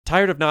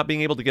Tired of not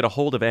being able to get a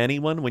hold of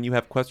anyone when you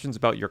have questions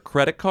about your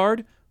credit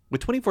card? With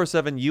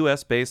 24/7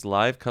 US-based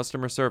live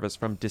customer service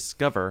from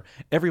Discover,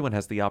 everyone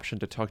has the option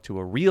to talk to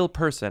a real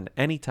person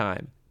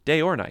anytime,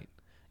 day or night.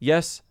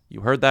 Yes,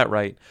 you heard that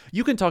right.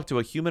 You can talk to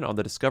a human on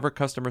the Discover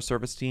customer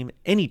service team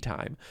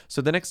anytime.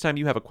 So the next time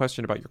you have a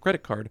question about your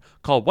credit card,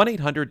 call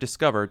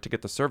 1-800-DISCOVER to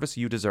get the service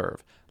you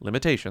deserve.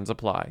 Limitations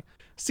apply.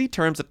 See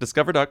terms at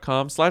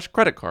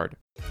discover.com/creditcard.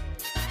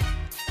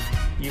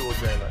 You will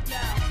dream it.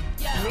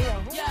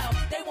 Yo,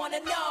 they wanna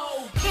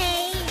know.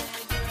 Hey,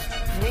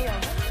 Leo.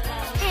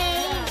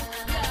 hey,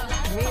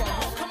 Leo.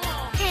 Come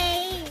on.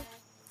 hey.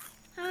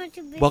 I want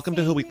to be Welcome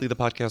to Who famous. Weekly, the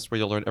podcast where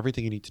you'll learn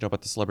everything you need to know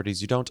about the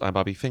celebrities you don't. I'm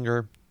Bobby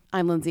Finger.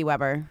 I'm Lindsay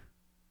Weber.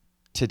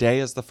 Today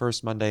is the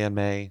first Monday in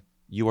May.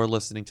 You are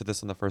listening to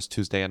this on the first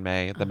Tuesday in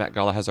May. The Met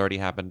Gala has already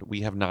happened.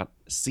 We have not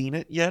seen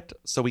it yet,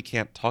 so we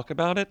can't talk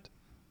about it.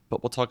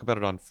 But we'll talk about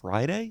it on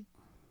Friday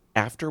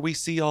after we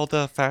see all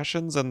the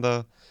fashions and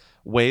the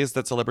ways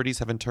that celebrities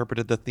have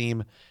interpreted the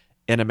theme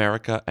In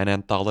America, an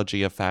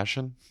anthology of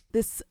fashion.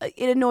 This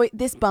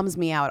bums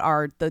me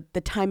out.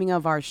 The timing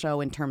of our show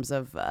in terms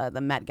of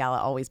the Met Gala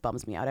always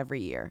bums me out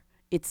every year.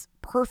 It's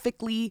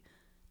perfectly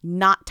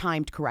not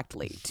timed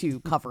correctly to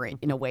cover it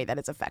in a way that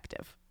is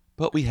effective.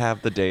 But we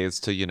have the days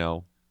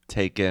to,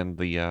 take in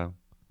the...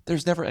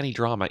 there's never any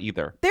drama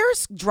either.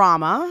 There's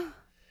drama.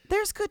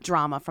 There's good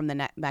drama from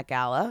the Met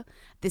Gala.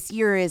 This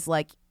year is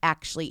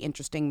actually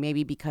interesting,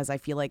 maybe because I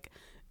feel like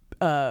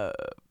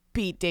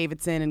Pete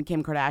Davidson and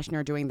Kim Kardashian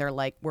are doing their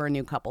we're a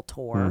new couple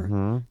tour.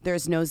 Mm-hmm.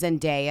 There's no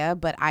Zendaya,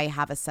 but I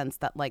have a sense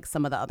that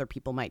some of the other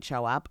people might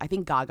show up. I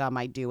think Gaga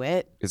might do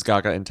it. Is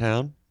Gaga in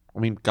town? I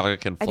mean, Gaga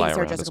can I fly think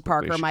Sarah around as Jessica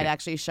quickly as Parker she might can.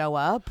 actually show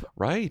up.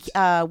 Right.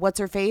 What's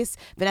her face?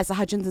 Vanessa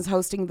Hudgens is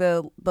hosting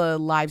the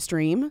live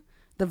stream,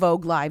 the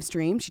Vogue live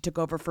stream. She took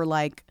over for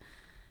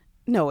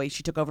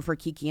she took over for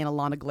Kiki and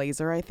Alana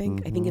Glazer, I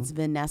think. I think it's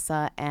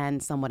Vanessa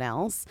and someone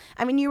else.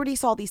 I mean, you already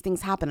saw these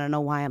things happen. I don't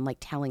know why I'm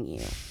telling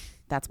you.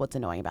 That's what's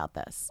annoying about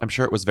this. I'm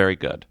sure it was very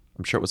good.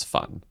 I'm sure it was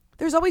fun.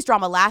 There's always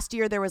drama. Last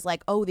year, there was they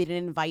didn't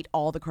invite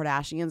all the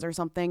Kardashians or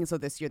something. So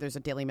this year, there's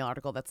a Daily Mail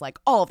article that's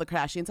all of the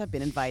Kardashians have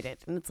been invited.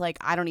 And it's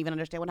I don't even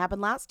understand what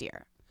happened last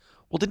year.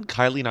 Well, didn't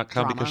Kylie not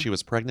come Drama. because she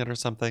was pregnant or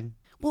something?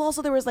 Well,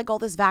 also, there was all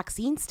this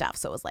vaccine stuff.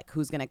 So it was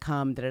who's going to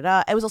come,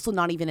 da-da-da. It was also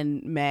not even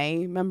in May.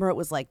 Remember, it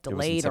was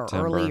delayed or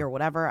September. early or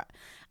whatever.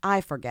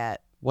 I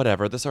forget.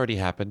 Whatever. This already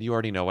happened. You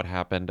already know what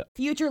happened.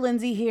 Future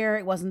Lindsay here.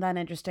 It wasn't that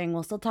interesting.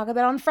 We'll still talk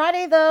about it on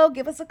Friday, though.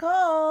 Give us a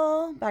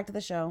call. Back to the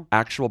show.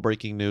 Actual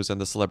breaking news in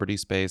the celebrity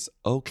space.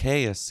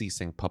 OK is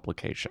ceasing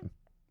publication.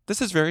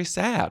 This is very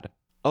sad.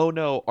 Oh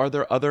no, are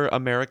there other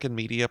American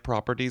media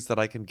properties that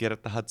I can get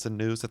at the Hudson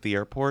News at the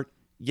airport?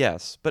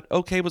 Yes, but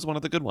OK was one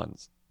of the good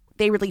ones.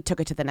 They really took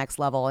it to the next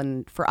level,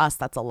 and for us,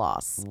 that's a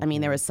loss. I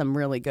mean, there was some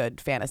really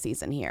good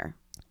fantasies in here.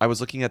 I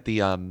was looking at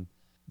the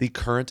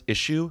current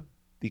issue.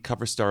 The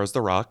cover star is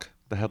The Rock.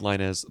 The headline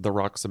is The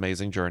Rock's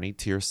Amazing Journey,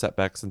 Tears,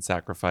 Setbacks, and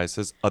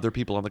Sacrifices. Other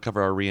people on the cover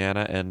are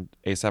Rihanna and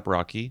A$AP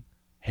Rocky,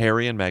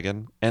 Harry and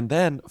Meghan, and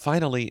then,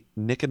 finally,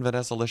 Nick and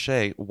Vanessa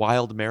Lachey,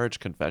 Wild Marriage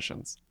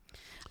Confessions.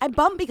 I'm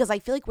bummed because I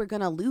feel like we're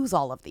going to lose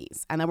all of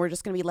these, and then we're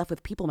just going to be left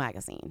with People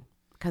magazine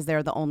because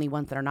they're the only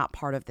ones that are not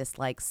part of this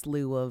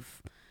slew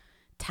of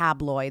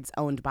tabloids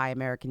owned by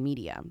American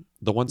media.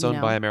 The ones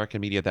owned by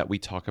American media that we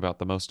talk about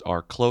the most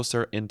are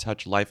Closer, In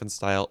Touch, Life and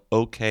Style,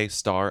 OK,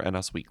 Star, and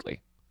Us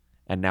Weekly.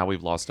 And now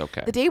we've lost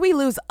OK. The day we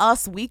lose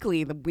Us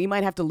Weekly, we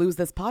might have to lose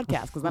this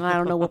podcast because then I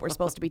don't know what we're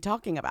supposed to be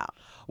talking about.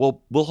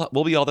 Well,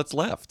 we'll be all that's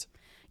left.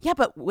 Yeah,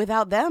 but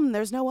without them,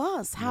 there's no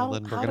us. How? Well,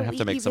 then we're how going to do have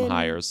to we make some even-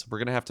 hires. We're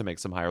going to have to make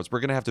some hires.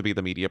 We're going to have to be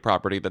the media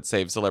property that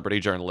saves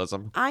celebrity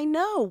journalism. I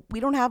know. We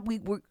don't have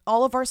we're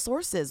all of our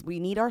sources. We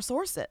need our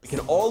sources. We can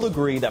all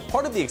agree that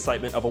part of the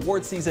excitement of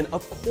award season,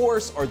 of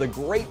course, are the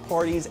great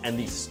parties and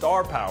the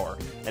star power.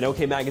 And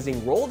OK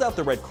Magazine rolled out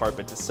the red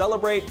carpet to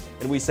celebrate,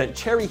 and we sent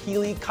Cherry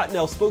Healy,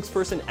 Cottonelle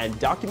spokesperson and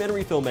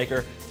documentary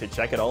filmmaker, to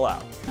check it all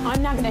out.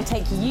 I'm now going to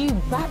take you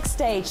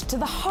backstage to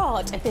the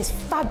heart of this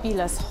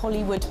fabulous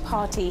Hollywood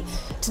party,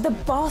 to the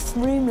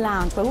bathroom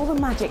lounge where all the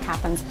magic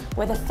happens,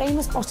 where the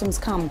famous bottoms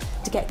come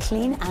to get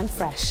clean and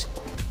fresh.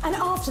 And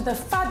after the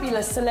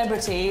fabulous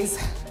celebrities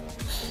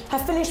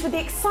have finished with the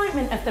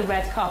excitement of the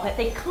red carpet,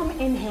 they come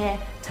in here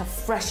to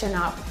freshen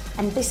up.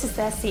 And this is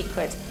their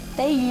secret.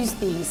 They use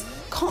these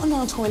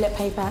Cottonelle toilet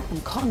paper and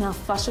Cottonelle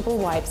flushable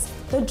wipes.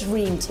 The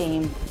dream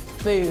team.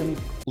 Boom.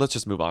 Let's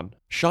just move on.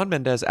 Shawn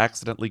Mendes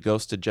accidentally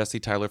ghosted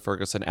Jesse Tyler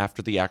Ferguson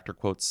after the actor,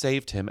 quote,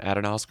 saved him at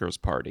an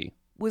Oscars party.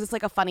 Was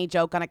this a funny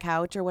joke on a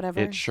couch or whatever?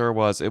 It sure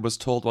was. It was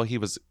told while he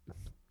was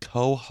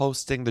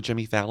co-hosting the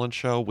Jimmy Fallon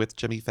show with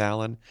Jimmy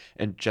Fallon,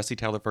 and Jesse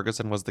Tyler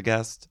Ferguson was the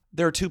guest.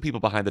 There are two people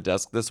behind the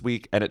desk this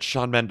week, and it's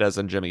Shawn Mendes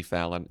and Jimmy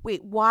Fallon.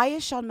 Wait, why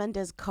is Shawn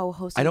Mendes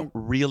co-hosting? I don't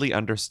really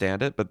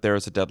understand it, but there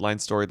is a Deadline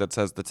story that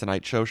says The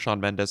Tonight Show,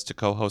 Shawn Mendes to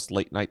co-host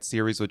late night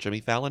series with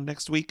Jimmy Fallon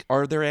next week.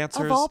 Are there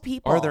answers? Of all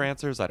people. Are there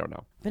answers? I don't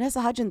know.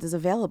 Vanessa Hudgens is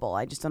available.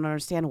 I just don't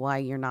understand why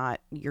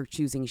you're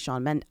choosing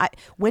Shawn Mendes.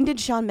 When did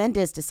Shawn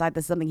Mendes decide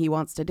that's something he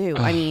wants to do?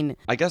 I mean,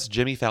 I guess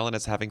Jimmy Fallon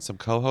is having some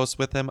co-hosts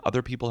with him.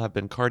 Other people have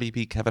been Cardi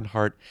B, Kevin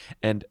Hart,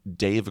 and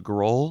Dave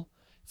Grohl.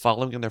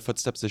 Following in their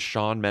footsteps is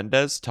Shawn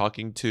Mendes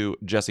talking to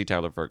Jesse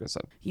Tyler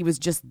Ferguson. it was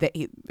just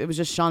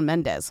Shawn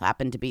Mendes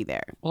happened to be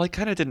there. Well, I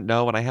kind of didn't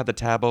know when I had the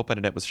tab open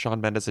and it was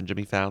Shawn Mendes and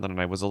Jimmy Fallon, and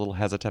I was a little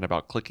hesitant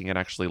about clicking and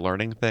actually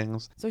learning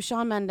things. So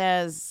Shawn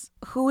Mendes,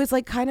 who is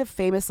like kind of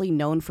famously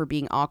known for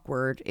being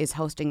awkward, is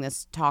hosting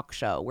this talk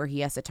show where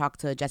he has to talk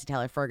to Jesse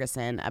Tyler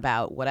Ferguson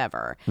about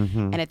whatever.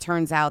 And it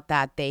turns out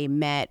that they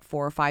met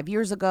 4 or 5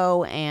 years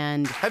ago,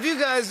 and Have you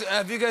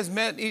guys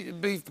met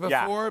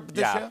before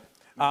this show?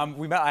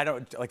 We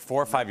met, like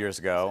 4 or 5 years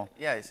ago.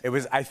 Yes. It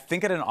was, I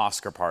think, at an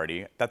Oscar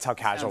party. That's how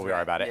casual Sounds we are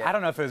right, about it. yeah. I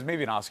don't know if it was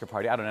maybe an Oscar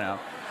party. I don't know.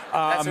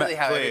 That's really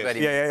how everybody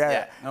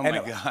Yeah. Oh my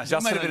gosh.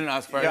 It might have been an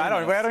Oscar party. Yeah, I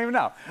don't even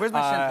know. Where's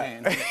my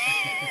champagne?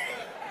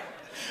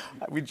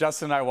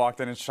 Justin and I walked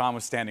in, and Sean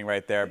was standing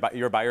right there. But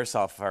you were by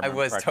yourself. If I remember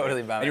was correctly.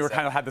 totally by And you were myself.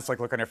 kind of had this like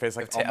look on your face,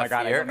 like, Of oh my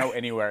god, I fear. don't know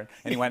anywhere.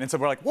 And so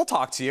we're like, we'll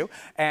talk to you.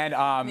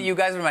 And You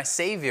guys were my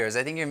saviors.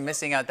 I think you're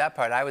missing out that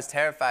part. I was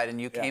terrified, and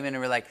you came in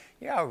and were like,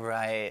 "You're all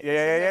right."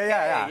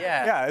 Yeah.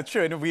 Yeah. It's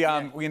true. And we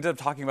ended up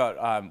talking about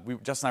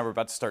Justin and I were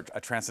about to start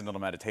a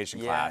transcendental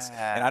meditation class.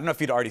 Yeah. And I don't know if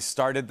you'd already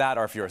started that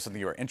or if you were something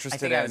you were interested I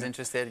think in. I was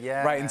interested.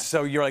 Yeah. Right. And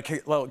so you're like,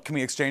 hey, well, can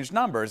we exchange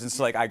numbers? And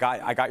so like I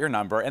got your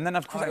number. And then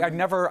of course I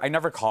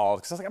never called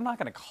because I was like, I'm not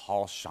gonna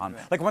call Sean.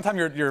 Like one time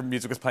your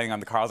music was playing on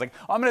the car. I was like,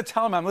 oh, I'm gonna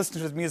tell him I'm listening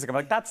to his music. I'm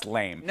like, that's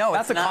lame. No,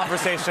 that's it's a not.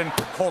 conversation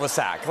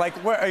cul-de-sac.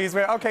 Like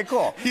okay,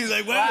 cool. He's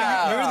like,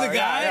 Wow. you're the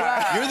guy.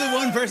 Yeah. You're the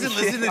one person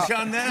listening to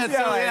Sean Mendes.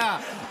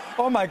 Yeah.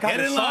 Oh my god, Get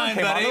in Sean line,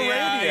 came buddy. on the radio.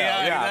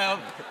 Yeah.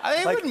 I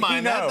Like, wouldn't he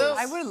mind that, though. knows.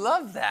 I would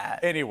love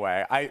that.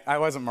 Anyway, I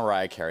wasn't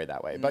Mariah Carey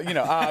that way, but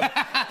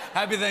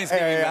Happy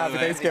Thanksgiving. Hey, by the happy way.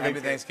 Thanksgiving.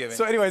 Happy Thanksgiving.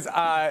 So, anyways,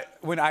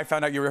 when I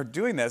found out you were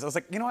doing this, I was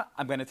like, you know what?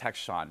 I'm going to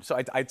text Sean. So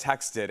I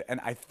texted,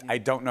 and I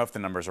don't know if the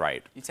number's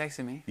right. You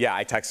texted me? Yeah,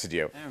 I texted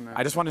you. I remember.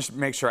 I just want to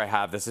make sure I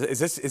have this. Is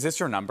this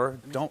your number?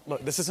 Don't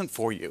look. This isn't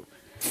for you.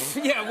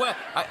 Yeah, well,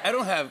 I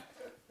don't have.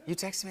 You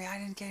texted me? I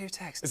didn't get your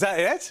text. Is that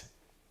it?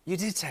 You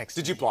did text.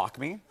 Did you block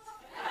me?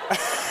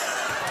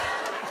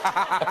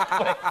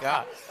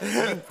 Yeah.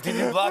 Did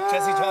you block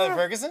Jesse Tyler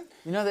Ferguson?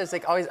 You know, there's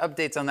like always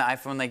updates on the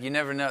iPhone. Like you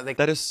never know. Like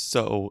That's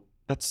so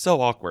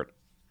awkward.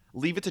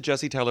 Leave it to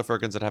Jesse Tyler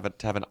Ferguson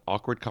to have an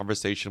awkward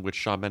conversation with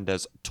Shawn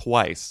Mendes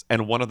twice,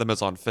 and one of them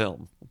is on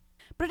film.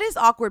 But it is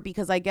awkward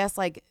because I guess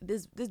like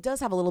this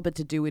does have a little bit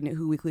to do in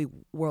Who Weekly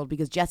World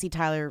because Jesse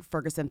Tyler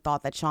Ferguson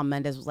thought that Shawn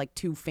Mendes was like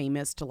too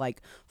famous to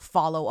like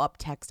follow up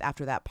text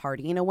after that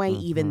party in a way,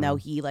 even though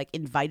he like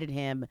invited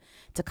him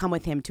to come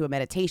with him to a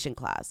meditation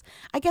class.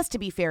 I guess to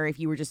be fair, if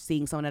you were just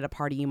seeing someone at a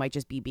party, you might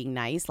just be being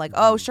nice, like,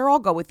 oh sure, I'll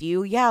go with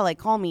you. Yeah, like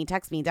call me,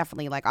 text me,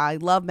 definitely. Like I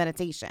love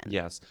meditation.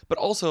 Yes, but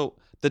also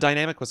the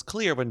dynamic was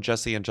clear when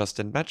Jesse and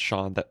Justin met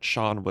Shawn that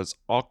Shawn was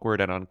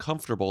awkward and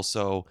uncomfortable.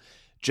 So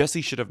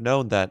Jesse should have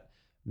known that.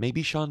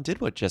 Maybe Shawn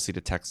did want Jesse to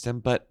text him,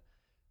 but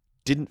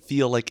didn't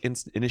feel like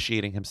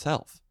initiating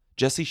himself.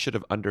 Jesse should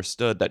have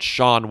understood that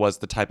Shawn was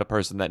the type of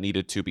person that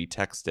needed to be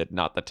texted,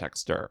 not the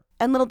texter.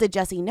 And little did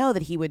Jesse know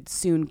that he would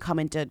soon come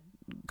into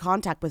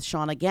contact with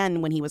Shawn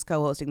again when he was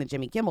co-hosting the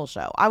Jimmy Kimmel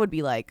Show. I would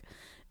be like,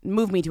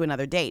 move me to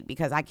another date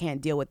because I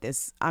can't deal with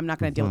this. I'm not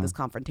going to deal with this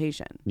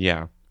confrontation.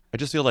 Yeah. I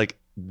just feel like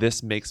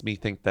this makes me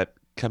think that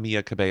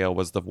Camila Cabello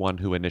was the one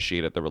who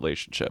initiated the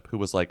relationship, who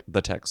was like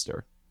the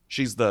texter.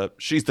 She's the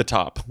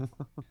top.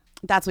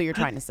 That's what you're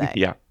trying to say.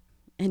 Yeah.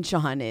 And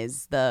Shawn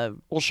is the,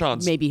 Well,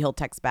 Shawn's maybe he'll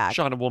text back.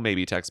 Shawn will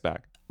maybe text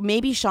back.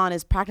 Maybe Shawn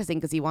is practicing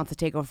because he wants to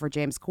take over for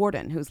James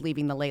Corden, who's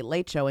leaving the Late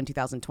Late Show in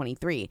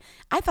 2023.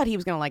 I thought he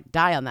was going to like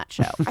die on that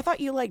show. I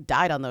thought you like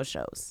died on those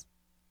shows,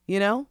 you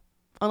know?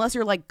 Unless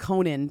you're like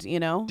Conan,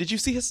 you know? Did you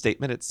see his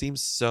statement? It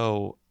seems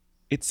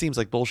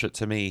like bullshit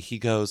to me. He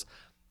goes,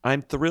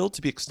 I'm thrilled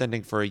to be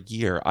extending for a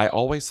year. I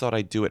always thought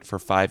I'd do it for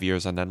 5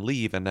 years and then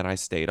leave, and then I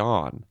stayed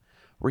on.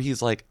 Where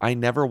he's like, I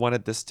never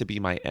wanted this to be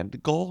my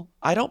end goal.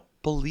 I don't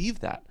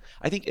believe that.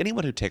 I think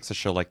anyone who takes a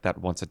show like that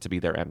wants it to be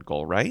their end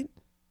goal, right?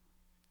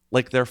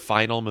 Like their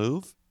final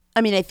move.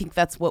 I mean, I think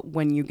that's what,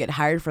 when you get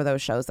hired for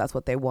those shows, that's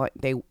what they want.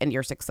 And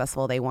you're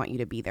successful, they want you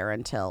to be there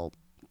until,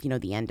 you know,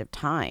 the end of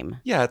time.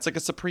 Yeah, it's like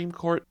a Supreme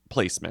Court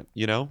placement,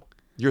 you know?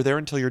 You're there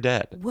until you're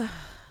dead.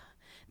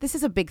 This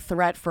is a big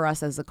threat for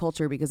us as a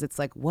culture because it's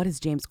like, what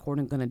is James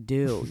Corden gonna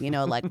do? You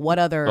know, like what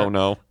other? Oh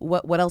no.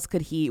 What else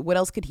could he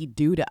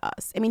do to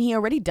us? I mean, he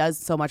already does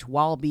so much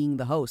while being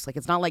the host. Like,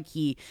 it's not like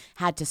he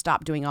had to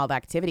stop doing all the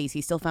activities.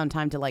 He still found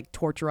time to like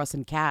torture us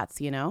in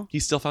Cats. You know? He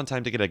still found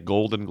time to get a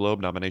Golden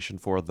Globe nomination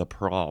for The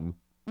Prom.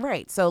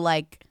 Right. So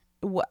like,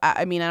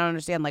 I mean, I don't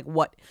understand. Like,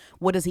 what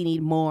does he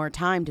need more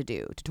time to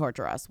do to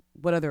torture us?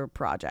 What other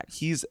projects?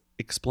 He's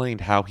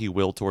explained how he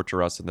will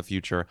torture us in the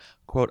future.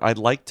 Quote, I'd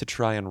like to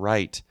try and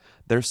write.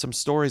 There's some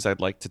stories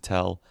I'd like to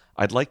tell.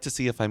 I'd like to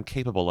see if I'm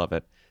capable of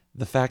it.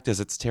 The fact is,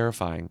 it's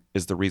terrifying,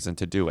 is the reason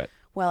to do it.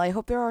 Well, I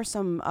hope there are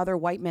some other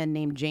white men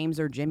named James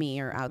or Jimmy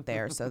or out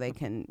there so they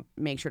can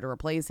make sure to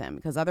replace him,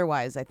 because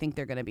otherwise I think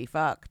they're going to be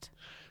fucked.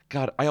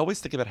 God, I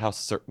always think about how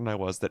certain I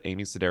was that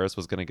Amy Sedaris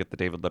was going to get the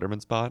David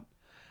Letterman spot.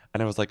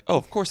 And I was like, oh,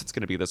 of course it's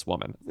going to be this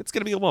woman. It's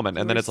going to be a woman.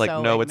 And then were it's like,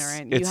 so no,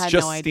 ignorant. it's You had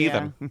just no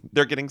idea. Steven.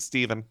 They're getting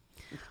Steven.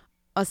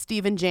 A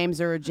Stephen James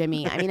or a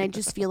Jimmy. I mean, I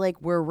just feel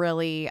like we're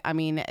really, I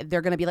mean,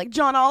 they're going to be like,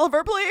 John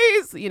Oliver,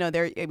 please. You know,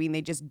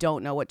 they just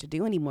don't know what to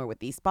do anymore with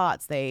these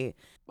spots.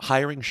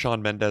 Hiring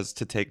Shawn Mendes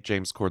to take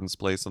James Corden's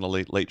place on the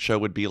Late Late Show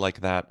would be like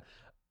that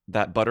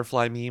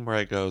butterfly meme where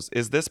it goes,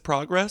 is this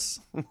progress?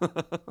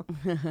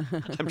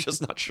 I'm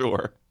just not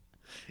sure.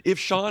 If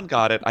Shawn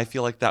got it, I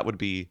feel like that would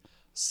be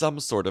some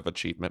sort of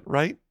achievement,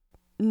 right?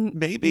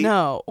 Maybe.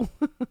 No.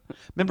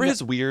 Remember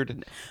his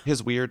weird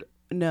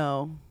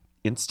No.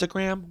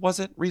 Instagram, was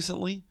it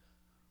recently?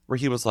 Where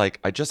he was like,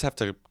 I just have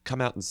to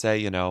come out and say,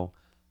 you know,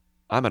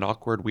 I'm an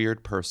awkward,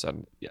 weird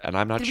person, and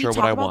I'm not Did we sure what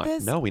talk I about want.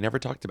 this? No, we never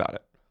talked about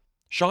it.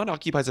 Shawn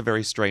occupies a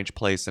very strange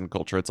place in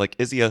culture. It's like,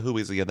 is he a who,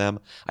 is he a them?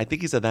 I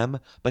think he's a them,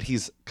 but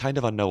he's kind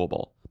of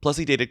unknowable. Plus,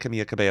 he dated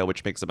Camila Cabello,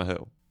 which makes him a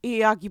who.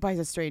 He occupies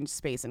a strange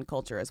space in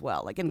culture as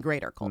well, like in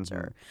greater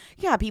culture.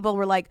 Yeah, people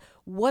were like,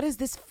 what is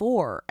this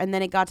for? And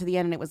then it got to the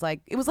end and it was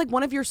like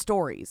one of your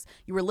stories.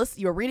 You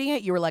were reading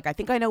it, you were like, I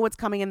think I know what's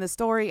coming in this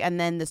story, and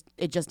then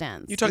it just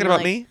ends. You talking And you're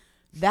about like, me?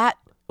 That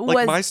Like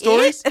was my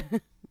stories?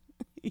 it?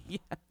 Yeah.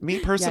 Me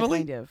personally?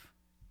 Yeah, kind of.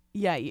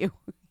 Yeah, you.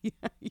 Yeah,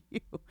 you.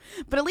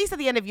 But at least at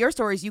the end of your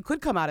stories, you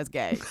could come out as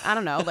gay. I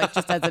don't know, like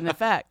just as an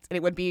effect, and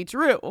it would be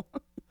true.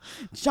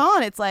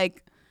 John, it's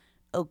like,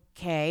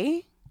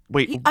 okay.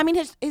 Wait. I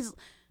mean,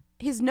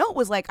 his note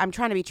was like, I'm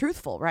trying to be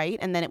truthful, right?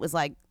 And then it was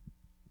like,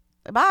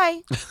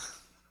 bye.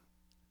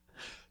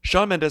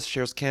 Shawn Mendes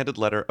shares candid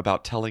letter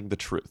about telling the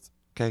truth,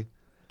 okay?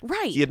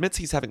 Right. He admits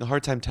he's having a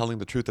hard time telling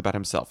the truth about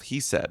himself. He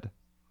said,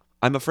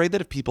 I'm afraid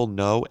that if people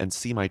know and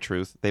see my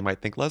truth, they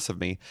might think less of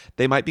me.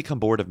 They might become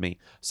bored of me.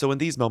 So in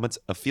these moments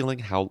of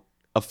feeling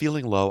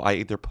low, I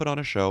either put on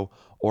a show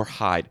or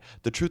hide.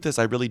 The truth is,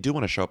 I really do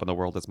want to show up in the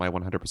world as my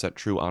 100%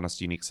 true, honest,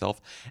 unique self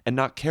and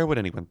not care what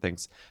anyone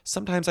thinks.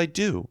 Sometimes I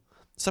do.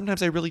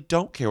 Sometimes I really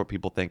don't care what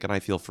people think and I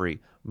feel free.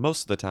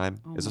 Most of the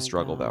time is a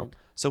struggle, though.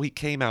 So he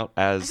came out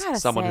as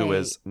someone who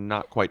is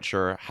not quite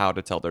sure how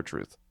to tell their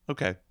truth.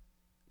 Okay.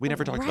 We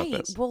never talked about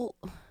this. Well,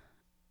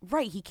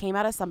 right. He came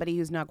out as somebody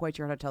who's not quite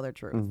sure how to tell their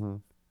truth. Mm-hmm.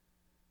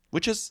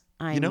 Which is,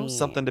 I mean,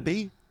 something to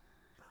be.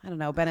 I don't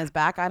know. Ben is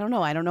back. I don't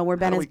know. I don't know where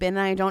Ben has been,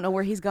 and I don't know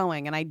where he's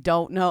going, and I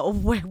don't know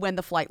when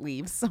the flight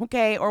leaves,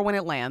 okay, or when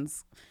it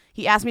lands.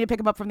 He asked me to pick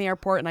him up from the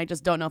airport, and I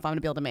just don't know if I'm going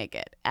to be able to make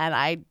it, and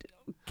I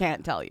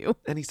can't tell you.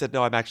 And he said,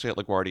 no, I'm actually at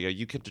LaGuardia.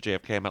 You came to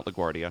JFK, I'm at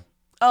LaGuardia.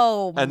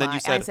 Oh, and then you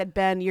said, I said,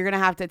 Ben, you're going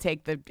to have to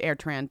take the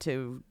AirTran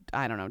to,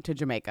 I don't know, to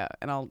Jamaica,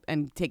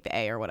 and take the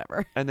A or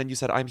whatever. And then you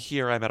said, I'm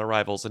here, I'm at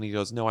arrivals, and he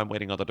goes, no, I'm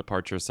waiting on the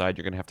departure side.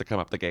 You're going to have to come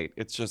up the gate.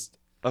 It's just...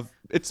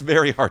 it's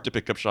very hard to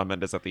pick up Shawn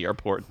Mendes at the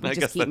airport. We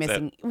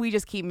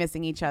just keep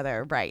missing each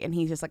other, right? And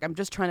he's just like, I'm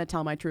just trying to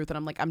tell my truth, and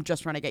I'm like, I'm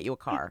just trying to get you a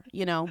car,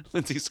 you know?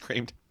 Lindsay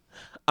screamed,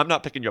 I'm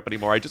not picking you up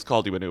anymore. I just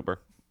called you an Uber.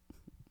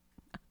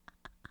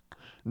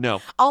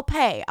 No. I'll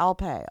pay.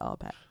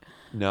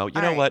 No,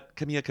 you know what?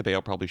 Camila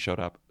Cabello probably showed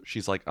up.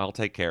 She's like, I'll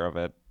take care of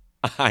it.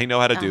 I know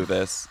how to do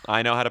this.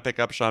 I know how to pick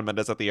up Shawn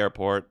Mendes at the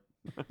airport.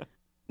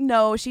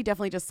 No, she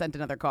definitely just sent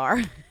another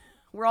car.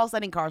 We're all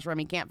sending cars for him.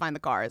 He can't find the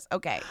cars.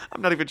 Okay.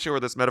 I'm not even sure where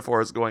this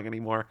metaphor is going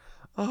anymore.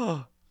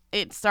 Oh.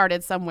 It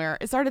started somewhere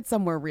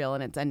real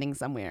and it's ending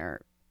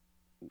somewhere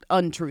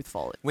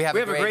untruthful. We have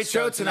a great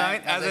show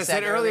tonight. As I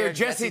said earlier,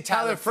 Jesse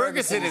Tyler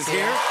Ferguson is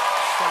here.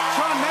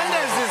 Shawn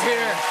Mendes is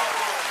here.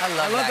 I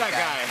love that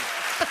guy.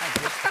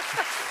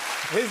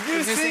 His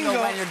new single,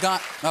 When You're Gone.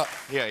 Oh,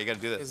 yeah, you got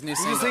to do this. His new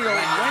single, When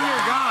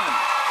You're Gone.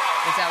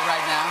 It's out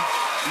right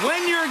now.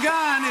 When You're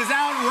Gone is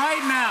out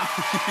right now.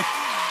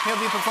 He'll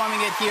be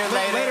performing it here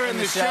later in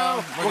the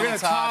show. We're going to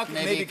talk,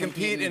 maybe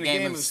compete in a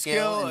game of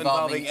skill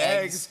involving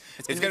eggs.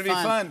 It's going to be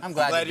fun. I'm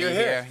glad you're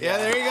here. Yeah,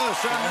 there you go,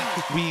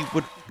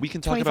 Shawn. We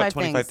can talk about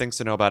 25 things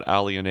to know about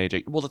Ali and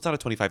AJ. Well, it's not a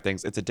 25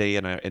 things. It's a day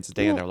in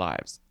their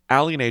lives.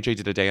 Ali and AJ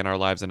did a day in our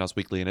lives in Us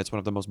Weekly, and it's one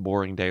of the most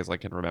boring days I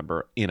can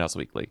remember in Us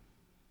Weekly.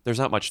 There's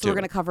not much to it. We're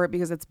going to cover it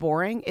because it's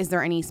boring. Is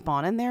there any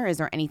spawn in there? Is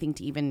there anything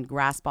to even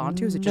grasp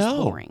onto? Is it just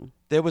boring?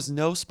 There was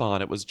no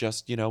spawn. It was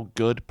just,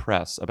 good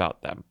press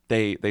about them.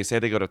 They say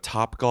they go to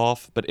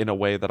Topgolf, but in a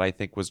way that I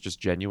think was just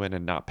genuine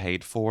and not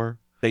paid for.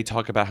 They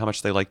talk about how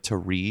much they like to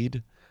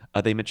read.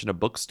 They mention a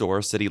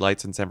bookstore, City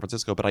Lights in San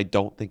Francisco, but I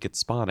don't think it's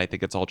spawn. I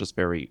think it's all just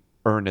very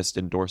earnest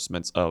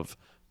endorsements of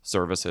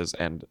services.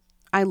 And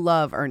I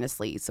love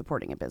earnestly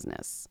supporting a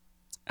business.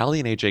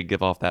 Ali and AJ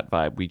give off that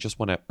vibe. We just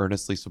want to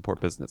earnestly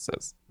support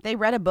businesses. They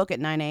read a book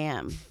at 9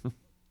 a.m.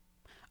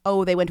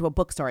 Oh, they went to a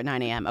bookstore at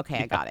 9 a.m.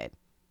 Okay, I got it.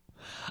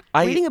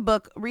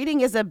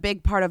 Reading is a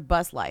big part of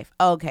bus life.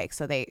 Okay,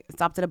 so they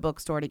stopped at a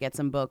bookstore to get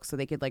some books so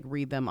they could like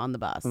read them on the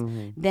bus.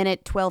 Then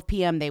at 12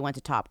 p.m. they went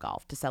to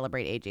Topgolf to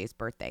celebrate AJ's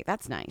birthday.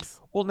 That's nice.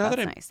 Well,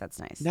 That's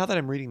nice. Now that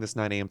I'm reading this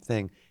 9 a.m.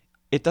 thing,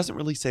 it doesn't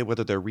really say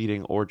whether they're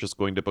reading or just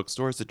going to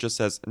bookstores. It just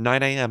says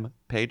 9 a.m.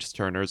 Page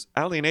Turners.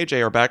 Allie and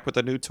AJ are back with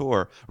a new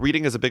tour.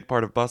 Reading is a big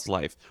part of bus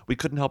life. We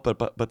couldn't help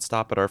but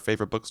stop at our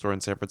favorite bookstore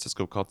in San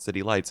Francisco called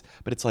City Lights.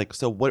 But it's like,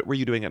 so what were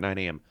you doing at 9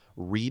 a.m.?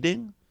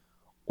 Reading?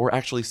 Or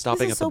actually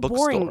stopping at the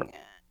bookstore? Boring.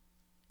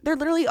 They're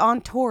literally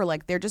on tour.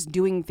 Like they're just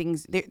doing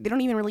things. They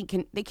don't even really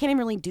they can't even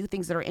really do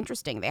things that are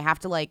interesting. They have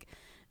to like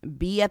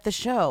be at the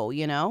show,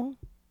 you know?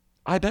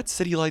 I bet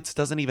City Lights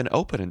doesn't even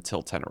open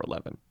until 10 or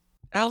 11.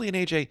 Allie and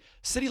AJ,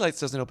 City Lights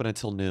doesn't open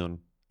until noon.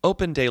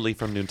 Open daily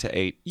from noon to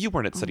 8. You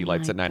weren't at City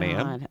Lights at 9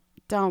 a.m.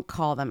 Don't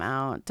call them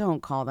out.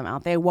 Don't call them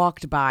out. They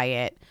walked by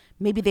it.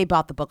 Maybe they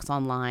bought the books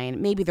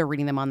online. Maybe they're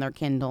reading them on their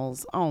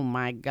Kindles. Oh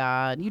my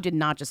God. You did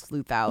not just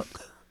sleuth out.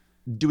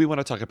 Do we want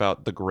to talk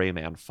about The Gray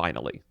Man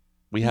finally?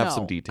 We have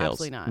some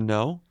details. Absolutely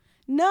not.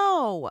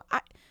 No?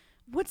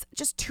 What's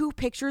just 2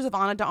 pictures of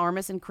Ana de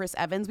Armas and Chris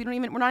Evans? We're not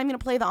even gonna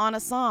play the Ana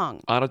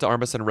song. Ana de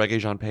Armas and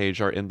Regé-Jean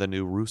Page are in the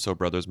new Russo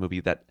brothers movie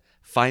that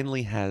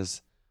finally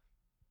has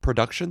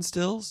production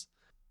stills.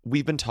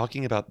 We've been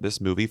talking about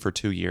this movie for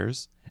 2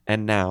 years,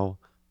 and now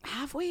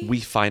have we?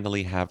 We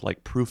finally have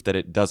like proof that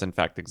it does in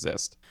fact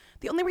exist.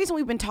 The only reason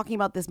we've been talking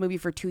about this movie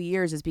for 2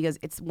 years is because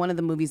it's one of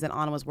the movies that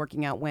Ana was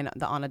working out when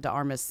the Ana de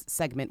Armas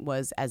segment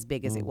was as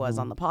big as it was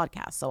on the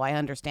podcast. So I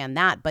understand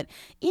that. But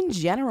in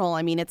general,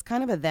 I mean, it's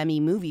kind of a them-y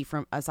movie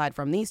aside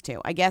from these two.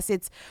 I guess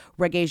it's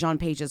Regé-Jean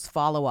Page's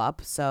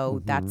follow-up.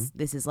 So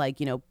this is like,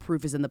 you know,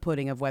 proof is in the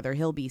pudding of whether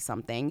he'll be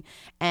something.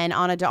 And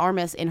Ana de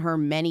Armas in her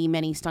many,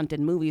 many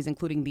stunted movies,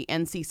 including the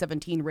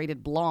NC-17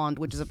 rated Blonde,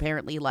 which is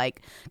apparently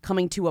like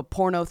coming to a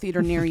porno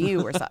theater near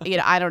you or something. You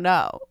know, I don't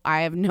know.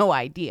 I have no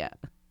idea.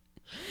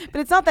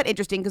 But it's not that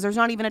interesting because there's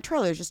not even a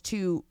trailer. There's just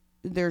two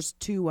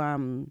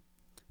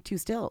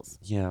stills.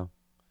 Yeah.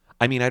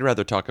 I mean, I'd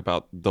rather talk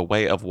about The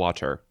Way of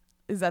Water.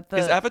 Is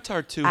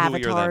Avatar 2 Hui or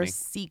Avatar Lenny?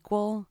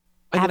 sequel?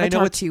 I mean,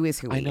 Avatar 2 is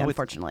Hui,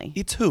 unfortunately.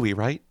 It's Hui,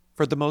 right?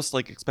 For the most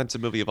like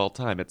expensive movie of all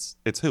time, it's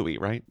Hui,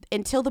 right?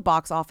 Until the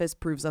box office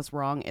proves us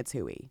wrong, it's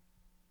Hui.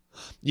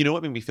 You know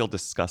what made me feel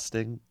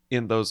disgusting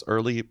in those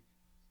early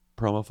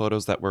promo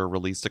photos that were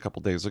released a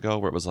couple days ago,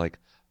 where it was like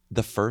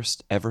the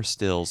first ever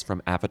stills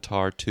from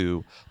Avatar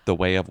 2, The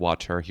Way of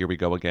Water, here we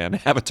go again.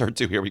 Avatar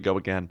 2, here we go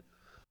again.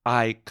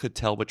 I could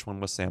tell which one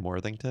was Sam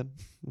Worthington,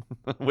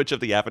 which of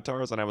the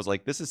avatars, and I was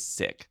like, this is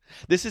sick.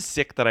 This is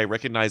sick that I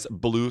recognize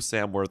blue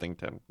Sam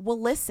Worthington. Well,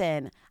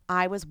 listen,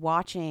 I was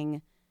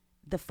watching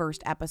the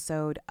first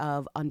episode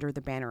of Under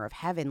the Banner of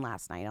Heaven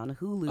last night on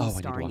Hulu,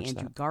 starring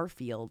Andrew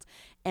Garfield,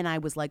 and I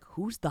was like,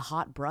 who's the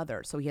hot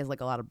brother? So he has like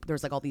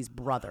there's like all these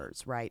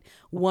brothers, right?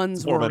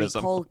 One's Rory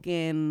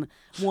Culkin,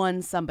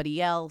 one somebody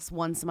else,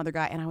 one some other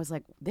guy, and I was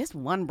like, this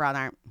one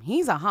brother,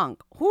 he's a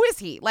hunk. Who is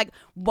he? Like,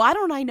 why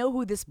don't I know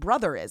who this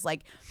brother is?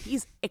 Like,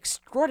 he's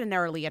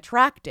extraordinarily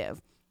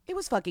attractive. It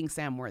was fucking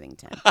Sam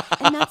Worthington.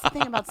 And that's the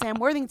thing about Sam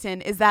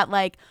Worthington is that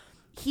like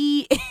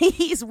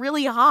he's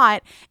really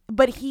hot,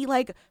 but he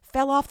like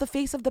fell off the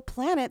face of the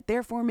planet,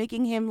 therefore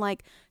making him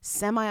like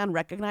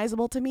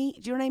semi-unrecognizable to me.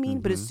 Do you know what I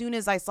mean? But as soon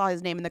as I saw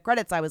his name in the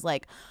credits, I was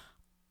like,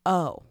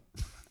 oh,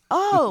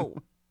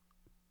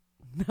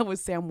 that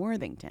was Sam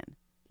Worthington.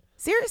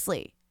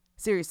 Seriously.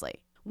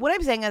 What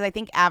I'm saying is I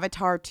think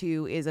Avatar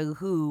 2 is a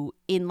who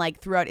in like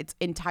throughout its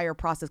entire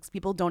process because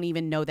people don't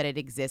even know that it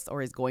exists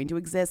or is going to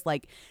exist.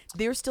 Like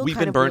they're still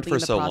kind of really in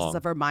the process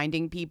of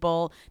reminding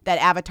people that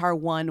Avatar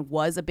 1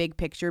 was a big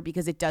picture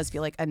because it does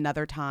feel like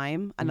another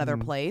time, another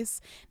place,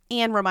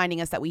 and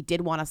reminding us that we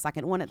did want a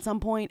second one at some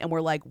point, and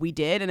we're like, we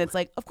did, and it's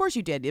like, of course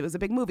you did. It was a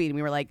big movie, and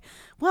we were like,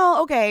 well,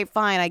 okay,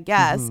 fine, I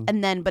guess.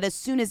 And then, but as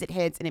soon as it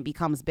hits and it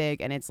becomes big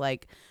and it's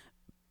like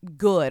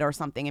good or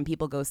something and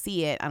people go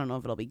see it, I don't know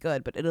if it'll be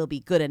good, but it'll be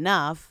good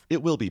enough.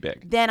 It will be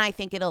big. Then I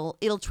think it'll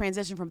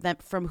transition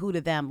from who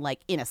to them like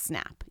in a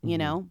snap, you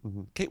know?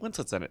 Kate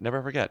Winslet's in it.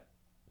 Never forget.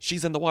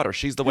 She's in the water.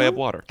 She's the Way of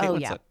Water. Kate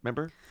Winslet, yeah.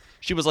 Remember?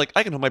 She was like,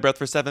 I can hold my breath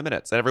for 7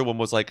 minutes. And everyone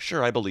was like,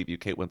 sure, I believe you,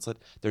 Kate Winslet.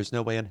 There's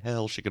no way in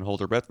hell she can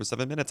hold her breath for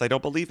 7 minutes. I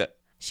don't believe it.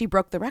 She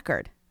broke the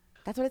record.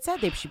 That's what it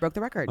said. She broke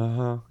the record.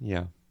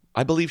 Yeah.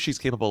 I believe she's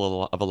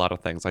capable of a lot of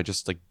things. I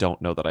just like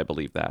don't know that I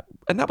believe that.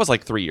 And that was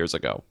like 3 years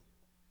ago.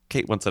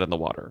 Kate Winslet in the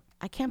water.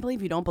 I can't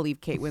believe you don't believe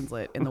Kate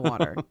Winslet in the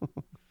water.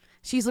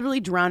 She's literally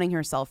drowning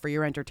herself for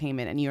your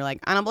entertainment, and you're like,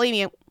 I don't believe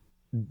you.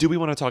 Do we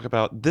want to talk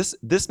about this?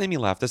 This made me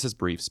laugh. This is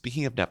brief.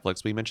 Speaking of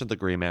Netflix, we mentioned The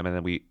Gray Man, and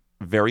then we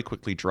very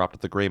quickly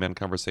dropped the Gray Man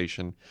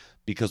conversation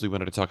because we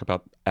wanted to talk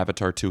about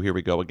Avatar 2, Here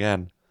We Go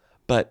Again.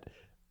 But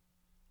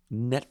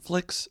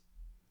Netflix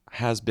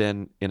has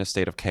been in a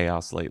state of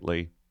chaos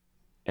lately,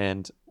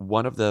 and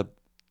one of the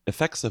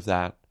effects of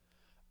that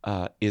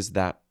is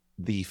that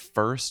the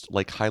first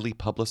like highly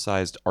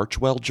publicized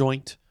Archwell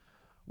joint,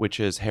 which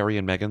is Harry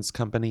and Meghan's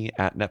company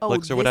at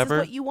Netflix or whatever.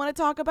 This is what you want to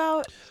talk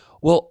about?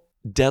 Well,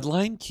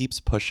 Deadline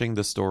keeps pushing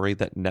the story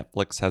that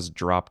Netflix has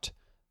dropped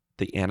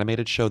the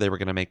animated show they were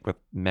going to make with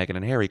Meghan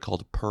and Harry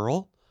called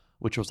Pearl,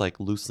 which was like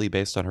loosely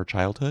based on her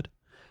childhood.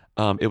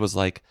 It was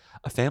like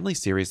a family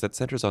series that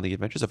centers on the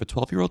adventures of a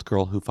 12-year-old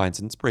girl who finds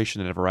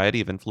inspiration in a variety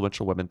of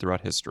influential women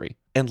throughout history.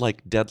 And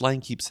like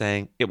Deadline keeps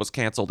saying, it was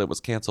canceled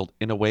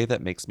in a way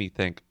that makes me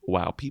think,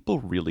 wow, people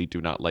really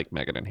do not like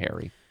Meghan and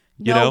Harry.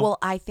 You know? Well,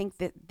 I think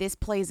that this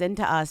plays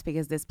into us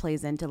because this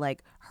plays into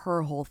like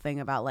her whole thing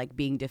about like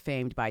being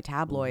defamed by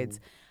tabloids.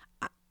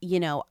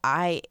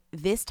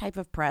 This type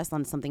of press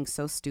on something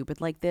so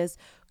stupid like this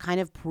kind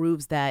of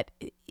proves that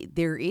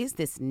there is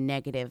this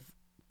negative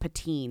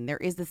patine, there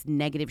is this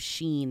negative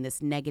sheen,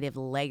 this negative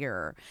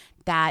layer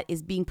that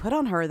is being put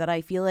on her that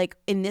I feel like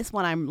in this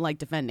one I'm like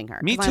defending her.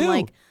 Me too. I'm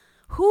like,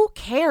 who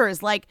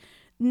cares? Like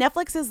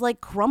Netflix is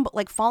like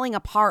falling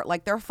apart.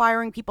 Like they're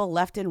firing people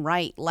left and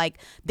right. Like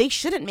they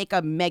shouldn't make a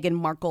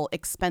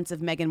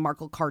expensive Meghan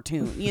Markle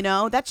cartoon.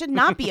 That should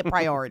not be a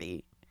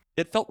priority.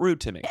 It felt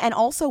rude to me. And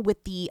also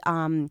with the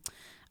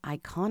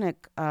iconic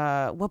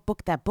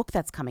that book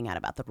that's coming out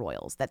about the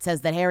royals that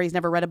says that Harry's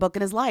never read a book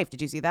in his life.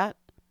 Did you see that?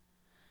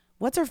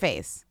 What's her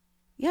face?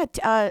 Yeah,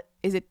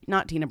 is it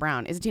not Tina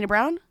Brown? Is it Tina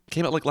Brown?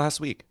 Came out like last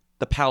week.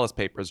 The Palace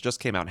Papers just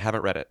came out.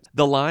 Haven't read it.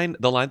 The line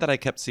that I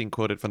kept seeing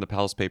quoted from the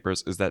Palace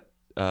Papers is that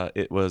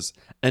it was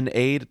an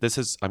aide.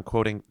 I'm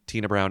quoting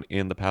Tina Brown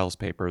in the Palace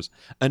Papers.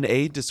 An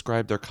aide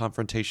described their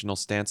confrontational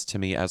stance to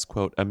me as,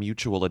 quote, a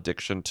mutual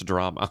addiction to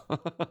drama.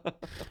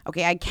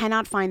 Okay, I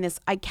cannot find this,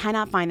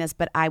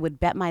 but I would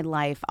bet my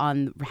life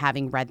on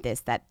having read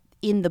this that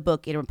in the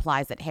book, it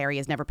implies that Harry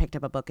has never picked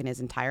up a book in his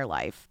entire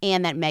life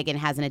and that Meghan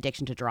has an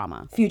addiction to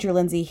drama. Future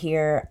Lindsay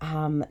here.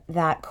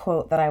 That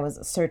quote that I was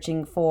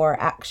searching for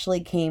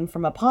actually came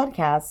from a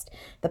podcast,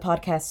 the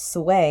podcast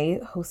Sway,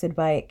 hosted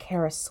by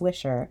Kara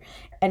Swisher.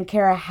 And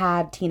Kara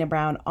had Tina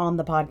Brown on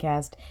the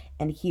podcast,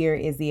 and here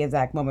is the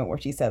exact moment where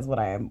she says what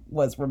I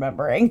was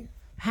remembering.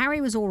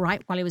 Harry was all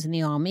right while he was in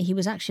the army. He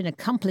was actually an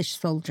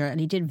accomplished soldier, and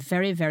he did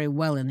very, very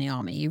well in the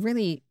army. He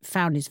really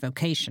found his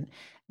vocation.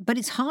 But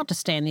it's hard to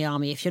stay in the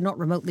army if you're not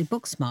remotely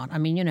book smart. I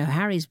mean,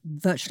 Harry's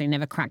virtually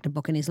never cracked a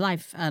book in his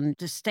life. And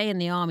to stay in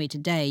the army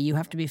today, you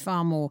have to be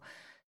far more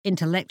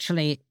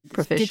intellectually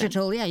proficient.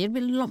 Digital. Yeah, you'd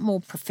be a lot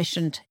more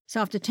proficient. So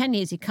after 10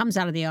 years, he comes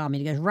out of the army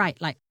and he goes, right,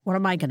 like, what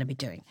am I going to be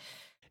doing?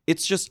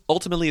 It's just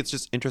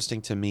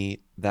interesting to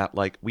me that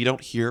like we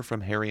don't hear from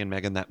Harry and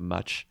Meghan that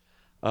much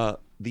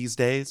these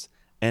days.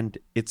 And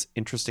it's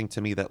interesting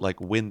to me that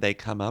like when they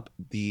come up,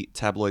 the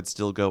tabloids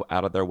still go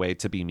out of their way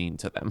to be mean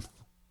to them,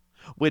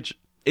 which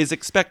is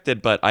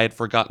expected, but I had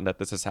forgotten that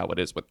this is how it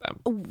is with them.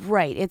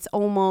 Right. It's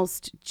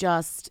almost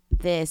just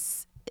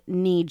this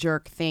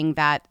knee-jerk thing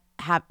that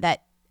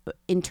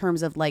in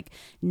terms of like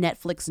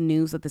Netflix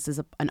news, that this is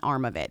an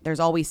arm of it.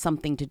 There's always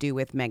something to do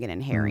with Meghan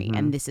and Harry. Mm-hmm.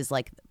 And this is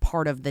like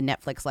part of the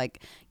Netflix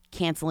like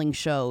canceling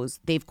shows.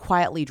 They've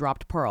quietly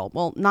dropped Pearl.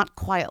 Well, not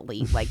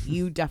quietly. Like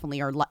you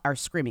definitely are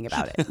screaming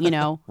about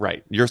it,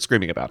 Right. You're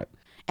screaming about it.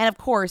 And of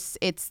course,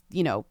 it's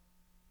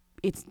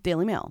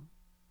Daily Mail.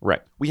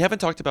 Right. We haven't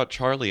talked about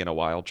Charlie in a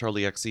while.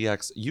 Charlie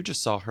XCX. You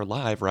just saw her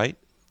live, right?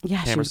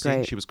 Yeah, she was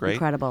great. She was great.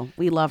 Incredible.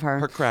 We love her.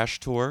 Her Crash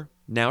tour.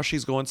 Now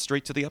she's going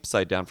straight to the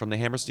Upside Down, from the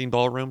Hammerstein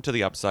Ballroom to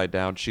the Upside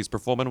Down. She's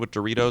performing with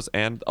Doritos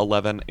and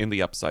 11 in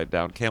the Upside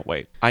Down. Can't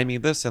wait. I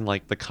mean this in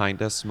like the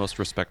kindest, most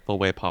respectful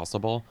way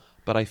possible,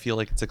 but I feel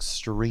like it's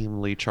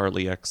extremely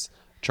Charlie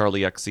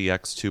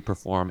XCX to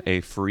perform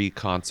a free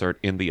concert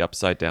in the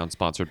Upside Down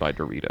sponsored by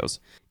Doritos.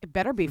 It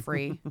better be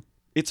free.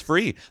 It's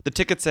free. The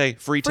tickets say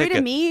free ticket. Free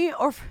to me,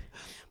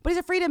 but is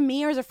it free to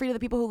me or is it free to the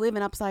people who live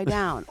in Upside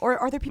Down? Or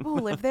are there people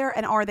who live there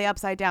and are they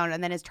Upside Down?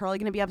 And then is Charlie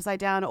going to be Upside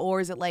Down, or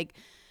is it like,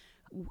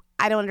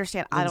 I don't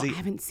understand. Lindsay, I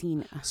haven't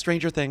seen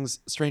Stranger Things.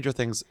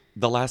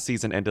 The last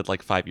season ended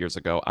like 5 years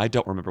ago. I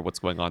don't remember what's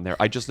going on there.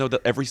 I just know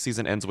that every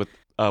season ends with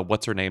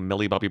what's her name,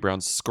 Millie Bobby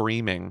Brown,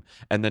 screaming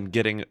and then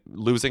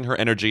losing her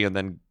energy and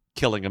then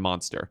killing a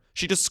monster.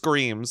 She just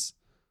screams.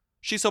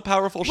 She's so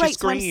powerful. She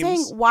screams. So I'm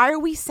saying, why are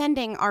we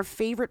sending our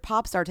favorite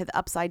pop star to the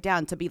Upside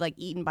Down to be like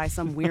eaten by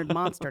some weird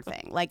monster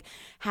thing? Like,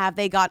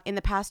 in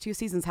the past 2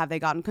 seasons, have they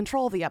gotten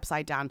control of the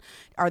Upside Down?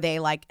 Are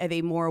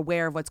they more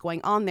aware of what's going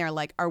on there?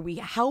 Like,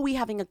 how are we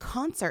having a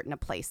concert in a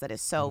place that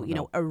is so,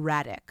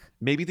 erratic?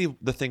 Maybe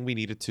the thing we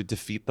needed to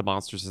defeat the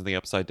monsters in the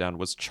Upside Down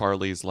was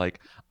Charlie's like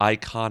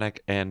iconic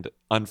and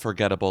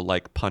unforgettable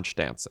like punch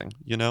dancing,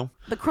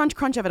 The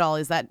crunch of it all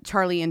is that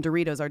Charlie and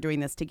Doritos are doing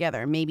this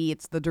together. Maybe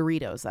it's the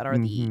Doritos that are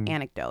the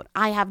anecdote.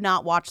 I have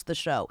not watched the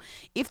show.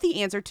 If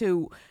the answer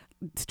to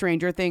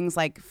Stranger Things,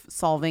 like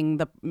solving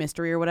the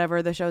mystery or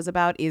whatever the show's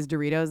about, is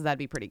Doritos, that'd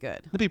be pretty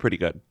good. That'd be pretty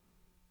good.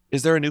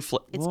 Is there a new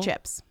flavor? It's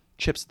chips.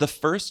 Chips. The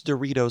first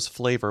Doritos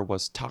flavor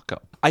was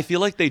taco. I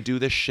feel like they do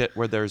this shit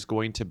where there's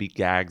going to be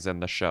gags in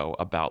the show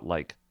about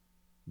like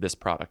this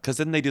product, because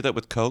then they do that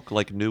with Coke,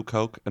 like New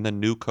Coke, and then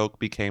New Coke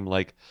became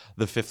like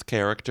the 5th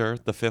character,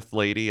 the 5th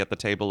lady at the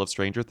table of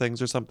Stranger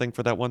Things or something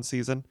for that one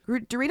season.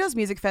 Doritos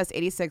Music Fest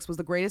 86 was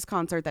the greatest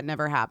concert that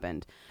never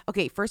happened.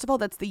 Okay, first of all,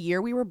 that's the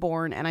year we were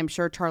born, and I'm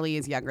sure Charlie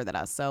is younger than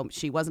us, so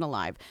she wasn't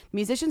alive.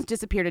 Musicians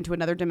disappeared into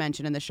another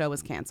dimension and the show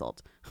was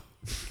canceled.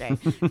 Okay.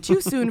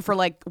 Too soon for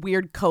like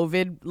weird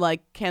COVID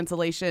like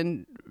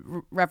cancellation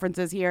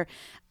references here.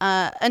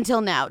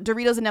 Until now,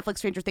 Doritos and Netflix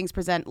Stranger Things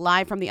present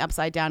Live from the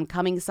Upside Down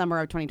coming summer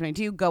of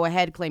 2022. Go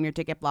ahead, claim your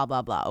ticket, blah,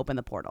 blah, blah. Open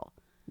the portal.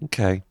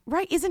 Okay.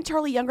 Right. Isn't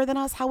Charlie younger than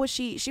us? How was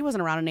she? She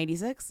wasn't around in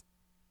 86.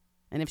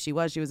 And if she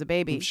was a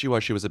baby. She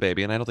was a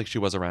baby, and I don't think she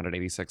was around in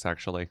 86,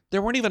 actually.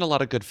 There weren't even a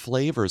lot of good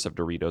flavors of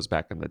Doritos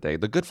back in the day.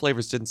 The good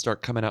flavors didn't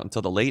start coming out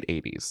until the late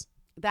 80s.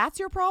 That's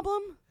your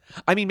problem?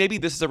 I mean, maybe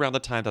this is around the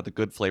time that the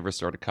good flavors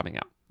started coming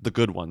out. The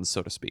good ones,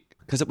 so to speak.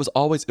 Because it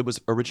was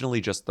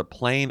originally just the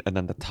plain and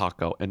then the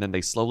taco. And then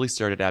they slowly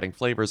started adding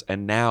flavors.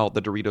 And now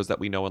the Doritos that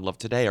we know and love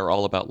today are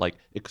all about like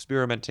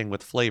experimenting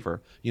with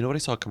flavor. You know what I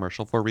saw a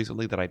commercial for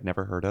recently that I'd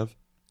never heard of?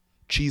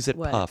 Cheez-It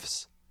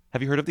Puffs.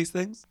 Have you heard of these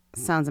things?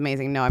 Sounds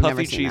amazing. No, I've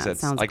never seen that.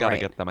 Sounds I gotta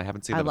great. get them. I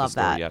haven't seen them I in the love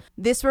store that. yet.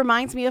 This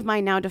reminds me of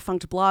my now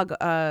defunct blog,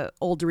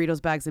 Old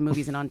Doritos Bags and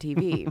Movies and on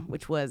TV,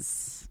 which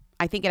was,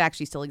 I think it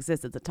actually still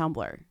exists. It's a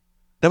Tumblr.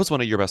 That was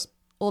one of your best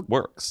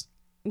works.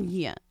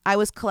 Yeah. I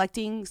was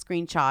collecting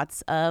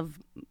screenshots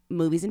of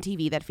movies and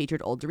TV that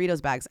featured old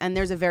Doritos bags. And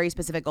there's a very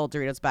specific old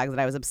Doritos bag that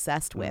I was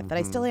obsessed with, that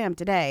I still am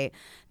today,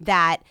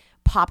 that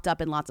popped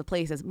up in lots of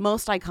places.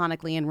 Most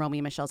iconically in Romeo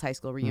and Michelle's high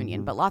school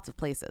reunion, but lots of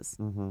places.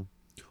 Mm-hmm.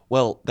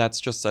 Well, that's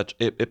just such...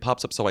 It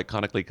pops up so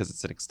iconically because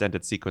it's an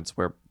extended sequence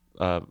where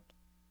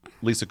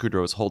Lisa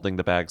Kudrow is holding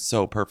the bag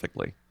so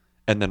perfectly.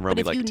 And then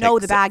Romy, but if you takes know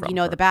the it bag, from you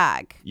know her. the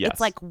bag. Yes. It's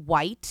like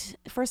white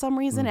for some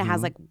reason. It has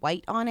Mhm. like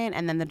white on it,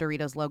 and then the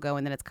Doritos logo,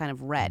 and then it's kind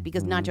of red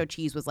because nacho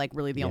cheese was like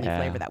really the only Yeah.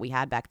 flavor that we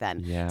had back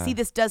then. Yeah. See,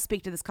 this does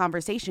speak to this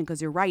conversation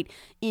because you're right.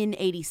 In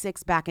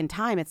 '86, back in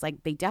time, it's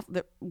like they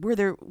definitely were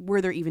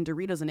there even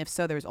Doritos, and if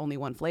so, there was only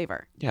one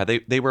flavor. Yeah,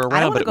 they were around, I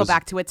don't want but to it go was,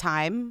 back to a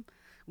time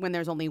when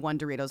there's only one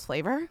Doritos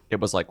flavor. it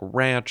was like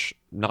ranch,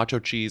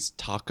 nacho cheese,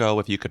 taco,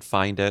 if you could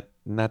find it,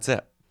 and that's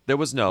it. There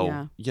was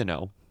no,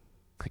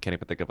 I can't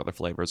even think of other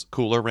flavors.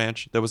 Cooler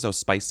Ranch. There was no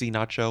spicy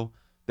nacho.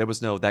 There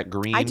was no that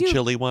green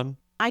chili one.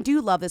 I do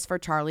love this for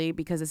Charlie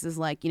because this is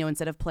like,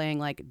 instead of playing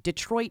like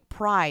Detroit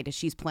Pride,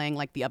 she's playing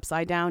like the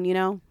Upside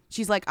Down,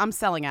 She's like, I'm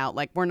selling out.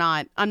 Like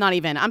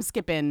I'm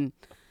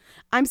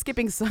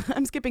skipping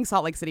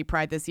Salt Lake City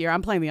Pride this year.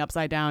 I'm playing the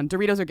Upside Down.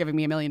 Doritos are giving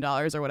me $1 million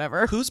or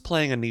whatever. Who's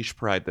playing a niche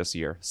Pride this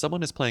year?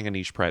 Someone is playing a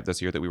niche Pride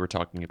this year that we were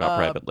talking about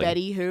privately.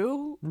 Betty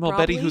who? Well,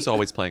 Probably? Betty Who's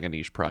always playing a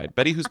niche Pride.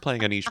 Betty Who's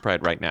playing a niche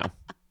Pride right now.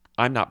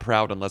 I'm not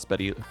proud unless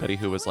Betty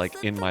Who is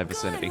like in my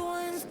vicinity.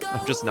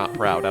 I'm just not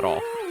proud at all.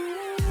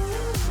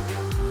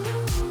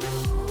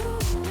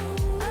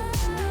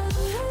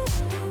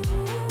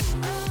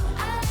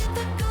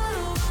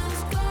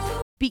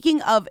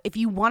 Speaking of, if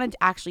you wanted to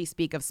actually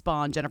speak of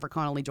Spawn, Jennifer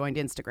Connelly joined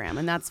Instagram,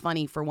 and that's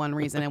funny for one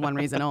reason and one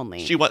reason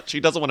only. She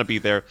doesn't want to be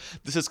there.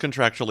 This is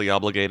contractually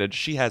obligated.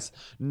 She has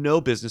no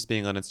business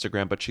being on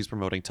Instagram, but she's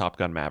promoting Top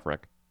Gun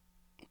Maverick.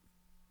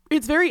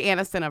 It's very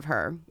Aniston of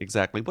her.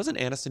 Exactly. Wasn't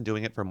Aniston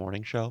doing it for a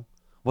morning show?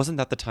 Wasn't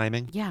that the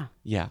timing? Yeah.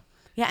 Yeah.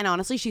 Yeah, and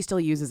honestly, she still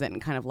uses it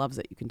and kind of loves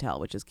it, you can tell,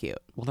 which is cute.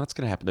 Well, that's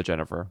going to happen to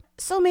Jennifer.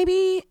 So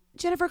maybe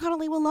Jennifer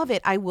Connelly will love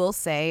it. I will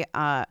say,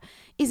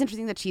 it's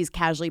interesting that she's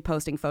casually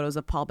posting photos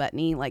of Paul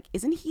Bettany. Like,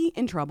 isn't he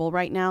in trouble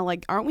right now?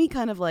 Like, aren't we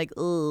kind of like,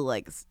 ugh,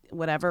 like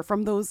whatever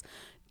from those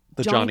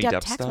The Johnny Depp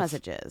stuff? text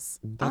messages?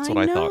 That's what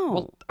I thought.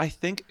 Well, I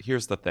think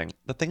here's the thing.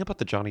 The thing about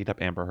the Johnny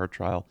Depp Amber Heard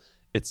trial,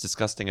 it's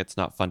disgusting. It's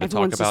not fun to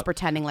Everyone's talk about. just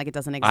pretending like it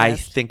doesn't exist. I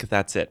think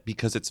that's it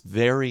because it's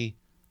very...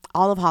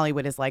 All of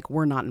Hollywood is like,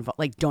 we're not involved.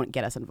 Like, don't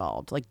get us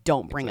involved. Like,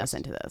 don't bring us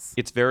into this.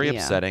 It's very Yeah.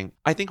 upsetting.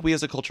 I think we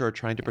as a culture are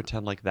trying to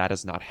pretend like that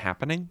is not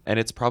happening, and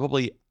it's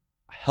probably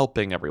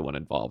helping everyone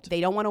involved. They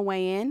don't want to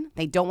weigh in.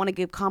 They don't want to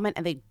give comment,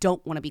 and they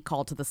don't want to be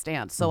called to the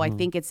stand. So I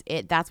think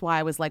that's why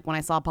I was like, when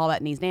I saw Paul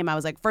Bettany's name, I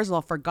was like, first of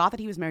all, forgot that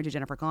he was married to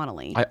Jennifer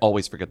Connelly. I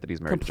always forget that he's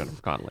married to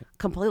Jennifer Connelly.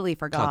 Completely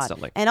forgot.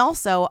 Constantly. And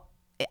also,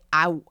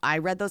 I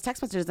read those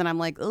text messages and I'm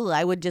like, ugh,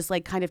 I would just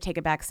like kind of take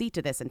a back seat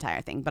to this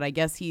entire thing. But I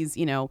guess he's,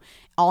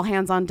 all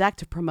hands on deck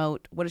to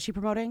promote. What is she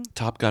promoting?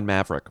 Top Gun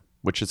Maverick,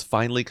 which is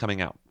finally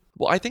coming out.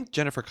 Well, I think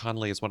Jennifer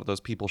Connelly is one of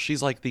those people.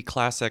 She's like the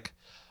classic,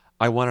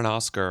 I won an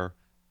Oscar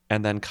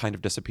and then kind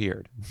of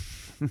disappeared,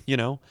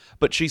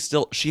 But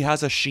she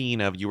has a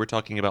sheen of, you were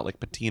talking about like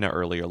Patina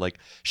earlier, like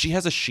she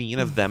has a sheen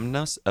of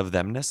themness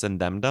and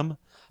themdom,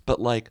 but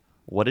like,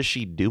 what is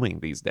she doing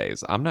these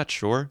days? I'm not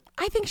sure.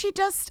 I think she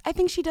does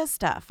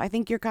stuff. I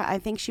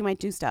think she might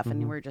do stuff,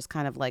 and we're just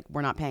kind of like,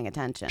 we're not paying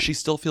attention. She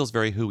still feels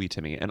very hooey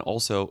to me, and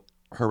also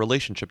her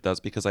relationship does,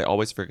 because I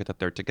always forget that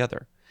they're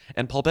together.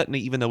 And Paul Bettany,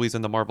 even though he's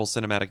in the Marvel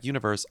Cinematic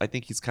Universe, I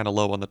think he's kind of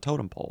low on the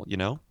totem pole,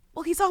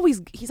 Well, he's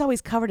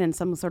always covered in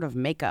some sort of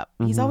makeup.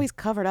 He's always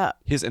covered up.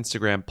 His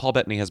Instagram, Paul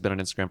Bettany has been on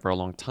Instagram for a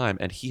long time,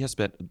 and he has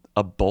spent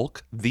a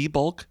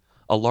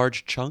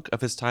large chunk of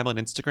his time on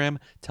Instagram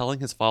telling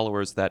his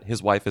followers that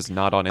his wife is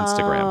not on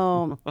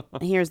Instagram. Oh,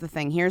 here's the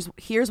thing.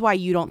 Here's why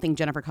you don't think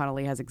Jennifer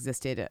Connelly has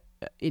existed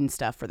in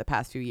stuff for the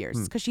past few years.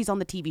 It's because she's on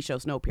the TV show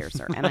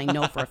Snowpiercer, and I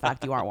know for a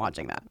fact you aren't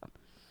watching that.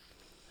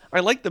 I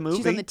like the movie.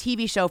 She's on the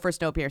TV show for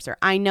Snowpiercer.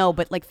 I know,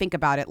 but like, think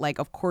about it. Like,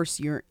 of course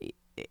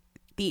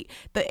the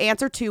the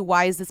answer to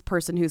why is this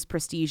person who's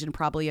prestige and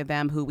probably a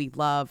them who we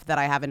love that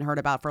I haven't heard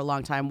about for a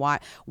long time,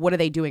 what are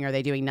they doing? Are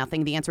they doing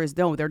nothing? The answer is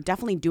no, they're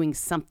definitely doing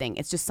something.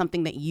 It's just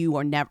something that you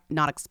are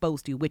not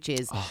exposed to, which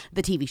is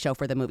the TV show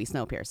for the movie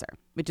Snowpiercer,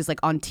 which is like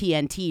on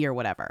TNT or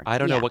whatever. I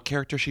don't know what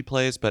character she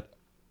plays, but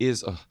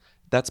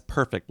that's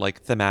perfect.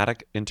 Like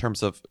thematic in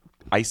terms of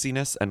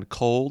iciness and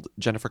cold.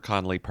 Jennifer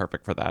Connelly,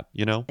 perfect for that.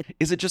 You know,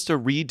 is it just a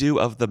redo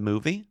of the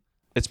movie?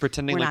 It's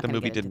pretending like the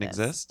movie didn't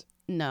exist.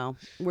 No,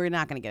 we're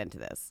not going to get into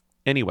this.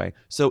 Anyway,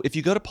 so if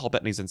you go to Paul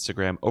Bettany's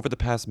Instagram, over the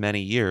past many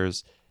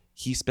years,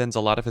 he spends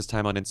a lot of his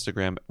time on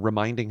Instagram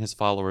reminding his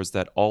followers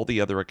that all the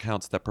other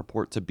accounts that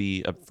purport to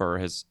be for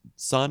his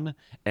son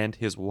and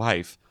his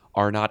wife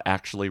are not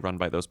actually run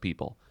by those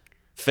people.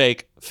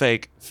 Fake,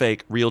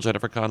 real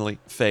Jennifer Connelly,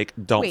 fake,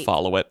 don't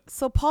follow it.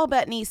 So Paul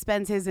Bettany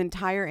spends his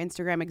entire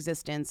Instagram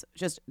existence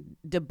just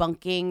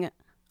debunking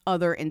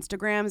other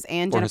Instagrams,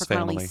 and Jennifer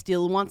Connelly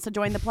still wants to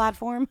join the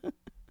platform?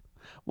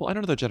 Well, I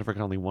don't know that Jennifer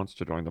Connelly wants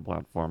to join the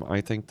platform.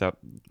 I think that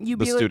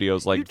the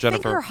studio's like,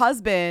 Jennifer... think her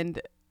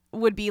husband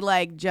would be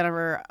like,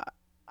 Jennifer,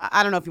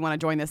 I don't know if you want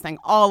to join this thing.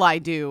 All I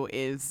do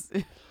is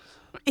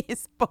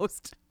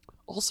post...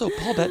 Also,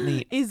 Paul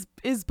Bettany is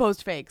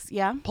post fakes,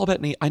 yeah. Paul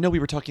Bettany, I know we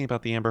were talking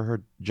about the Amber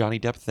Heard Johnny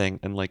Depp thing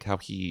and like how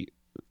he,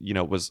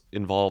 was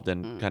involved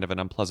in kind of an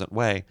unpleasant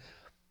way.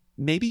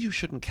 Maybe you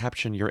shouldn't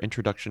caption your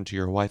introduction to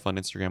your wife on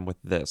Instagram with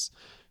this.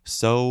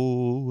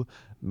 So,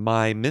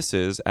 my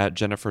Mrs. at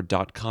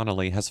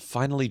Jennifer.Connelly has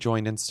finally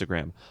joined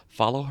Instagram.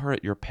 Follow her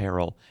at your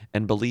peril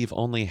and believe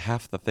only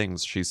half the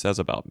things she says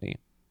about me.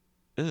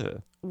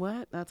 Ugh.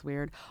 What? That's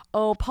weird.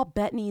 Oh, Paul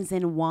Bettany's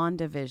in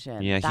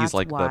WandaVision. Yeah, That's he's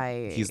like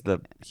why he's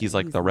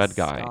like the red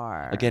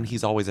guy. Again,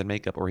 he's always in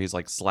makeup or he's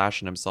like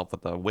slashing himself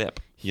with a whip,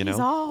 you know? He's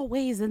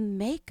always in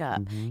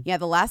makeup. Mm-hmm. Yeah,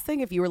 the last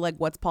thing, if you were like,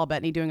 what's Paul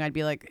Bettany doing? I'd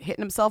be like,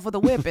 hitting himself with a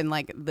whip and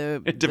like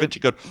the Da Vinci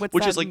Code,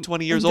 which is like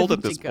 20 years old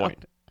at this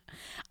point.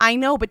 I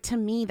know, but to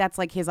me, that's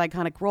like his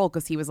iconic role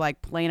because he was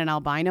like playing an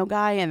albino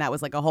guy and that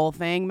was like a whole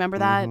thing. Remember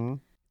that? Mm-hmm.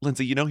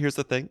 Lindsay, here's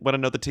the thing. Want to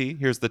know the tea?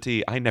 Here's the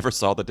tea. I never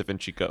saw the Da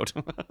Vinci Code.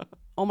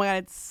 Oh my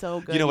God, it's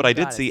so good. You know what? I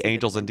did see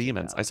Angels and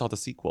Demons. I saw the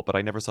sequel, but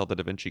I never saw the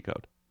Da Vinci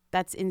Code.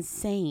 That's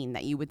insane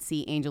that you would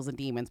see Angels and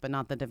Demons, but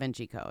not the Da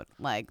Vinci Code.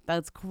 Like,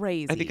 that's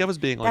crazy. I think I was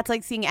being like... That's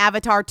like seeing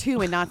Avatar 2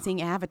 and not seeing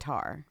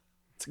Avatar.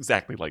 It's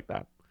exactly like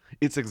that.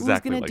 It's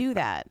exactly like that. Who's going to do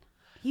that?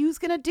 Who's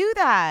going to do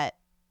that?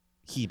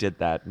 He did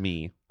that.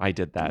 Me. I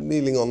did that.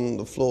 Kneeling on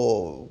the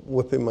floor,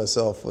 whipping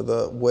myself with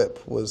a whip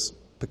was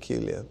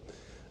peculiar.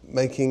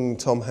 Making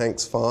Tom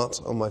Hanks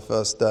fart on my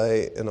first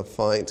day in a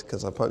fight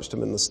because I punched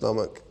him in the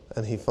stomach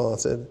and he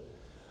farted.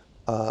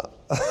 I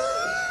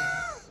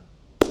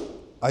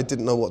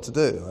didn't know what to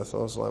do. I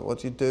was like, what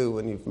do you do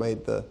when you've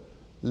made the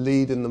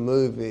lead in the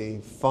movie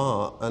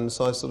fart? And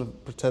so I sort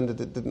of pretended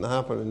it didn't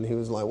happen and he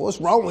was like,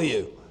 what's wrong with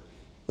you?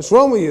 What's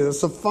wrong with you?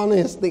 That's the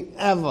funniest thing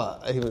ever.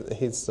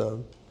 He's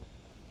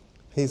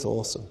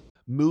awesome.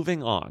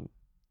 Moving on,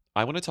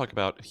 I want to talk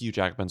about Hugh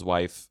Jackman's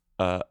wife.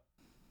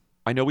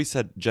 I know we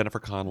said Jennifer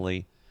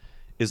Connelly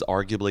is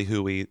arguably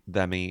who-y,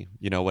 them-y,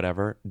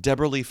 whatever.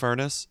 Deborah Lee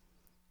Furness,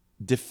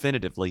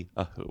 definitively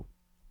a who.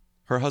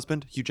 Her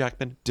husband, Hugh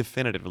Jackman,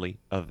 definitively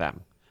a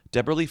them.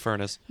 Deborah Lee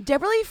Furness.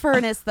 Deborah Lee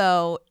Furness,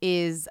 though,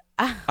 is...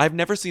 I've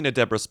never seen a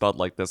Deborah spelled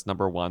like this,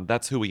 number one.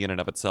 That's who-y in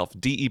and of itself.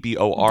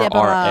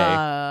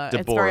 Deborah.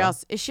 Deborah.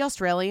 Is she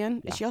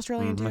Australian? Yeah. Is she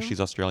Australian, too? She's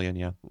Australian,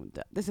 yeah.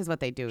 This is what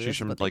they do. She's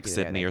from, like,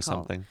 Sydney or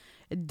something.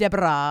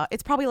 Deborah.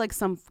 It's probably like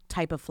some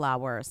type of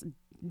flower.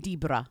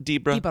 Deborah.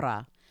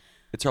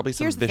 It's probably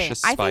some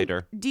vicious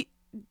spider.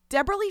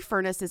 Deborah Lee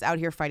Furness is out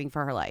here fighting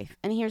for her life.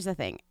 And here's the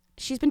thing.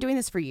 She's been doing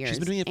this for years. She's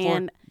been doing it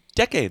for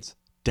decades.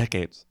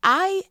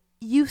 I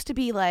used to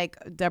be like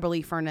Deborah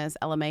Lee Furness,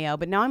 LMAO,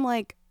 but now I'm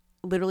like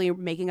literally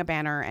making a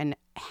banner and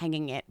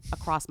hanging it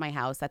across my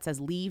house that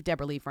says, leave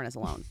Deborah Lee Furness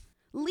alone.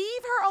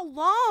 Leave her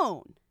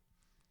alone.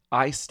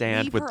 I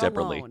stand with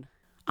Deborah Lee.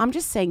 I'm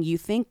just saying,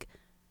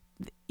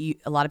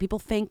 a lot of people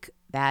think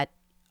that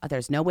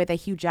there's no way that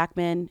Hugh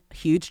Jackman,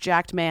 huge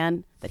jacked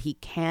man, that he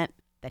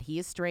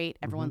is straight.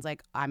 Everyone's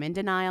like, I'm in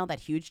denial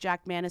that huge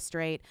jacked man is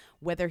straight,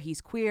 whether he's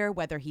queer,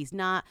 whether he's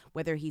not,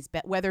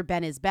 whether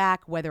Ben is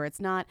back, whether it's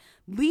not.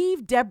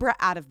 Leave Deborah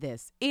out of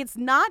this. It's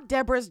not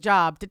Deborah's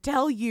job to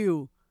tell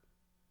you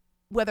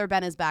whether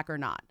Ben is back or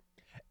not.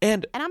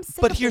 And I'm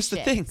sick but of here's this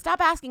the shit. thing.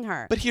 Stop asking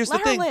her. But here's Let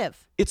the thing. her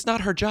live. It's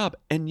not her job,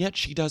 and yet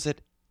she does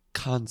it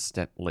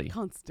constantly.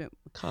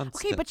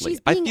 Okay, but she's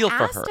being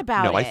asked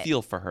about it. No, I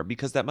feel for her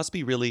because that must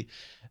be really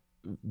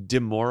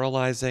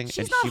demoralizing and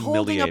humiliating. She's not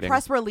holding a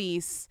press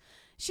release.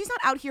 She's not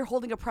out here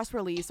holding a press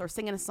release or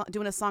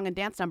doing a song and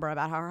dance number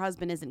about how her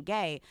husband isn't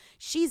gay.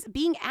 She's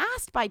being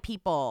asked by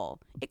people.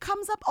 It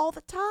comes up all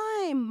the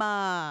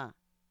time.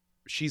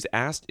 She's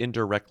asked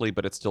indirectly,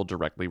 but it's still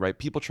directly, right?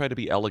 People try to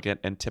be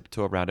elegant and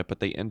tiptoe around it, but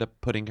they end up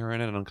putting her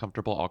in an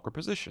uncomfortable, awkward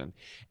position.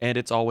 And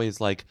it's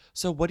always like,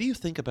 so what do you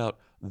think about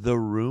the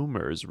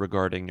rumors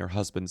regarding your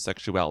husband's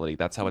sexuality?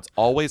 That's how it's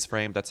always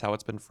framed. That's how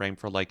it's been framed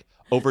for like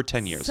over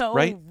 10 years, so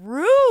right?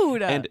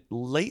 Rude. And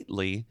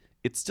lately,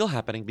 it's still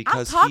happening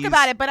because I'll talk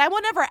about it, but I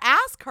will never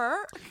ask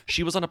her.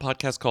 She was on a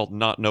podcast called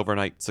Not an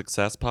Overnight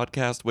Success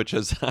Podcast, which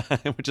is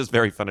which is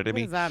very funny to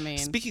me. What does that mean?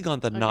 Speaking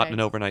on the Not an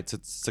Overnight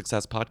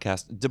Success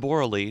Podcast,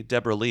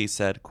 Deborah Lee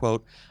said,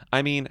 quote,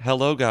 I mean,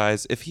 hello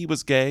guys, if he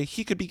was gay,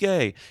 he could be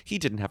gay. He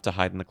didn't have to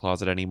hide in the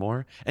closet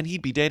anymore, and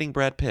he'd be dating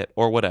Brad Pitt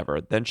or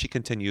whatever. Then she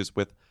continues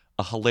with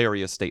a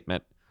hilarious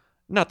statement.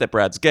 Not that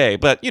Brad's gay,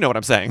 but you know what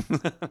I'm saying.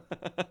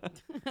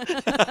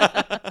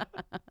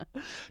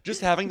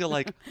 Just having to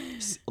like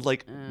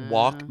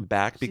walk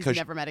back because she's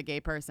never met a gay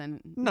person.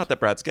 Not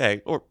that Brad's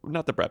gay, or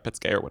not that Brad Pitt's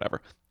gay, or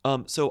whatever.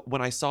 So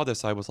when I saw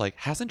this, I was like,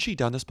 hasn't she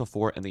done this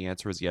before? And the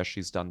answer is yes,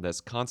 she's done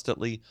this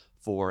constantly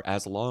for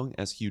as long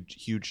as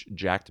huge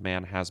jacked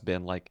man has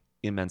been like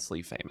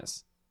immensely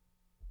famous.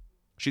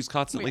 She's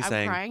constantly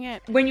saying, I'm crying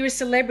it. When you're a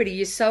celebrity,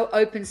 you're so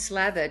open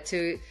slather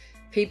to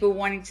people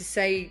wanting to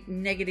say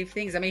negative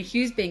things. I mean,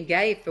 Hugh's been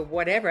gay for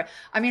whatever.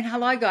 I mean,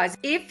 hello, guys.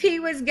 If he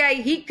was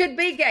gay, he could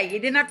be gay. He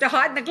didn't have to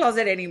hide in the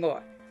closet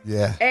anymore.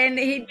 Yeah. And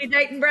he'd be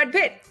dating Brad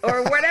Pitt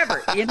or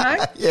whatever, you know?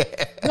 Yeah.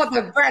 Not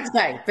that Brad's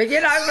gay, but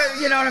you know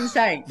what I'm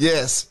saying?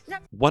 Yes.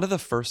 One of the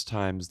first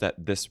times that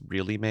this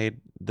really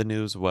made the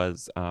news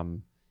was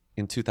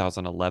in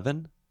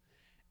 2011.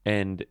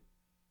 And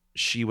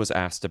she was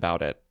asked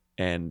about it.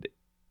 And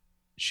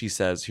she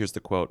says, here's the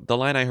quote, the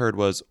line I heard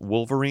was,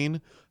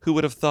 Wolverine, who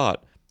would have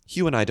thought?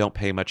 Hugh and I don't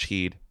pay much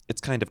heed.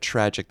 It's kind of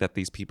tragic that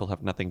these people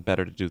have nothing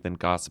better to do than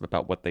gossip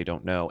about what they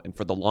don't know. And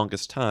for the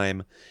longest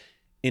time,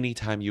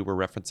 anytime you were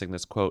referencing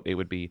this quote, it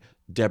would be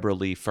Deborah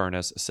Lee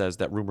Furness says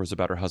that rumors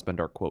about her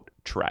husband are, quote,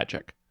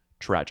 tragic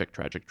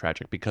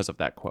because of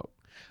that quote.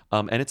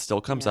 And it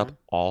still comes up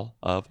all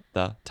of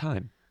the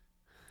time.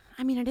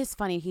 I mean, it is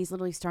funny. He's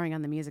literally starring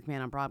on The Music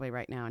Man on Broadway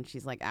right now. And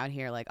she's like out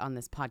here like on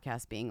this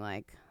podcast being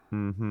like,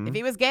 if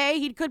he was gay,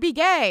 he could be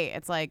gay.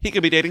 It's like he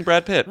could be dating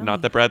Brad Pitt.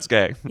 Not that Brad's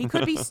gay. He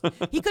could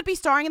be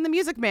starring in The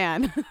Music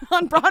Man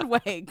on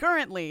Broadway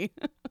currently.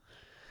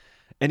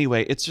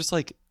 Anyway, it's just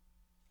like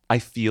I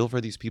feel for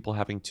these people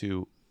having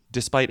to,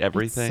 despite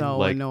everything, it's so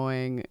like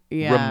annoying.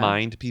 Yeah.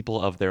 Remind people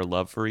of their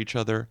love for each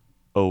other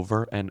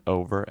over and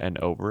over and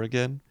over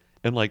again.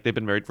 And like they've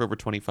been married for over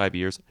 25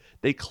 years.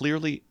 They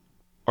clearly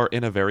are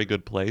in a very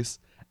good place,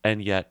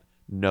 and yet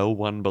no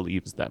one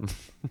believes them.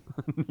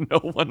 No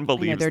one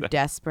believes they're them.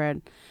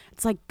 desperate.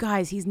 It's like,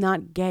 guys, he's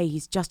not gay.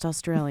 He's just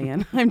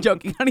Australian. I'm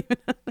joking. I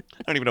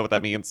don't even know what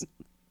that means.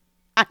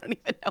 I don't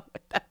even know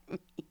what that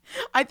means.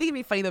 I think it'd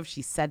be funny though if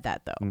she said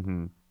that though.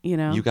 Mm-hmm. You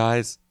know? You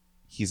guys,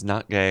 he's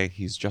not gay.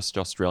 He's just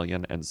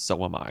Australian, and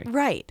so am I.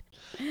 Right.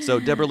 So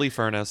Deborah Lee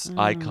Furness,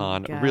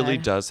 icon, God. really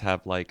does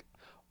have like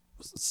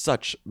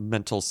such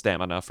mental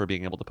stamina for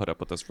being able to put up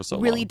with this for so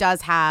long. Really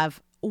does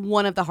have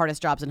one of the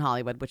hardest jobs in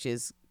Hollywood, which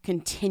is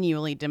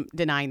continually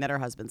denying that her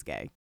husband's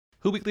gay.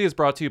 Who Weekly is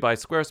brought to you by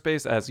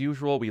Squarespace. As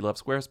usual, we love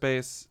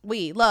Squarespace.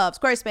 We love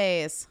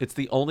Squarespace. It's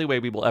the only way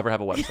we will ever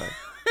have a website.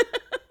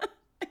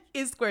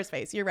 Is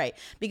Squarespace. You're right.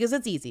 Because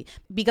it's easy.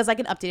 Because I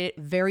can update it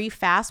very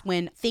fast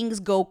when things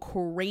go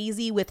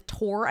crazy with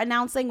tour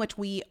announcing, which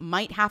we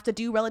might have to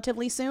do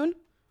relatively soon.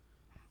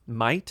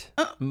 Might?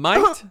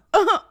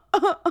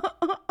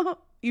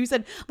 You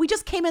said, we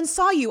just came and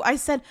saw you. I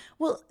said,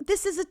 well,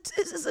 this is a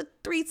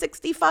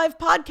 365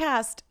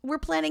 podcast. We're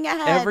planning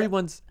ahead.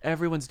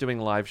 Everyone's doing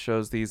live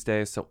shows these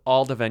days, so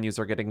all the venues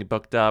are getting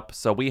booked up.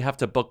 So we have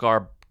to book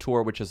our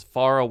tour, which is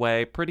far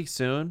away, pretty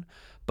soon.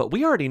 But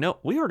we already know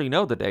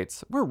the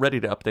dates. We're ready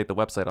to update the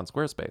website on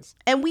Squarespace.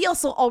 And we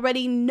also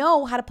already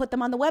know how to put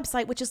them on the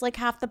website, which is like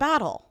half the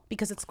battle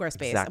because it's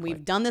Squarespace. Exactly. And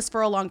we've done this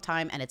for a long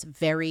time, and it's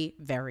very,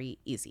 very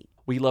easy.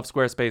 We love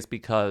Squarespace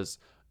because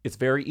it's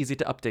very easy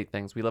to update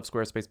things. We love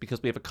Squarespace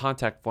because we have a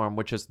contact form,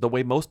 which is the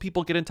way most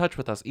people get in touch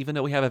with us. Even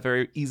though we have a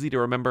very easy to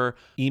remember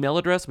email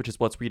address, which is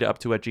what's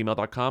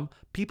readupto@gmail.com,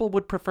 people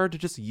would prefer to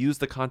just use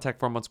the contact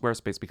form on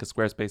Squarespace because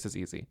Squarespace is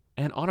easy.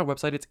 And on our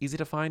website, it's easy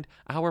to find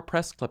our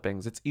press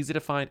clippings. It's easy to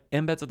find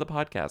embeds of the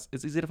podcast.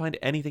 It's easy to find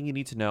anything you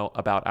need to know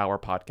about our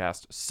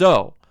podcast.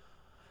 So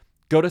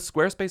go to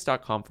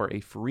squarespace.com for a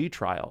free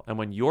trial. And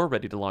when you're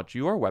ready to launch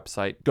your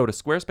website, go to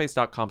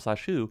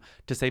squarespace.com/who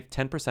to save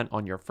 10%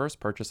 on your first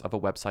purchase of a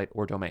website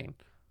or domain.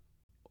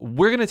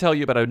 We're going to tell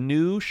you about a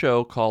new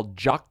show called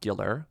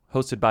Jocular,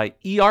 hosted by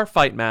ER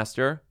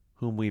Fightmaster,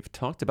 whom we've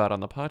talked about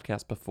on the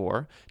podcast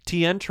before,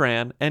 Tien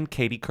Tran, and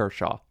Katie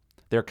Kershaw.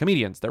 They're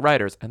comedians, they're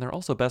writers, and they're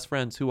also best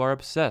friends who are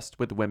obsessed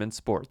with women's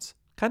sports.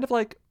 Kind of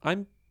like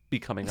I'm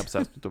becoming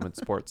obsessed with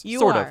women's sports. You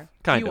sort are. of.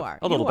 Kind you of. Are.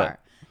 A little you bit. Are.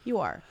 You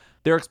are.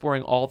 They're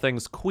exploring all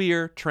things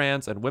queer,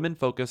 trans, and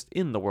women-focused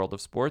in the world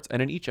of sports,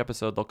 and in each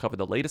episode, they'll cover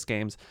the latest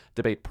games,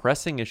 debate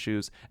pressing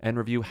issues, and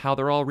review how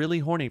they're all really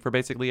horny for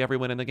basically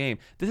everyone in the game.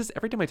 This is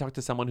every time I talk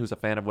to someone who's a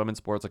fan of women's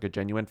sports, like a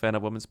genuine fan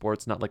of women's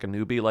sports, not like a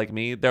newbie like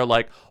me, they're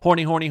like,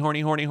 horny, horny,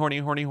 horny, horny, horny,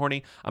 horny,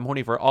 horny. I'm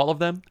horny for all of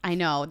them. I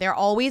know. They're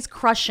always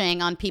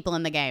crushing on people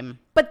in the game.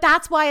 But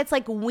that's why it's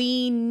like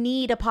we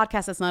need a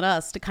podcast that's not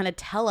us to kind of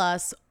tell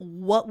us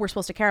what we're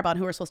supposed to care about,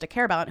 who we're supposed to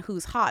care about,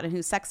 who's hot and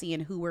who's sexy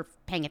and who we're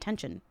paying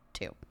attention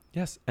to.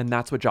 Yes, and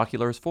that's what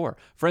Jocular is for.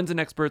 Friends and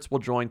experts will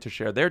join to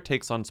share their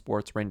takes on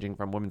sports ranging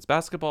from women's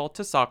basketball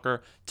to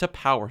soccer to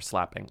power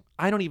slapping.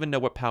 I don't even know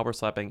what power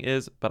slapping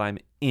is, but I'm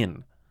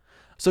in.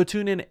 So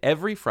tune in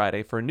every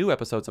Friday for new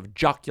episodes of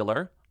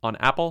Jocular on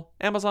Apple,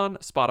 Amazon,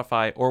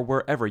 Spotify, or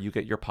wherever you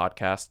get your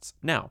podcasts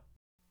now.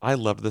 I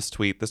loved this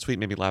tweet. This tweet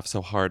made me laugh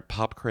so hard.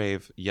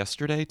 Popcrave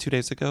yesterday, 2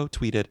 days ago,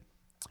 tweeted,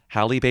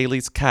 Halle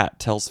Bailey's cat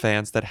tells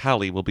fans that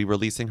Halle will be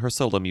releasing her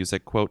solo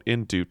music, quote,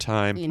 in due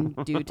time. In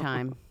due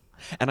time.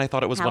 And I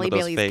thought it was Halle one of those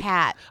Bailey's fake.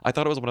 cat. I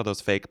thought it was one of those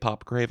fake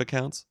Popcrave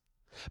accounts,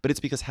 but it's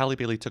because Halle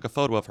Bailey took a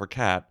photo of her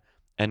cat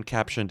and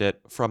captioned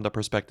it from the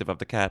perspective of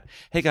the cat.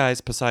 Hey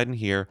guys, Poseidon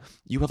here.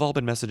 You have all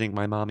been messaging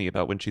my mommy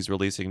about when she's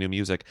releasing new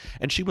music,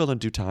 and she will in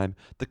due time.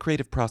 The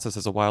creative process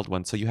is a wild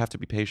one, so you have to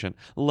be patient.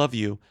 Love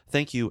you.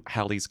 Thank you,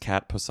 Halle's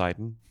cat,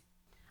 Poseidon.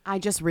 I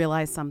just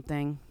realized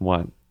something.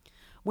 What?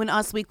 When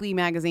Us Weekly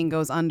magazine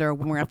goes under,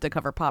 we're going to have to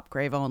cover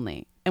Popcrave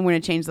only. And we're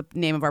going to change the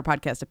name of our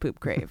podcast to Poop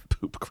Crave.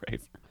 Poop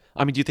Crave.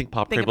 I mean, do you think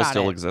Popcrave will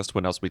still exist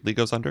when Us Weekly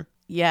goes under?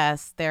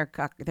 Yes, they're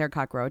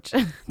cockroach.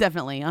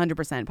 Definitely,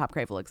 100%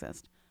 Popcrave will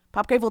exist.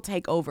 Popcrave will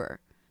take over.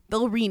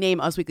 They'll rename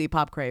Us Weekly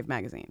Popcrave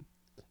magazine.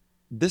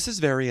 This is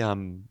very,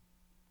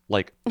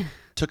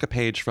 took a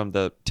page from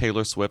the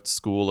Taylor Swift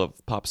school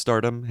of pop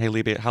stardom.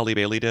 Halle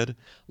Bailey did.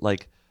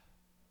 Like,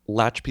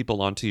 latch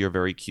people onto your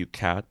very cute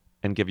cat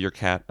and give your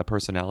cat a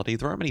personality.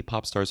 There aren't many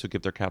pop stars who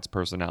give their cats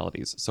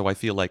personalities. So I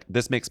feel like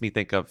this makes me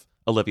think of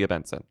Olivia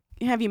Benson.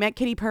 Have you met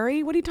Katy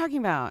Perry? What are you talking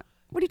about?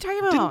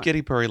 Didn't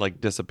Katy Perry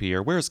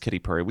disappear? Where's Katy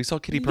Perry? We saw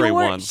Katy Perry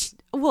once.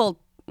 Well,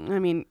 I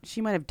mean,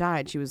 she might have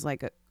died. She was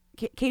like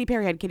Katy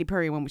Perry had Katy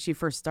Perry when she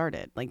first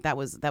started. Like that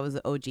was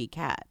the OG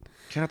cat.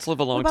 Cats live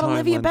a long what about time.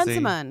 Olivia Lindsay?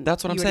 Benson?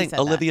 That's what I'm You already saying. said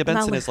Olivia that.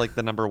 Benson is like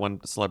the number one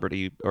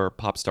celebrity or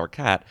pop star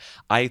cat.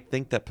 I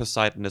think that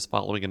Poseidon is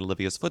following in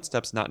Olivia's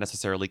footsteps, not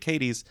necessarily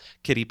Katy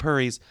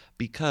Perry's,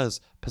 because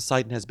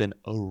Poseidon has been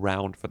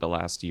around for the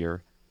last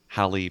year.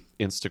 Halle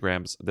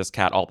Instagrams this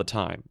cat all the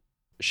time.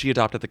 She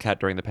adopted the cat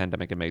during the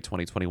pandemic in May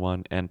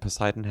 2021, and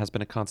Poseidon has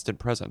been a constant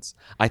presence.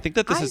 I think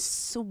that I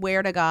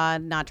swear to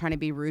God, not trying to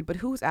be rude, but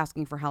who's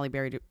asking for Halle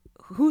Bailey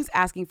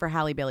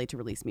to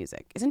release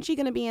music? Isn't she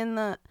going to be in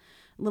the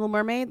Little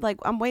Mermaid? Like,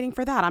 I'm waiting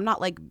for that. I'm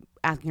not like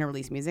asking her to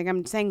release music.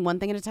 I'm saying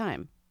one thing at a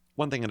time.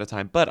 One thing at a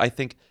time. But I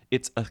think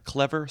it's a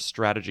clever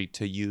strategy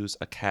to use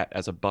a cat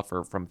as a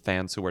buffer from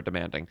fans who are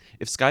demanding.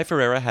 If Sky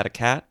Ferreira had a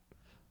cat,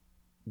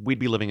 we'd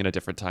be living in a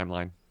different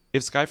timeline.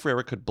 If Sky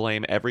Ferreira could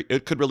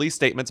could release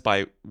statements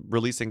by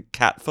releasing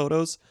cat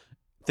photos,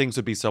 things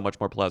would be so much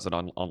more pleasant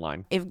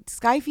online. If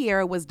Sky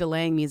Ferreira was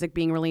delaying music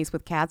being released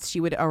with cats, she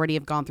would already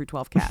have gone through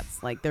 12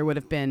 cats. Like there would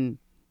have been,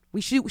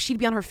 she'd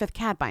be on her 5th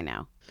cat by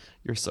now.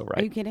 You're so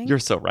right. Are you kidding? You're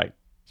so right.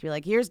 She'd be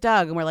like, here's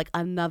Doug. And we're like,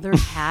 another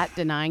cat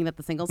denying that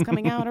the single's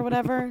coming out or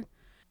whatever.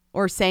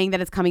 Or saying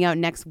that it's coming out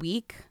next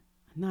week.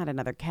 Not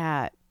another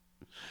cat.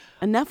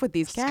 Enough with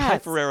these cats. Sky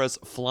Ferreira's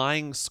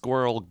flying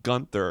squirrel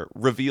Gunther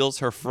reveals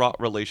her fraught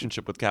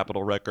relationship with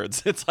Capitol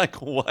Records. It's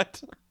like,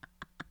 what?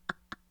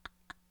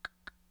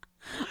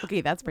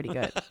 Okay, that's pretty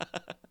good.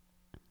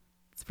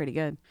 It's pretty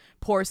good.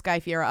 Poor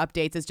Sky Ferreira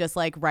updates is just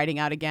like writing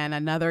out again,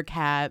 another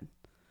cat.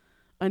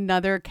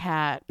 Another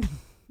cat.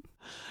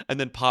 And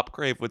then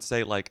Popcrave would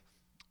say like,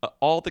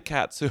 all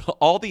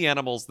the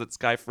animals that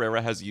Sky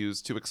Ferreira has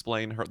used to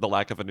explain the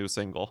lack of a new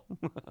single.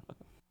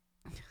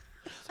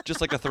 Just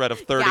like a thread of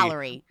 30.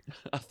 Gallery.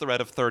 A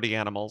thread of 30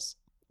 animals.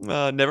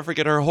 Never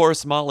forget her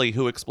horse Molly,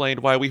 who explained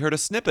why we heard a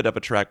snippet of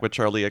a track with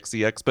Charlie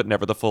XCX, but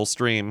never the full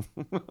stream.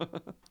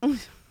 Oh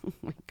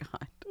my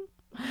god.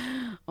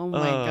 Oh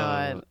my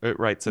god. It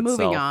writes itself.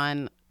 Moving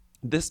on.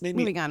 This made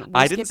me. Moving on.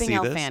 I didn't see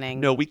Elle this. Fanning.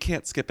 No, we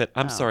can't skip it.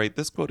 I'm sorry.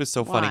 This quote is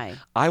so funny. Why?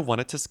 I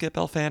wanted to skip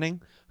Elle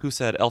Fanning, who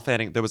said Elle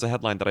Fanning. There was a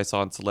headline that I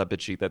saw on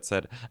Celebity that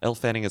said Elle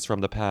Fanning is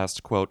from the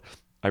past. Quote,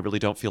 I really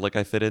don't feel like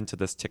I fit into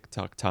this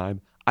TikTok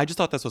time. I just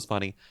thought this was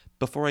funny.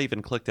 Before I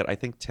even clicked it, I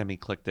think Timmy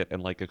clicked it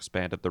and like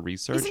expanded the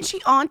research. Isn't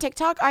she on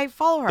TikTok? I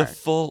follow her.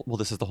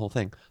 This is the whole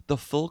thing. The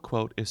full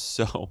quote is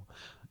so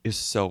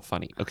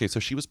funny. Okay, so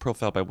she was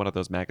profiled by one of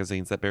those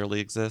magazines that barely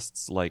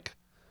exists. Like,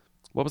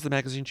 what was the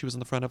magazine she was in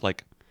the front of?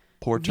 Like,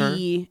 Porter?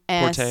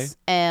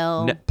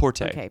 VSL.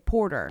 Porter. Okay,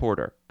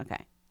 Porter.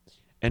 Okay.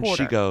 And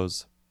Porter.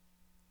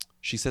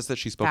 she says that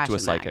she spoke to a Fashion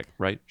psychic, mag.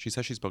 right? She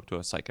says she spoke to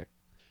a psychic.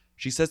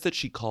 She says that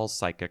she calls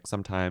psychic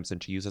sometimes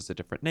and she uses a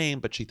different name,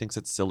 but she thinks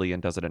it's silly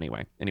and does it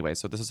anyway. Anyway,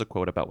 so this is a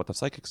quote about what the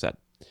psychic said.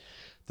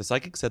 The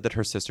psychic said that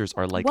her sisters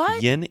are like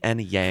yin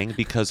and yang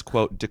because,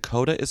 quote,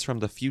 Dakota is from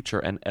the future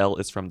and Elle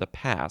is from the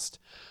past.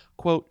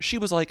 Quote, she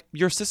was like,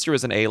 your sister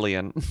is an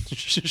alien.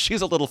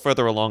 She's a little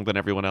further along than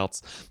everyone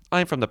else.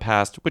 I'm from the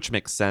past, which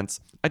makes sense.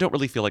 I don't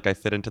really feel like I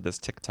fit into this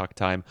TikTok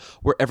time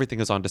where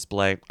everything is on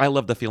display. I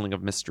love the feeling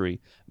of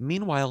mystery.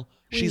 Meanwhile,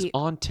 she's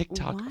on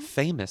TikTok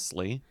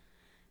famously.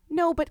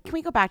 No, but can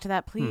we go back to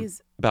that,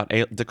 please? About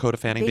Dakota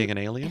Fanning being an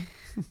alien?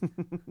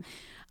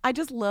 I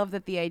just love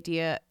that the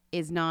idea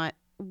is not.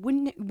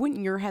 Wouldn't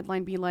your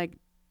headline be like,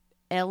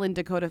 Elle and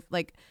Dakota,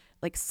 like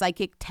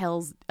psychic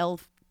tells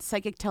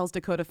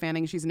Dakota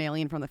Fanning she's an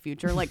alien from the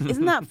future? Like,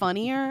 isn't that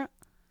funnier?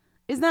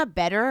 Isn't that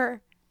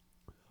better?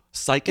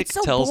 Psychic It's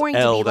so tells boring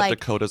to Elle be that like-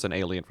 Dakota's an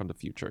alien from the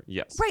future.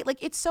 Yes. Right, like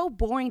it's so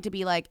boring to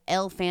be like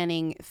Elle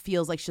Fanning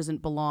feels like she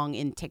doesn't belong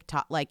in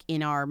TikTok, like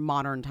in our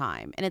modern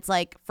time. And it's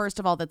like, first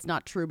of all, that's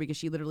not true because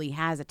she literally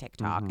has a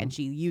TikTok and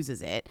she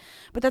uses it.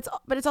 But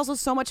it's also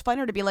so much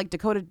funner to be like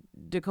Dakota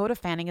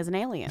Fanning is an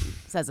alien,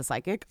 says a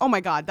psychic. Oh my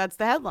God, that's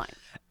the headline.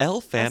 Elle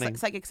A Fanning.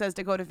 psychic says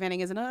Dakota Fanning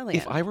is an alien.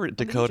 If I were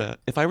Dakota,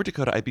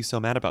 I'd be so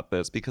mad about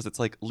this because it's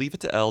like leave it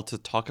to Elle to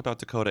talk about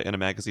Dakota in a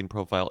magazine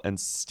profile and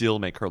still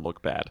make her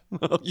look bad.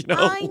 You know?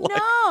 I Like,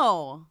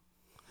 know.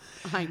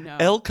 I know.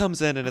 Elle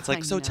comes in and it's like,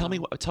 I so tell me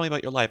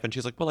about your life. And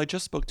she's like, well, I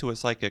just spoke to a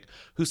psychic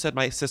who said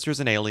my sister's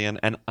an alien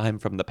and I'm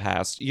from the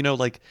past. You know,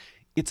 like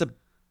it's an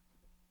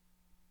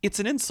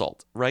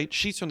insult, right?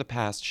 She's from the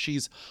past.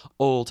 She's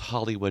old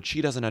Hollywood. She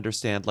doesn't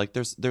understand. Like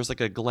there's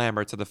like a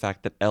glamour to the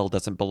fact that Elle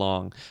doesn't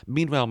belong.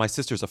 Meanwhile, my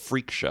sister's a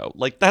freak show.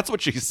 Like that's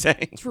what she's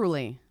saying.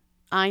 Truly.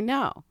 I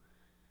know.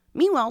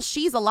 Meanwhile,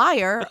 she's a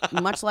liar,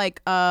 much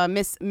like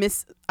Miss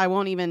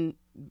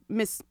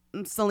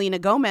Selena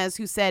Gomez,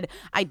 who said,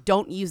 I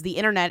don't use the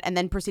internet, and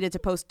then proceeded to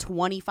post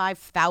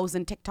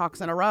 25,000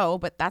 TikToks in a row.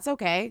 But that's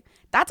okay.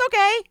 That's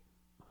okay.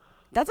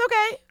 That's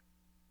okay.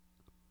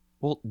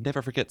 Well,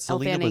 never forget, Elle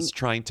Selena was Fanning-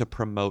 trying to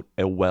promote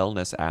a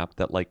wellness app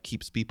that like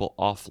keeps people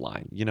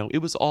offline. You know, it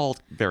was all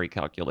very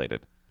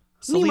calculated.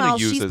 Meanwhile,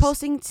 Selena uses she's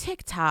posting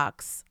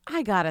TikToks.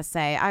 I gotta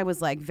say, I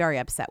was like very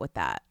upset with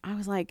that. I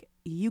was like,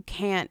 you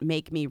can't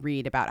make me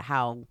read about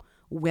how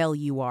well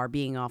you are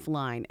being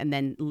offline and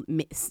then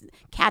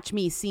catch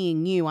me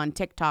seeing you on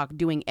TikTok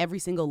doing every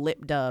single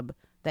lip dub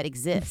that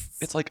exists.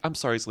 It's like, I'm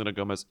sorry, Selena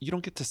Gomez, you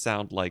don't get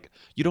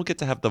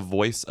to have the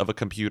voice of a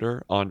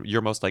computer on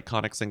your most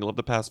iconic single of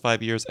the past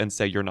 5 years and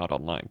say you're not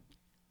online.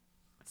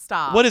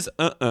 Stop. What is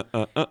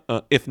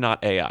if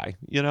not AI?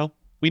 You know,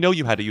 we know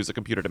you had to use a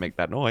computer to make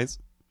that noise.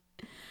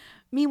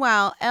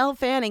 Meanwhile, Elle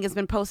Fanning has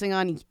been posting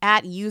on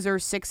at user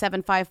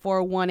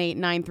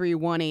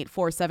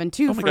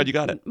 675418931847 Oh my God, you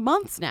got it.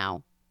 months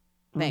now.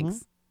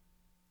 Thanks.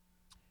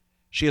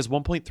 She has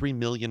 1.3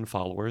 million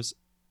followers,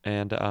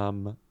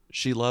 and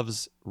she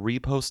loves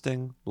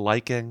reposting,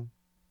 liking.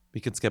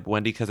 We can skip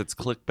Wendy because it's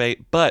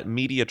clickbait, but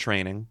media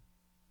training.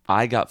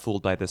 I got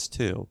fooled by this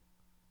too.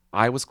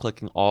 I was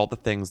clicking all the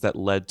things that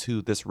led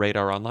to this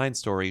Radar Online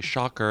story.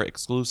 Shocker,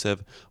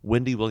 exclusive.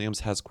 Wendy Williams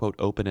has, quote,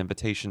 open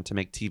invitation to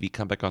make TV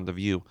come back on The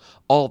View.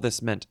 All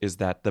this meant is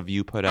that The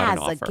View put out an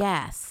offer. As a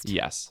guest.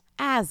 Yes.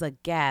 As a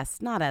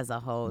guest, not as a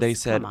host. They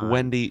said, Come on.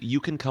 Wendy,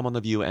 you can come on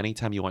The View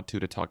anytime you want to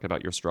talk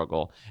about your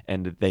struggle.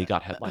 And they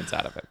got headlines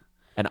out of it.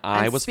 And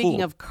I was speaking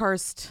fooled. of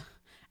cursed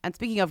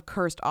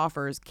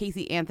offers,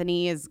 Casey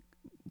Anthony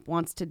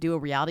wants to do a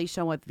reality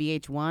show with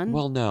VH1.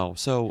 Well, no.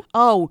 So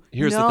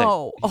here's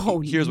the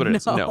thing. Here's what it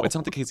is. no. No, it's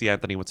not that Casey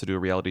Anthony wants to do a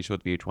reality show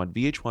with VH1.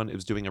 VH1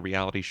 is doing a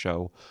reality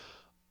show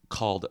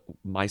called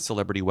My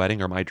Celebrity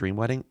Wedding or My Dream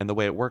Wedding. And the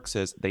way it works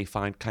is they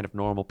find kind of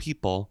normal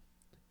people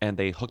and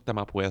they hook them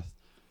up with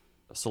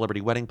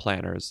celebrity wedding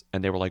planners,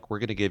 and they were like, we're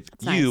going to give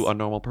you, a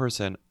normal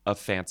person, a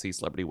fancy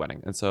celebrity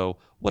wedding. And so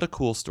what a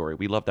cool story.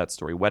 We love that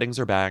story. Weddings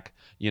are back.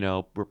 You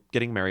know, we're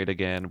getting married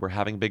again. We're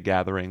having big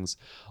gatherings.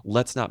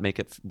 Why not make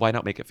it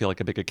feel like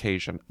a big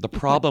occasion? The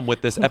problem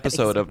with this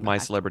episode of My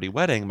Celebrity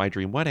Wedding, My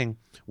Dream Wedding,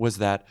 was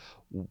that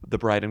the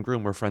bride and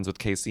groom were friends with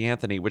Casey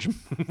Anthony, which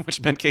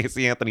meant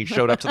Casey Anthony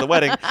showed up to the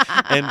wedding,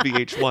 and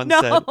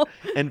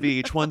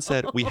VH1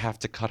 said we have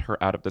to cut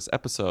her out of this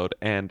episode.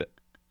 And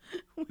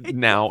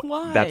now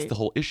that's the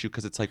whole issue,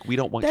 because it's like, we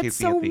don't want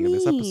Casey Anthony in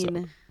this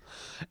episode.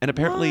 And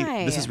apparently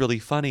this is really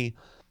funny.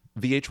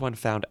 VH1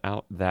 found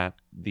out that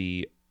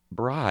the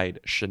bride,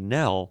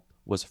 Chanel,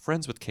 was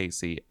friends with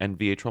Casey, and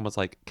VH1 was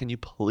like, can you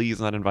please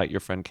not invite your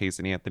friend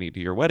Casey Anthony to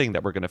your wedding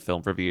that we're going to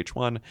film for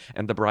VH1?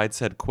 And the bride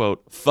said,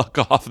 quote, fuck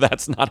off,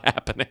 that's not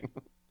happening.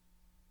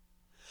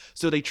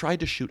 So they tried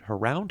to shoot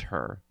around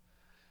her,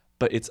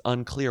 but it's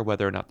unclear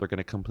whether or not they're going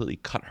to completely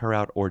cut her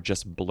out or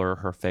just blur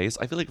her face.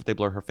 I feel like if they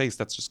blur her face,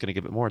 that's just going to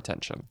give it more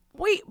attention.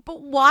 Wait,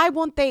 but why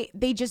won't they?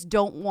 They just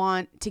don't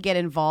want to get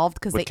involved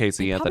because With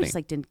Casey probably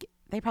Anthony.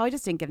 they probably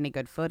just didn't get any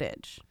good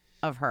footage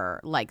of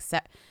her.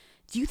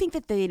 Do you think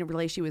that they didn't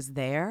realize she was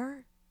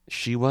there?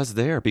 She was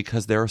there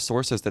because there are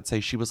sources that say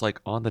she was like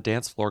on the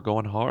dance floor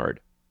going hard.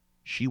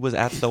 She was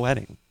at the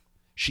wedding.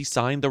 She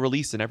signed the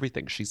release and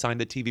everything. She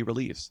signed the TV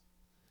release.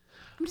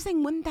 I'm just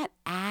saying, wouldn't that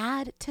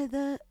add to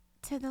the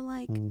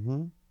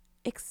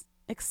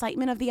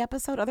excitement of the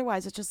episode?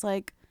 Otherwise, it's just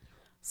like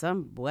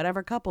some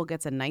whatever couple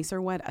gets a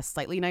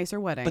slightly nicer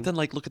wedding. But then,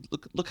 like,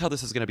 look how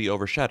this is going to be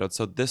overshadowed.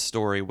 So this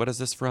story, what is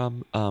this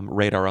from?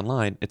 Radar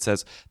Online. It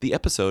says the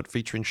episode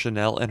featuring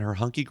Chanel and her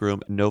hunky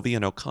groom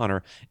Novian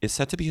O'Connor is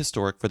set to be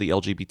historic for the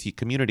LGBT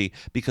community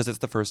because it's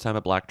the first time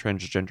a black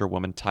transgender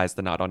woman ties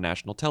the knot on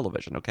national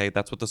television. Okay,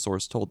 that's what the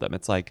source told them.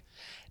 It's like,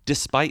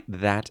 despite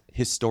that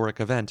historic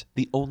event,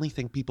 the only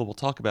thing people will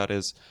talk about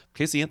is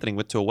Casey Anthony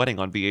went to a wedding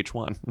on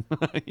VH1.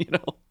 You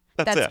know.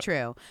 That's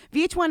true.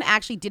 VH1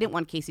 actually didn't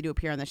want Casey to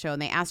appear on the show, and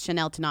they asked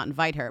Chanel to not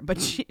invite her, but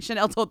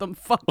Chanel told them,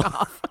 fuck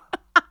off.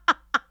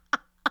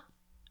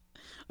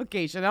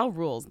 Okay, Chanel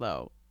rules,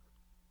 though.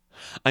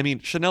 I mean,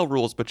 Chanel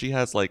rules, but she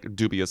has like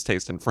dubious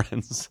taste in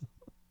friends.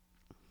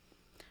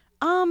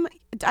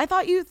 I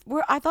thought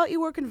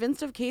you were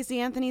convinced of Casey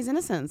Anthony's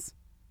innocence.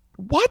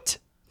 What?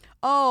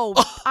 Oh,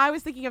 I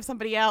was thinking of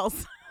somebody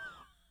else.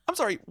 I'm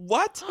sorry,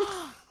 what?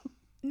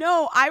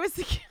 No, I was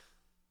thinking...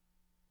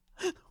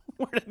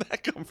 Where did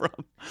that come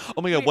from?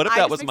 Oh my God, Wait, what if I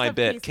that just was mixed my up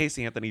bit?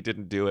 Casey Anthony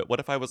didn't do it. What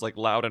if I was like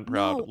loud and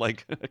proud, No.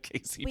 like a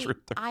Casey Wait,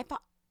 truther?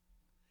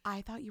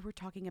 I thought you were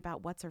talking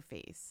about what's her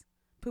face?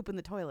 Poop in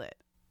the toilet.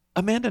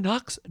 Amanda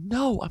Knox?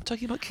 No, I'm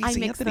talking about Casey I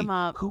mixed Anthony. them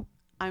up. Who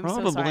I'm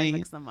probably, so sorry I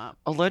mixed them up.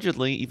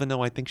 allegedly, even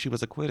though I think she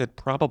was acquitted,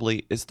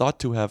 probably is thought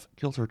to have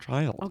killed her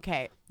child.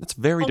 Okay. That's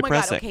very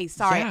depressing. Oh my God, okay,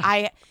 sorry. Yeah.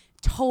 I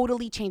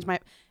totally changed my...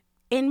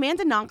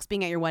 Amanda Knox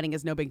being at your wedding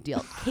is no big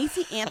deal.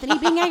 Casey Anthony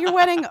being at your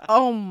wedding?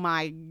 Oh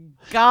my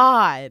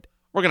God.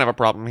 We're going to have a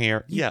problem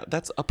here. Yeah,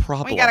 that's a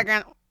problem.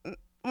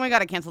 We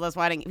gotta cancel this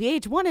wedding.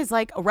 VH1 is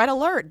like a red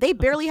alert. They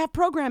barely have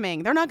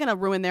programming. They're not gonna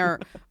ruin their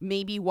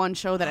maybe one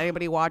show that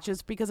anybody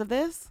watches because of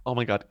this. Oh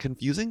my God,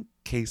 confusing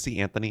Casey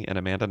Anthony and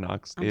Amanda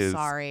Knox is...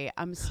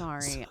 I'm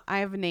sorry. I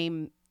have a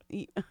name.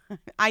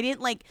 I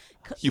didn't like...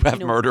 You have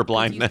murder confuse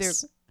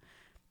blindness.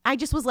 I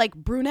just was like,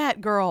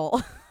 brunette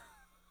girl.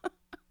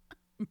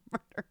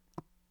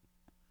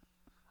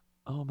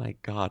 Oh my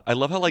God. I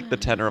love how like the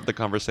tenor of the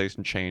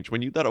conversation changed.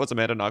 When you thought it was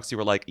Amanda Knox, you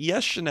were like,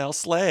 yes, Chanel,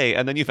 slay.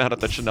 And then you found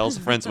out that Chanel's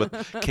friends with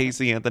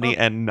Casey Anthony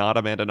and not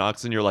Amanda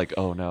Knox. And you're like,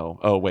 oh no.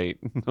 Oh, wait.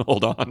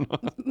 Hold on.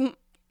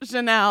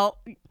 Chanel.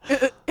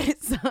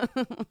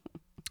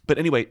 But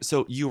anyway,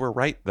 so you were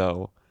right,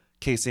 though.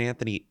 Casey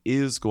Anthony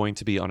is going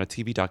to be on a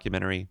TV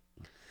documentary,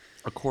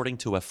 according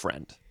to a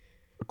friend.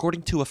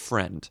 According to a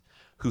friend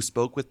who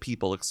spoke with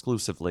people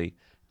exclusively,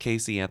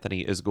 Casey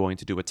Anthony is going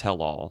to do a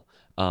tell-all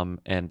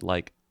and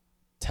like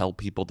tell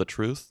people the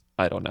truth.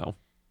 I don't know.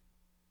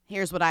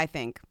 Here's what I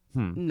think.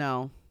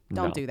 No,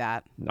 don't No. do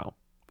that. No.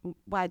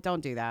 Why?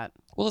 Don't do that.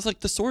 Well, it's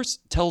like the source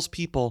tells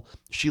people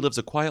she lives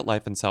a quiet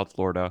life in South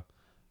Florida.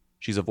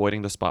 She's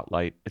avoiding the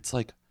spotlight. It's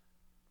like,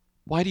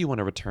 why do you want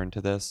to return to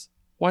this?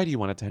 Why do you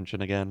want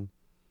attention again?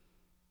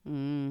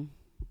 Don't.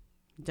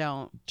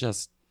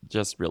 Just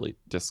really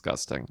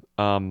disgusting.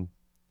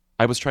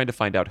 I was trying to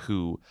find out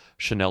who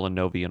Chanel and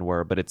Novian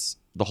were, but it's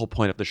the whole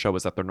point of the show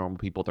is that they're normal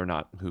people. They're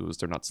not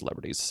they're not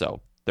celebrities, so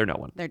they're no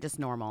one. They're just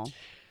normal.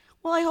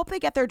 Well, I hope they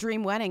get their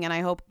dream wedding, and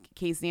I hope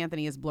Casey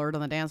Anthony is blurred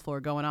on the dance floor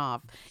going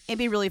off. It'd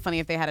be really funny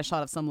if they had a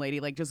shot of some lady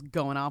like just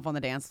going off on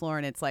the dance floor,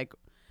 and it's like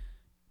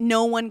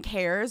no one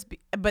cares,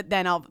 but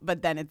then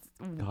it's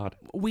God.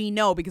 We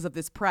know because of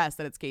this press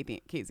that it's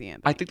Casey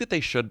Anthony. I think that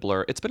they should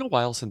blur. It's been a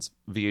while since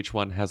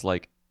VH1 has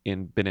like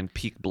been in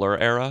peak blur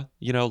era.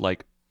 You know,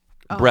 like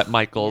Bret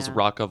Michaels, yeah.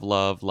 Rock of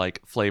Love,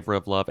 like Flavor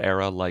of Love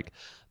era, like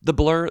the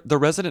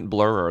resident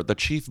blurrer, the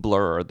chief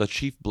blur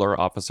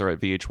officer at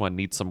VH1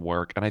 needs some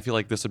work, and I feel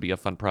like this would be a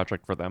fun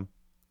project for them.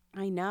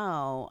 I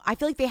know. I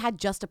feel like they had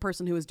just a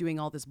person who was doing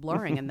all this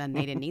blurring, and then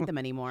they didn't need them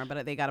anymore,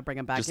 but they got to bring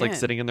them back Just in. like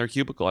sitting in their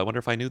cubicle. I wonder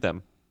if I knew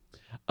them.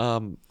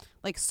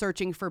 Like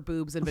searching for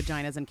boobs and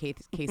vaginas and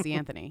Casey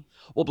Anthony.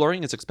 Well,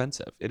 blurring is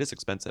expensive. It is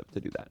expensive to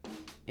do that.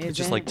 Is it's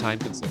just it? like time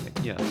consuming.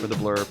 Yeah, for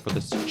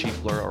the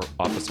chief blur or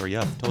officer.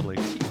 Yeah, totally.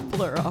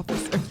 Blur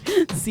officer.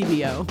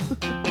 CBO.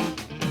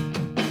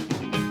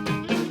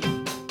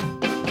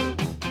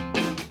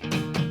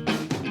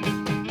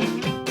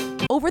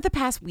 Over the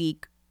past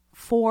week,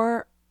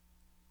 4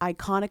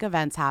 iconic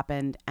events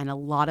happened and a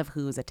lot of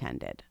Who's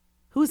attended.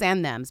 Who's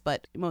and thems,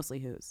 but mostly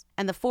Who's.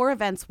 And the 4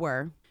 events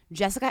were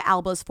Jessica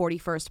Alba's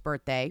 41st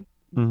birthday,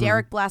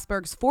 Derek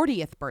Blasberg's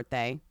 40th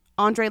birthday,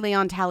 Andre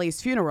Leon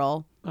Talley's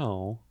funeral,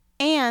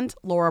 and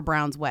Laura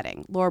Brown's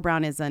wedding. Laura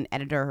Brown is an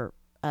editor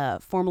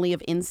formerly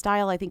of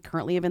InStyle, I think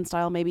currently of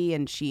InStyle maybe,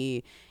 and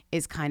she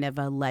is kind of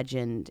a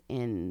legend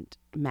in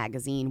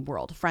magazine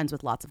world, friends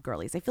with lots of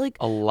girlies. I feel like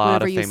a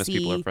lot of whenever famous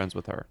people are friends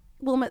with her.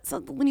 Well, so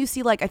when you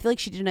see like, I feel like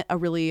she did a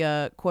really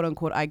quote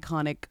unquote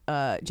iconic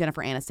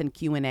Jennifer Aniston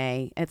Q&A,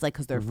 and it's like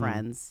because they're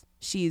friends.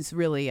 She's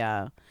really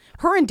her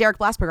and Derek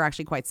Blasberg are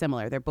actually quite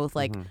similar. They're both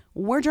like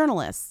we're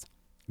journalists.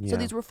 Yeah. So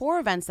these were 4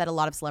 events that a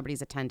lot of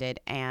celebrities attended,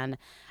 and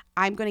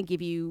I'm going to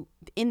give you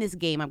in this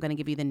game. I'm going to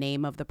give you the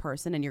name of the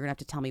person, and you're going to have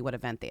to tell me what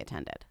event they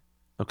attended.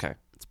 Okay.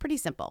 It's pretty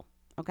simple.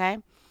 Okay.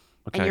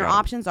 Okay. And your I got it.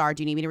 options are: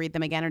 do you need me to read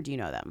them again, or do you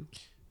know them?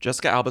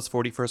 Jessica Alba's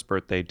 41st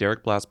birthday,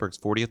 Derek Blasberg's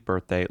 40th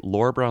birthday,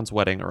 Laura Brown's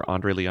wedding, or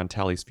Andre Leon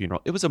Talley's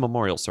funeral. It was a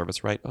memorial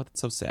service, right? Oh,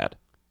 that's so sad.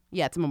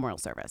 Yeah, it's a memorial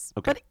service.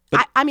 Okay.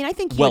 But I mean, I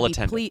think he well would be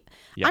attended. pleased.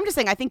 Yeah. I'm just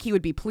saying, I think he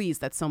would be pleased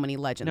that so many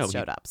legends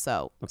showed up.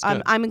 So that's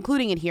good. I'm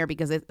including it here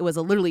because it was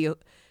a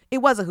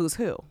who's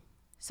who.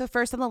 So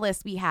first on the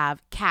list, we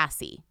have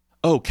Cassie.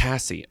 Oh,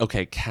 Cassie.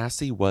 Okay,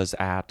 Cassie was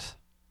at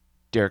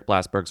Derek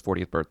Blasberg's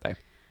 40th birthday.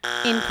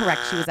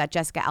 Incorrect. She was at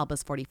Jessica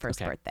Alba's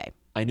 41st birthday.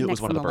 I knew it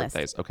was Next one of on the list.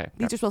 birthdays. Okay.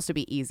 These are supposed to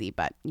be easy,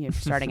 but you're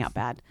starting out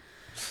bad.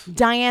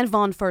 Diane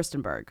von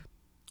Furstenberg.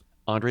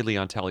 Andre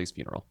Leon Talley's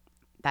funeral.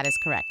 That is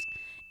correct.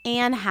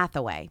 Anne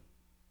Hathaway.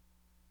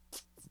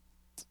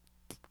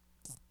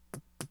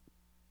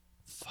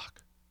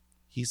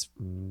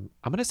 I'm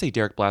going to say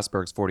Derek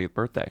Blasberg's 40th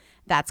birthday.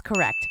 That's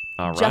correct.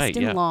 All right,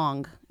 Justin yeah.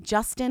 Long.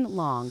 Justin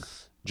Long.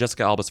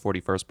 Jessica Alba's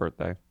 41st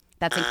birthday.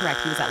 That's incorrect.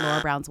 He was at Laura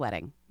Brown's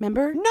wedding.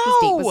 Remember?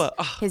 No!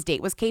 His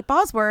date was Kate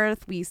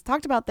Bosworth. We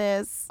talked about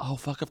this. Oh,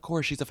 fuck, of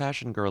course. She's a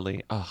fashion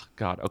girly. Oh,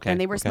 God. Okay. And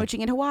they were okay.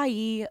 smooching in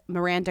Hawaii.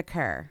 Miranda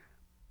Kerr.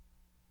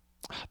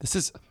 This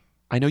is,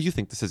 I know you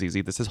think this is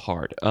easy. This is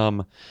hard.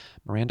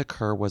 Miranda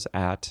Kerr was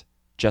at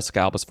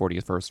Jessica Alba's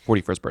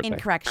 41st birthday.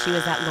 Incorrect. She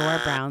was at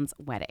Laura Brown's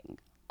wedding.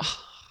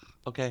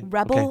 Okay.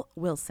 Rebel okay.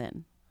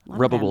 Wilson. A lot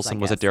of Rebel M's, I Wilson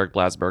was at guess. Derek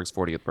Blasberg's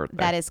 40th birthday.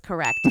 That is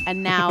correct.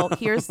 And now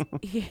here's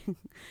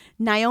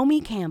Naomi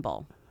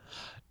Campbell.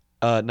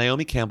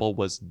 Naomi Campbell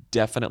was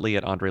definitely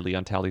at Andre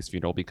Leon Talley's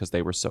funeral because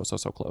they were so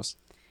close.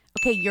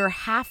 Okay, you're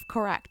half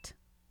correct.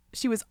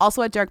 She was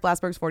also at Derek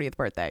Blasberg's 40th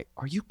birthday.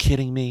 Are you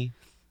kidding me?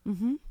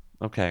 Mm-hmm.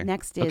 Okay.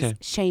 Next is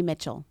Shay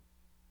Mitchell.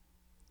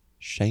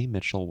 Shay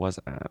Mitchell was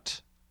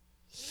at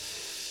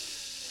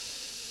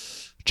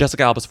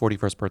Jessica Alba's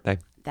 41st birthday.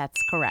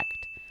 That's correct.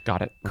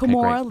 Got it. Okay,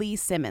 Kimora great. Lee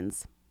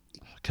Simmons.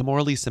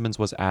 Kimora Lee Simmons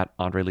was at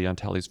Andre Leon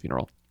Talley's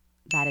funeral.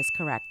 That is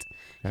correct.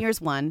 Okay.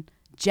 Here's one.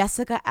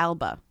 Jessica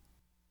Alba.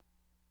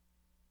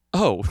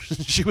 Oh,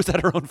 she was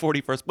at her own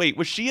 41st. Wait,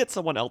 was she at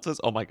someone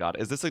else's? Oh my God.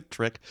 Is this a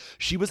trick?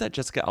 She was at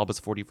Jessica Alba's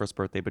 41st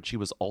birthday, but she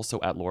was also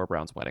at Laura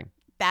Brown's wedding.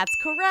 That's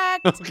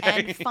correct.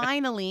 Okay. And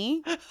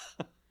finally,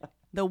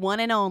 the one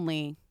and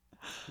only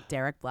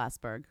Derek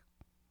Blasberg.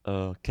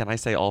 Can I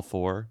say all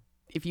four?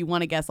 If you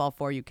want to guess all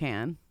four, you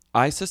can.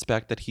 I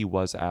suspect that he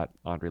was at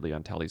Andre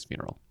Leon Talley's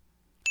funeral.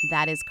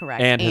 That is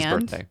correct. And his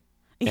birthday.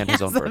 And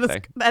his own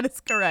birthday. That is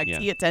correct. Yeah.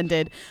 He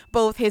attended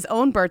both his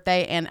own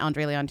birthday and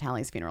Andre Leon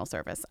Talley's funeral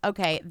service.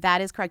 Okay,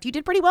 that is correct. You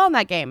did pretty well in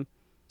that game.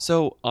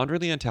 So Andre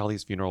Leon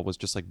Talley's funeral was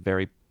just like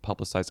very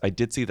publicized. I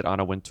did see that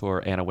Anna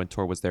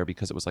Wintour was there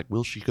because it was like,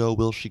 will she go?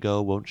 Will she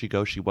go? Won't she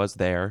go? She was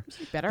there.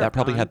 better That have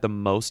probably gone. had the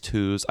most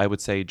who's. I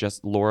would say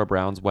just Laura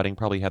Brown's wedding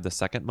probably had the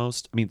second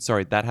most. I mean,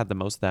 sorry, that had the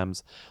most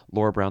thems.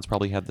 Laura Brown's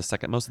probably had the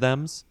second most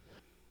thems.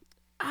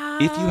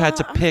 If you had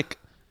to pick,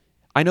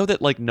 I know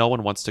that like no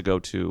one wants to go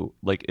to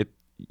like it.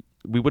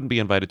 We wouldn't be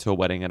invited to a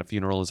wedding, and a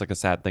funeral is like a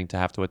sad thing to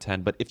have to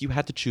attend. But if you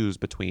had to choose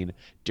between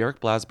Derek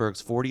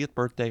Blasberg's 40th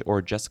birthday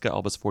or Jessica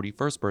Alba's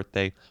 41st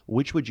birthday,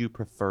 which would you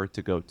prefer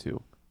to go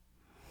to?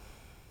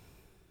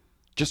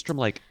 Just from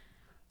like,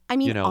 I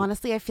mean, you know,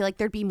 honestly, I feel like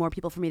there'd be more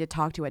people for me to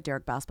talk to at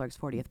Derek Blasberg's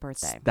 40th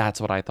birthday.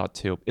 that's what I thought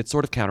too. It's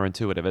sort of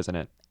counterintuitive, isn't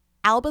it?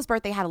 Alba's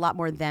birthday had a lot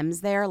more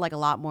thems there, like a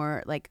lot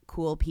more like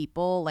cool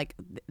people, like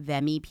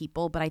themy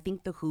people. But I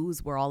think the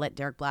Who's were all at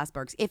Derek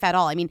Blasberg's, if at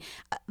all. I mean,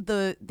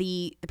 the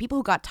people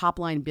who got top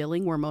line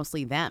billing were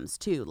mostly thems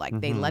too.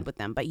 Like they led with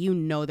them, but you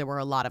know there were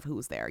a lot of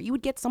Who's there. You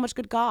would get so much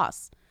good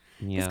goss.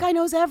 Yeah. This guy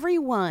knows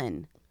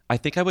everyone. I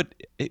think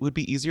it would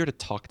be easier to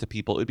talk to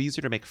people. It would be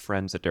easier to make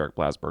friends at Derek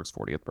Blasberg's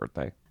 40th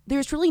birthday.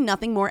 There's really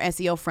nothing more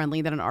SEO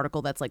friendly than an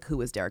article that's like,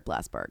 who is Derek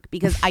Blasberg?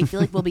 Because I feel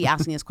like we'll be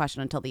asking this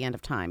question until the end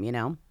of time, you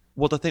know?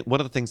 Well, one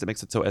of the things that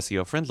makes it so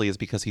SEO friendly is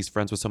because he's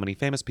friends with so many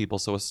famous people.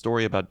 So a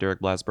story about Derek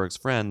Blasberg's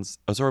friends,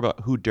 a story about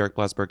who Derek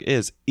Blasberg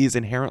is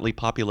inherently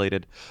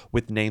populated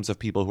with names of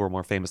people who are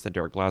more famous than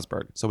Derek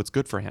Blasberg. So it's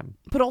good for him.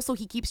 But also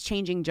he keeps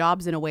changing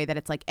jobs in a way that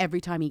it's like every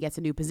time he gets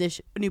a new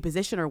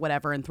position or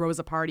whatever and throws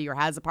a party or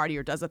has a party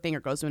or does a thing or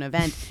goes to an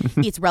event,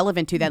 it's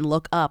relevant to then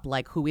look up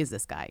like, who is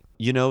this guy?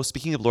 You know,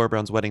 speaking of Laura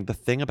Brown's wedding, the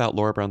thing about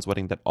Laura Brown's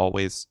wedding that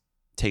always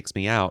takes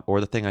me out, or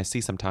the thing I see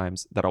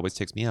sometimes that always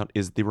takes me out,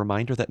 is the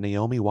reminder that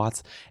Naomi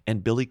Watts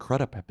and Billy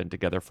Crudup have been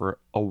together for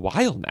a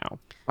while now.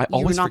 I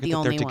always not forget the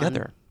that they're only one.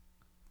 together.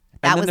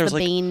 That And then was there's the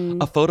like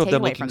main a photo of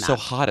them takeaway looking from so that.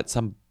 hot at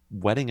some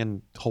wedding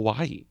in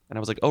Hawaii. And I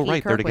was like, oh, Katie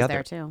right, Kirk they're together.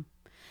 was there too.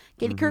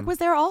 Katie Kirk was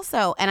there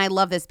also. And I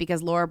love this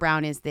because Laura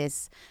Brown is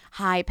this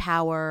high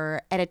power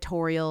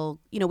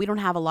editorial. You know, we don't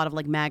have a lot of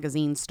like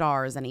magazine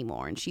stars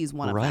anymore. And she's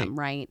one of them,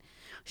 right?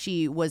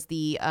 She was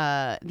the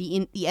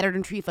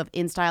editor-in-chief of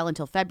InStyle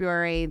until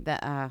February.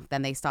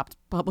 Then they stopped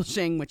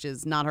publishing, which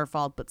is not her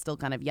fault, but still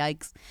kind of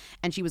yikes.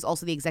 And she was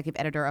also the executive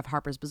editor of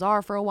Harper's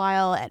Bazaar for a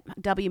while, at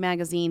W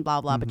Magazine,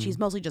 blah, blah. But she's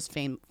mostly just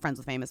friends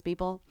with famous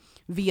people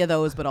via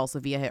those, but also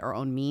via her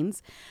own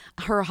means.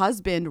 Her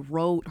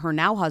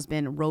now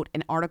husband wrote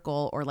an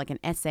article or like an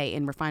essay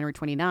in Refinery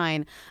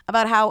 29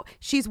 about how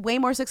she's way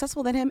more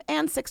successful than him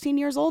and 16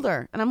 years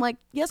older. And I'm like,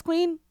 yes,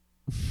 queen.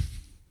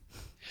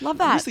 Love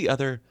that.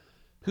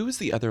 Who is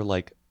the other,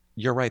 like,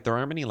 you're right, there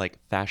aren't many, like,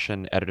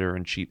 fashion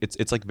editor-in-chief.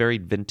 It's like, very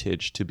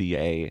vintage to be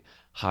a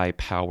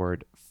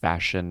high-powered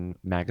fashion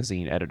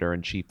magazine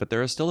editor-in-chief, but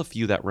there are still a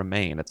few that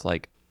remain. It's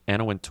like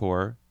Anna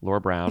Wintour,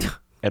 Laura Brown,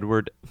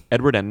 Edward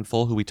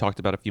Enninful, who we talked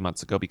about a few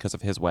months ago because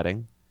of his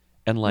wedding.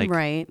 And, like,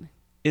 right.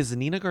 Is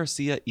Nina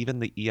Garcia even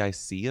the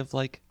EIC of,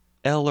 like,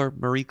 Elle or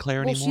Marie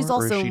Claire Well, anymore? she's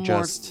also or is she more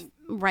just...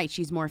 Right,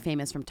 she's more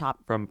famous from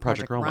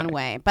Project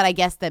Runway. But I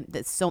guess that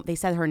they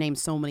said her name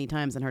so many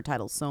times and her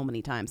title so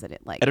many times that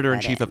it like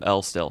Editor-in-chief of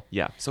Elle still.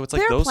 Yeah. So it's like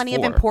there are those plenty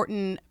four. of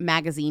important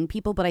magazine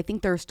people, but I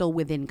think they're still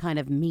within kind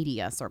of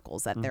media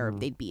circles that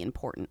they'd be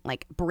important.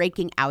 Like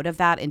breaking out of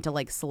that into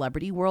like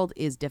celebrity world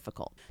is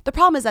difficult. The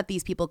problem is that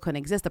these people couldn't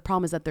exist. The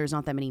problem is that there's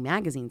not that many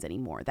magazines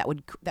anymore that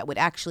would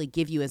actually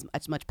give you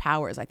as much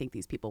power as I think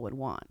these people would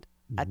want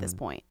at this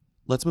point.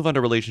 Let's move on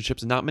to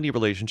relationships. Not many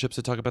relationships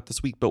to talk about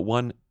this week, but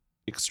one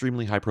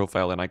extremely high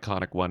profile and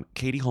iconic one.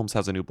 Katie Holmes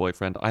has a new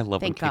boyfriend. I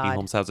love when Katie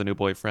Holmes has a new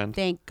boyfriend.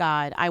 Thank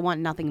God. I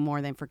want nothing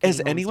more than for Katie Holmes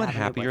Is anyone to have a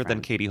new happier than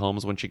boyfriend. Katie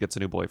Holmes when she gets a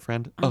new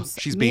boyfriend?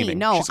 She's Me? beaming.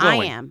 No, She's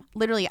glowing. I am.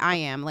 Literally, I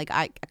am. Like,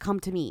 come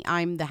to me.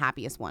 I'm the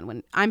happiest one.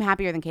 When I'm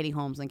happier than Katie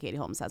Holmes when Katie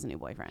Holmes has a new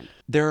boyfriend.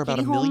 There are about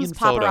Katie a million Holmes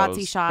paparazzi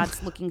photos.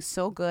 shots looking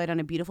so good on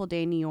a beautiful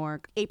day in New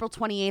York. April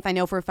 28th. I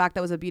know for a fact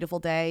that was a beautiful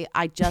day.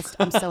 I'm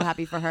so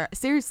happy for her.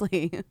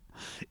 Seriously.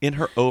 In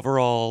her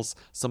overalls,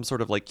 some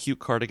sort of like cute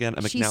cardigan,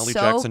 a She's McNally so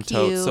Jackson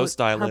tote, so cute.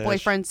 stylish. Her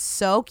boyfriend's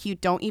so cute.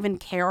 Don't even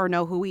care or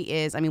know who he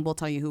is. I mean, we'll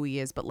tell you who he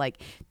is, but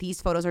like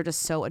these photos are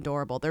just so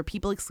adorable. They're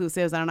people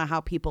exclusives. I don't know how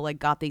people like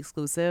got the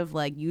exclusive.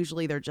 Like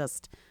usually they're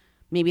just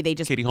maybe they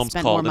just Katie Holmes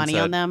spent called more money and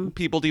said, on them.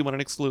 People, do you want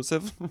an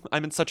exclusive?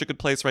 I'm in such a good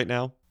place right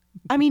now.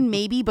 I mean,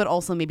 maybe, but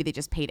also maybe they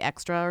just paid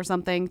extra or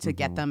something to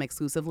get them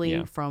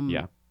exclusively from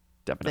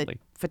definitely.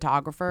 the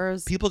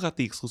photographers. People got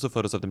the exclusive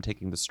photos of them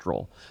taking the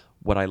stroll.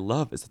 What I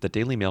love is that the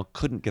Daily Mail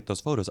couldn't get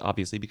those photos,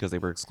 obviously, because they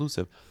were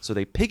exclusive. So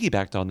they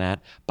piggybacked on that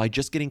by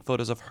just getting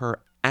photos of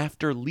her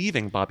after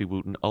leaving Bobby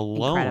Wooten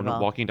alone, Incredible.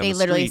 walking down They the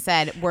literally street.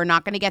 said, we're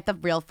not going to get the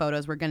real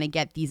photos. We're going to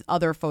get these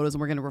other photos,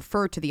 and we're going to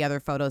refer to the other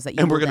photos that you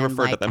And we're will gonna then,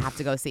 refer to like, them. have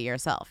to go see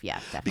yourself. Yeah,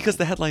 definitely. Because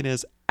the headline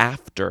is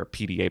after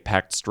PDA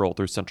packed stroll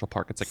through Central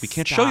Park. It's like, we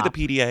can't show you the Stop.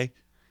 PDA,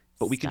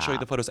 but we can show you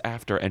the photos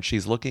after. And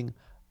she's looking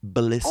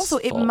blissful. Also,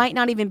 it might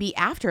not even be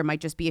after. It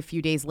might just be a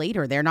few days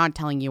later. They're not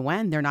telling you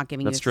when. They're not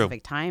giving That's you a true.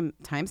 specific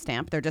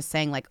timestamp. They're just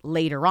saying like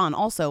later on.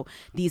 Also,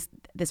 this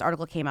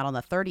article came out on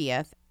the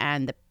 30th,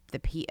 and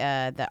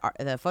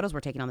the photos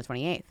were taken on the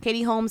 28th.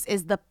 Katie Holmes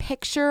is the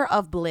picture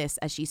of bliss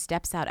as she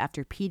steps out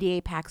after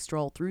PDA pack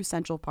stroll through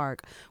Central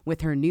Park with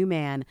her new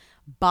man,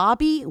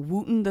 Bobby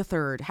Wooten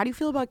III. How do you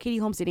feel about Katie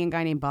Holmes dating a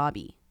guy named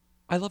Bobby?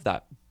 I love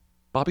that.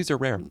 Bobbies are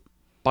rare.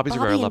 Bobbies are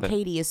rare. I Bobby love and it.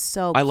 Katie is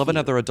so I love cute.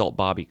 another adult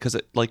Bobby because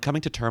like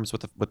coming to terms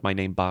with my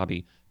name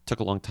Bobby took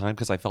a long time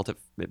because I felt it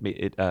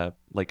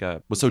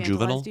was so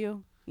juvenile. Infantilized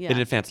you? Yeah. It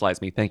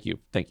infantilized me. Thank you.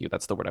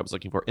 That's the word I was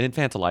looking for. It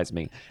infantilized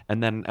me.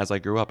 And then as I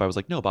grew up, I was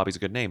like, no, Bobby's a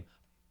good name.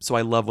 So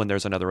I love when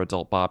there's another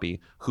adult Bobby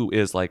who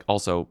is like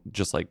also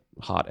just like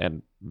hot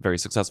and very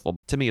successful.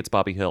 To me, it's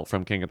Bobby Hill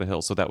from King of the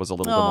Hill. So that was a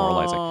little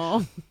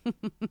demoralizing,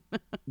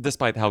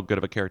 despite how good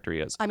of a character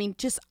he is. I mean,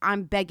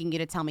 I'm begging you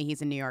to tell me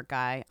he's a New York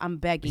guy. I'm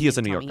begging He you is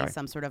to a New tell York me guy. he's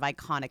some sort of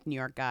iconic New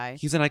York guy.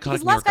 He's an iconic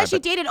Because New last York guy guy, she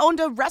but dated owned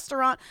a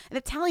restaurant, an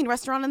Italian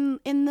restaurant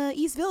in the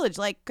East Village.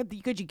 Like, could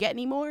you get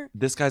any more?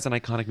 this guy's an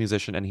iconic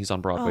musician and he's on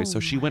Broadway. Oh So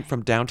she went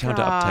from downtown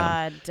to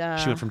uptown. God.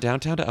 She went from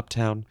downtown to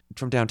uptown,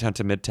 from downtown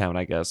to midtown,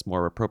 I guess,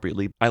 more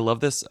appropriately. I love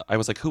this. I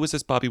was like, who is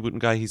this Bobby Wooten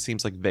guy? He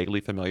seems like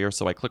vaguely familiar.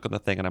 So I click on the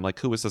thing and I'm like,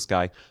 who is this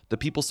guy? The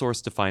People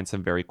source defines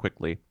him very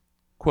quickly.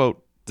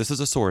 Quote, this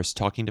is a source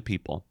talking to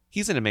people.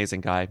 He's an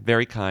amazing guy,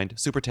 very kind,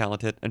 super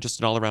talented, and just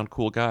an all-around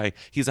cool guy.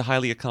 He's a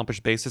highly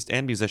accomplished bassist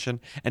and musician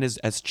and is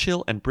as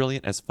chill and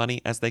brilliant, as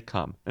funny as they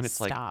come. And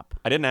it's like, Stop.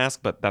 I didn't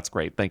ask, but that's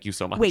great. Thank you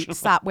so much. Wait,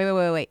 stop.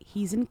 Wait.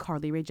 He's in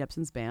Carly Rae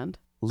Jepsen's band?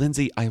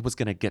 Lindsay, I was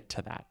going to get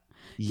to that.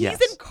 Yes.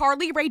 He's in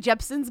Carly Rae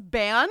Jepsen's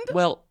band?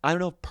 Well, I don't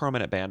know if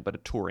permanent band, but a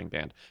touring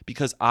band.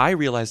 Because I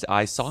realized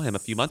I saw him a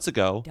few months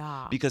ago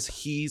because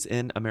he's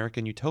in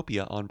American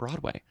Utopia on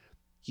Broadway.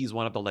 He's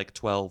one of the like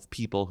 12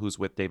 people who's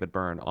with David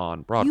Byrne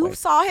on Broadway. You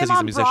saw 'cause him he's a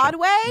on musician.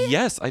 Broadway?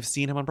 Yes, I've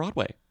seen him on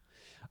Broadway.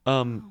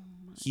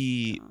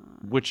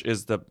 Which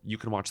is you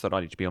can watch that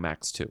on HBO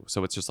Max too.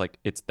 So it's just like,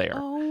 it's there.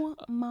 Oh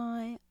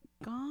my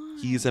God.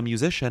 He's a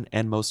musician,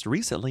 and most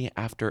recently,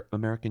 after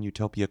American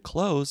Utopia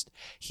closed,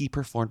 he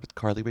performed with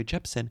Carly Rae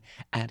Jepsen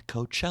at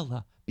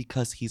Coachella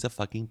because he's a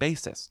fucking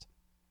bassist.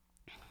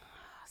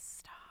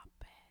 Stop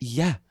it.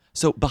 Yeah.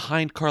 So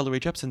behind Carly Rae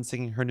Jepsen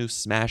singing her new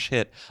smash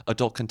hit,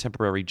 adult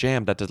contemporary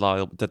jam that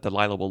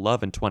Delilah will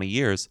love in 20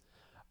 years.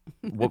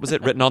 What was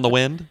it? Written on the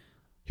Wind?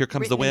 Here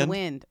Comes the Written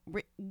Wind? in the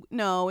Wind.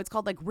 No, it's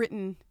called like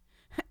Written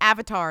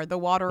Avatar, the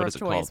water What of is it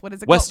choice. called? What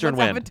is it Western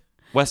called? Wind.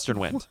 Western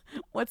Wind.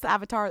 What's the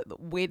Avatar?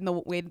 Wade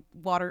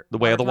water. The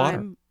Way of the Water.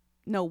 time?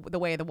 No, the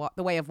way of water.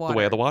 The Way of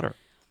the Water.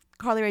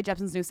 Carly Rae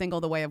Jepsen's new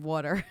single, The Way of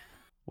Water.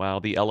 Wow,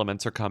 the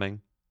elements are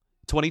coming.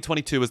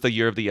 2022 is the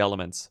year of the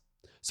elements.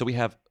 So we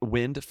have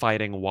wind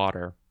fighting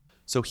water.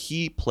 So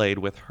he played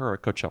with her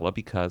at Coachella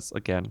because,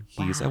 again,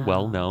 he's a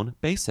well-known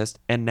bassist,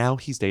 and now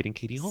he's dating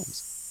Katie Holmes.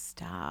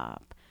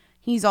 Stop.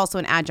 He's also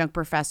an adjunct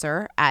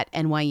professor at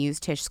NYU's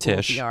Tisch School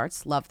of the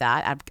Arts. Love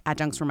that.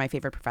 Adjuncts were my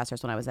favorite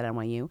professors when I was at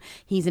NYU.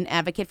 He's an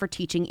advocate for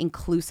teaching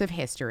inclusive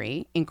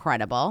history.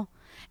 Incredible.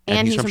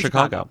 And he's from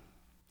Chicago.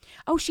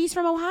 Oh, she's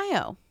from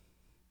Ohio.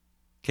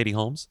 Katie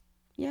Holmes?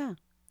 Yeah.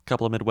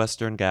 Couple of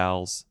Midwestern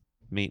gals.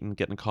 meeting,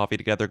 getting coffee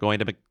together, going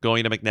to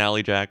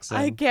McNally Jackson.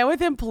 I can't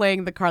with him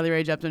playing the Carly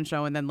Rae Jepsen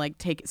show and then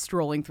like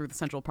strolling through the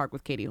Central Park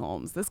with Katie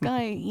Holmes. This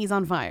guy, he's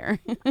on fire.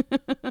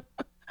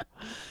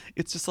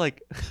 It's just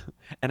like,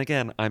 and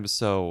again, I'm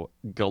so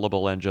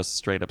gullible and just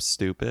straight up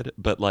stupid,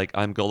 but like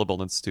I'm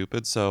gullible and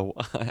stupid. So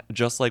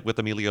just like with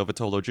Emilio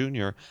Vitolo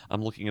Jr.,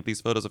 I'm looking at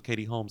these photos of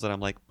Katie Holmes and I'm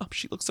like, oh,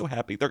 she looks so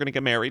happy. They're going to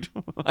get married.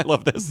 I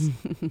love this.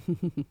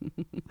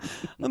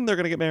 And they're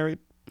going to get married.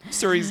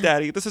 Suri's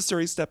daddy. This is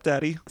Suri's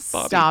stepdaddy.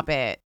 Bobby. Stop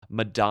it.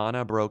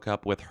 Madonna broke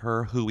up with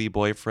her hooey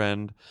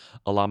boyfriend,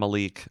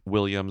 Alamalik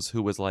Williams,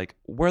 who was like,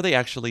 were they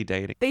actually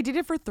dating? They did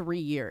it for 3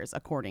 years,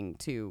 according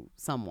to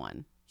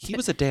someone. He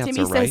was a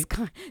dancer, right?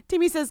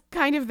 Timmy says,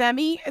 kind of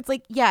themmy. It's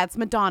like, yeah, it's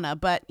Madonna.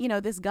 But, you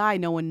know, this guy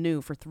no one knew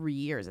for 3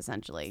 years,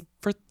 essentially.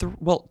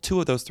 Well, 2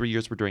 of those 3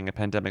 years were during a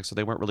pandemic, so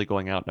they weren't really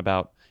going out and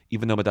about,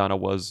 even though Madonna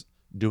was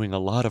doing a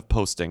lot of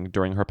posting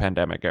during her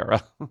pandemic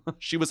era.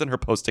 She was in her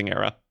posting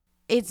era.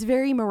 It's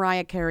very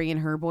Mariah Carey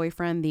and her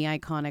boyfriend, the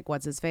iconic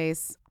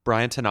what's-his-face.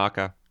 Brian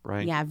Tanaka,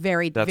 right? Yeah,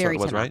 very That's Tanaka.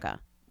 what it was, right?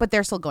 But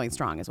they're still going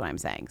strong, is what I'm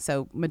saying.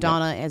 So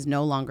Madonna is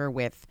no longer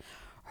with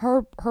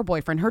her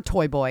boyfriend, her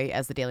toy boy,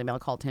 as the Daily Mail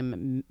called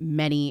him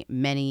many,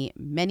 many,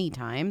 many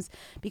times,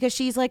 because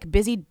she's like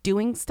busy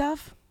doing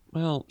stuff.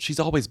 Well, she's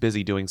always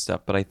busy doing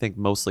stuff, but I think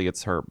mostly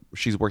it's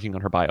she's working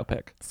on her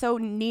biopic. So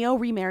Neo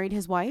remarried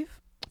his wife?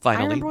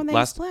 Finally. I remember when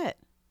they split.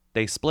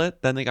 They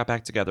split, then they got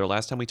back together.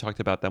 Last time we talked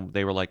about them,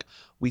 they were like,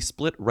 we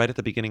split right at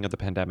the beginning of the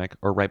pandemic,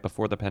 or right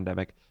before the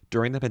pandemic.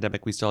 During the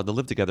pandemic, we still had to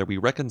live together. We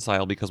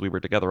reconciled because we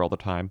were together all the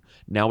time.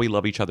 Now we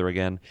love each other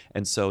again.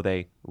 And so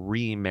they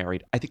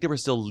remarried. I think they were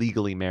still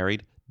legally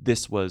married.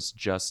 This was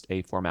just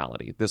a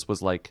formality. This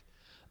was like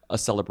a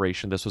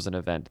celebration. This was an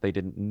event. They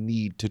didn't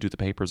need to do the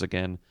papers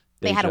again.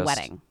 They had a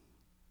wedding.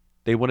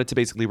 They wanted to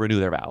basically renew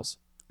their vows.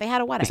 They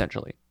had a wedding.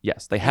 Essentially.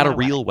 Yes, they had a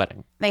real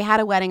wedding. They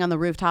had a wedding on the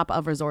rooftop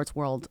of Resorts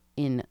World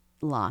in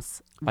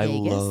Las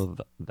Vegas. I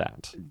love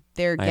that.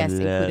 Their guests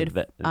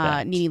included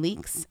that. Nene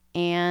Leakes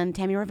and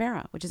Tammy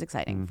Rivera, which is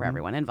exciting for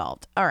everyone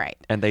involved. All right.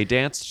 And they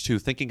danced to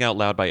Thinking Out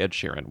Loud by Ed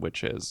Sheeran,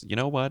 which is, you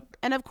know what?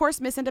 And of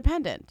course, Miss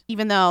Independent,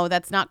 even though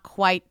that's not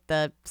quite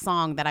the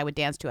song that I would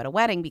dance to at a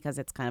wedding because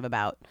it's kind of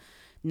about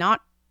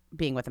not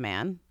being with a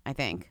man, I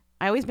think.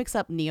 I always mix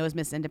up Neo's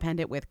Miss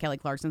Independent with Kelly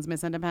Clarkson's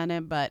Miss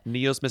Independent, but...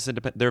 Neo's Miss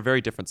Independent, they're very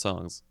different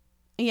songs.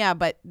 Yeah,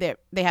 but they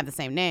have the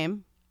same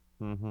name.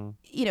 Mm-hmm.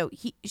 You know,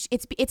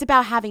 it's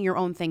about having your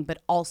own thing, but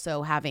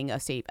also having a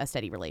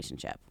steady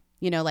relationship.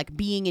 You know, like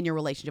being in your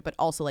relationship, but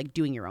also like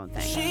doing your own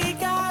thing. She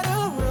got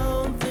her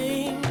own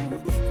thing.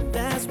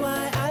 That's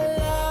why I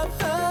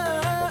love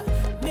her.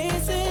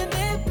 Miss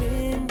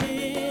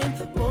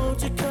Independent.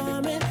 Won't you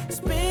come and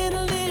spend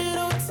a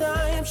little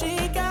time?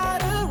 She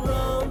got her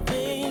own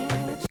thing.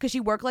 Because she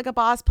worked like a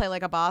boss, play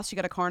like a boss. She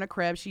got a car and a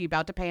crib. She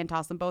about to pay and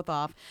toss them both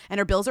off. And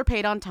her bills are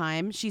paid on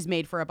time. She's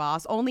made for a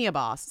boss, only a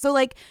boss. So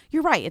like,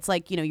 you're right. It's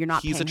like, you know, you're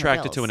not He's paying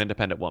attracted her to bills. an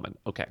independent woman.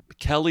 Okay.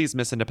 Kelly's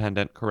Miss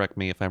Independent, correct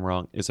me if I'm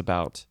wrong, is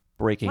about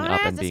breaking up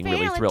and being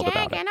really thrilled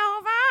about it.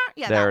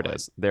 Yeah, There that it one.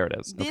 is. There it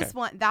is. This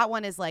Okay. that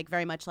one is like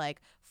very much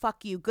like,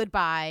 fuck you,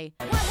 goodbye.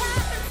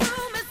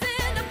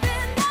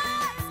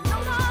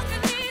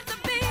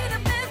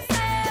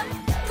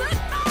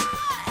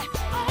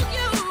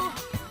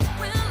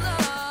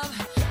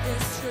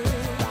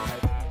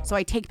 So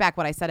I take back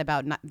what I said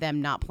about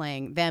them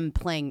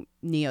playing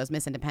Neo's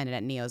Miss Independent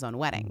at Neo's own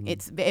wedding.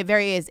 It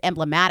very is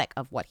emblematic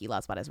of what he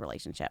loves about his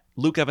relationship.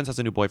 Luke Evans has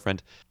a new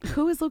boyfriend.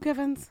 Who is Luke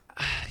Evans?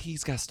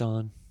 He's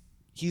Gaston.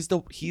 He's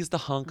the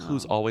hunk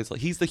who's always like,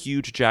 he's the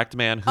huge jacked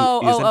man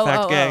who is in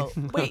fact gay.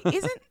 Wait,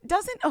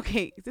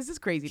 okay, this is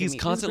crazy to me. He's This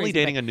is constantly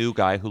crazy, dating but a new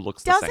guy who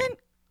looks the same. Doesn't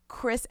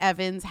Chris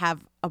Evans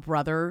have a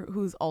brother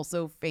who's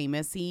also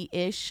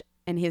famous-y-ish,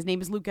 and his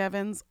name is Luke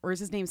Evans, or is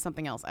his name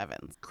something else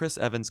Evans? Chris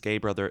Evans' gay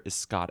brother is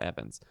Scott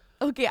Evans.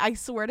 Okay, I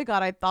swear to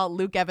God, I thought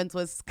Luke Evans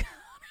was...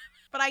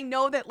 But I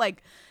know that,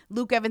 like,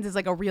 Luke Evans is,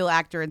 like, a real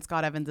actor, and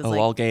Scott Evans is, like...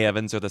 all gay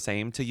Evans are the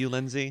same to you,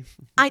 Lindsay?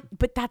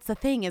 But that's the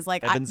thing, is,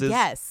 like,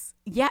 yes.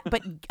 Yeah,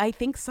 but I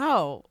think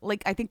so.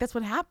 Like, I think that's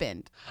what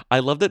happened. I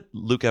love that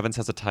Luke Evans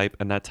has a type,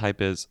 and that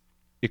type is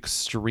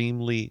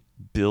extremely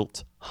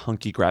built,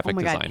 hunky graphic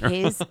designer.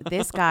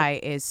 This guy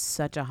is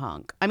such a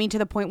hunk. I mean, to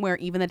the point where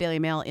even the Daily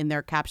Mail, in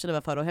their caption of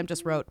a photo of him,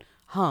 just wrote,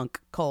 hunk, :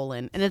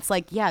 and it's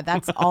like, yeah,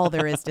 that's all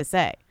there is to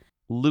say.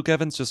 Luke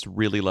Evans just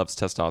really loves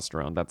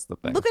testosterone. That's the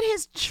thing. Look at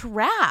his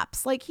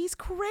traps. Like, he's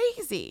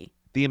crazy.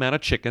 The amount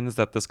of chickens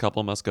that this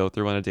couple must go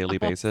through on a daily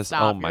basis.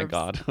 stop. Oh, my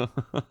God.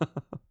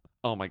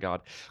 Oh, my God.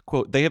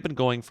 Quote, they have been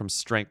going from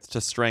strength to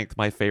strength,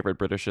 my favorite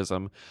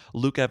Britishism.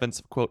 Luke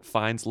Evans, quote,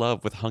 finds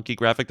love with hunky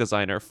graphic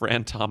designer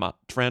Fran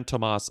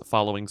Tomas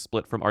following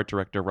split from art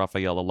director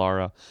Rafaela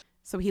Lara.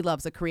 So he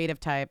loves a creative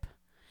type.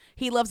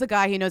 He loves a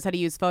guy who knows how to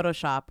use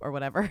Photoshop or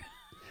whatever.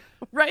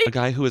 Right? A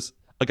guy who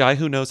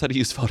knows how to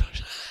use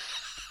Photoshop.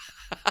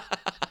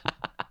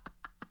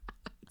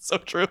 So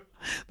true.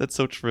 That's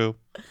so true.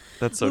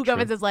 That's so Luke true.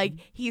 Evans is like,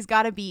 he's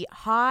got to be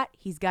hot.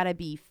 He's got to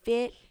be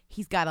fit.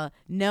 He's got to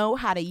know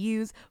how to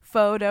use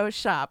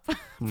Photoshop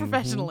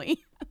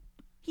professionally.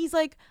 He's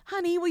like,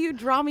 honey, will you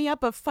draw me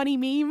up a funny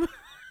meme?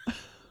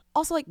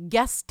 Also, like,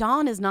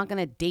 Gaston is not going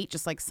to date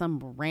just like some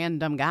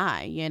random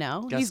guy, you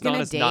know? He's Gaston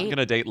gonna is not going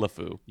to date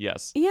LeFou.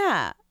 Yes.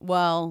 Yeah.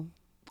 Well,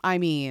 I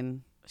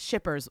mean,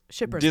 shippers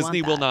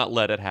Disney want will that. not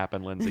let it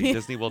happen, Lindsay.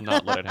 Disney will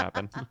not let it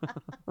happen.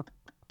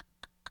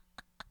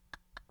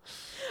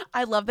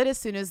 I love that as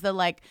soon as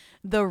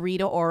the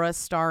Rita Ora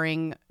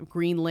starring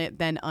greenlit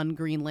then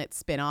ungreenlit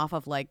spinoff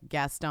of like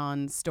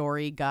Gaston's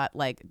story got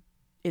like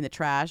in the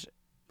trash,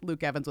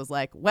 Luke Evans was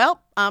like,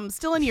 well, I'm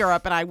still in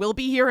Europe and I will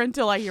be here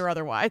until I hear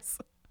otherwise.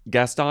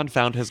 Gaston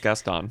found his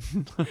Gaston.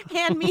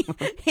 hand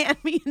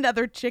me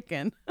another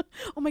chicken.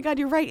 Oh my God,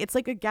 you're right. It's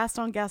like a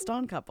Gaston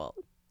couple.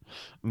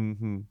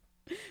 Mm-hmm.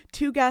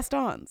 2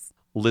 Gastons.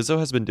 Lizzo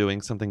has been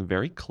doing something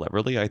very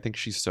cleverly. I think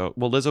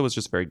Lizzo is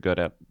just very good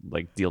at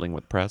like dealing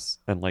with press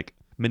and like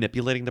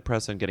manipulating the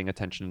press and getting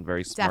attention in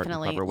very smart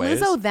Definitely. and clever ways.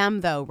 Lizzo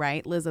them though,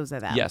 right? Lizzo's a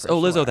them. Yes. for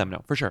Lizzo sure. them.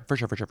 No, for sure.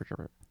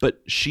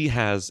 But she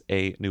has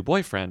a new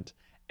boyfriend,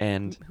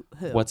 and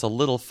Who? what's a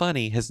little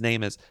funny, his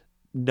name is.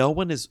 No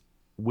one is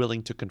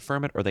willing to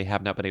confirm it, or they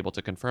have not been able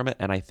to confirm it.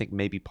 And I think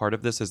maybe part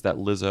of this is that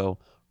Lizzo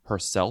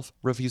herself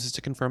refuses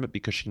to confirm it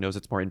because she knows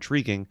it's more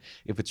intriguing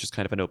if it's just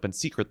kind of an open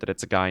secret that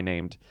it's a guy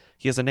named.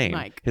 He has a name.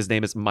 Mike. His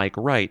name is Mike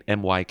Wright,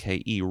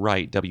 Myke,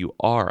 Wright,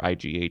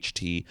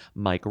 Wright,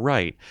 Mike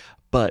Wright.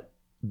 But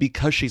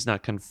because she's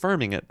not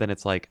confirming it, then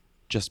it's like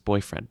just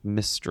boyfriend,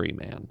 mystery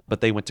man.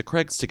 But they went to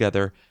Craig's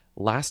together.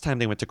 Last time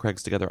they went to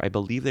Craig's together, I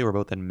believe they were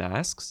both in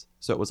masks,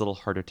 so it was a little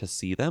harder to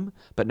see them.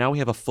 But now we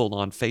have a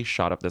full-on face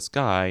shot of this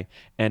guy,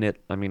 and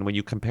when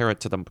you compare it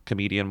to the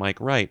comedian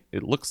Mike Wright,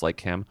 it looks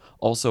like him.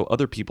 Also,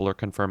 other people are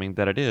confirming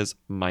that it is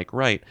Mike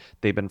Wright.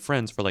 They've been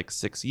friends for like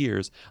 6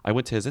 years. I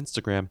went to his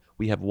Instagram.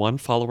 We have one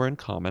follower in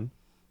common,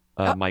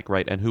 Mike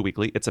Wright and Who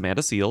Weekly. It's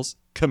Amanda Seales,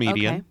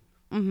 comedian.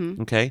 Okay.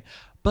 Mm-hmm. Okay,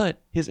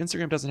 but his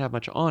Instagram doesn't have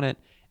much on it.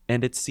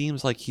 And it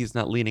seems like he's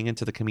not leaning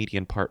into the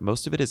comedian part.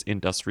 Most of it is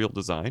industrial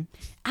design.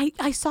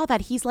 I saw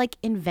that. He's like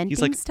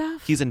inventing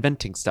stuff. He's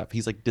inventing stuff.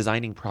 He's like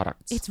designing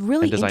products. It's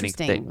really and designing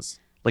interesting. things.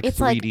 Like it's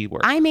 3D like,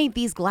 work. I made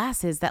these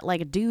glasses that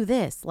like do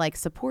this, like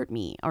support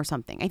me or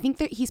something. I think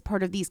that he's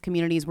part of these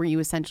communities where you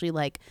essentially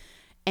like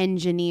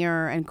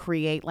engineer and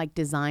create like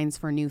designs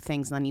for new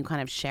things and then you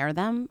kind of share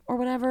them or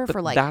whatever. But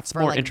for like that's for,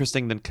 more like,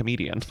 interesting than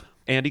comedian.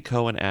 Andy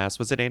Cohen asked,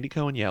 was it Andy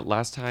Cohen? Yeah,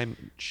 last time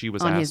she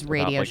was On asked his about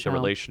radio like show. the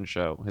relation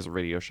show, his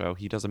radio show.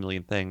 He does a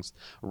million things.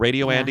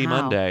 Radio Yeah, Andy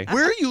how? Monday.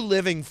 Where are you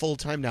living full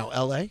time now?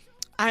 LA?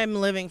 I'm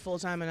living full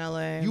time in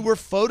LA. You were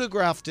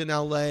photographed in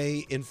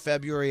LA in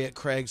February at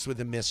Craig's with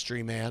a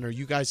mystery man. Are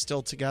you guys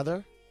still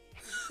together?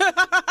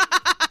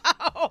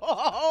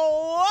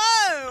 Oh,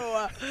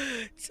 whoa.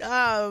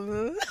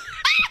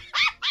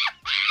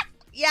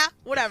 Yeah,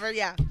 whatever,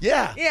 yeah.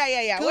 Yeah.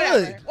 Yeah.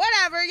 Good.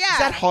 Whatever, yeah. Is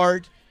that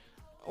hard?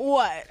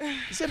 What?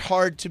 Is it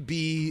hard to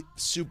be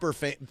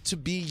to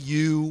be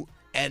you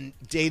and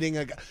dating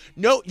a guy?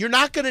 No, you're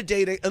not going to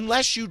date it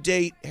unless you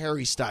date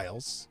Harry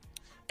Styles.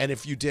 And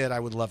if you did, I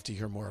would love to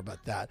hear more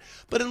about that.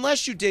 But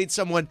unless you date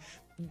someone,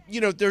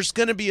 there's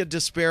going to be a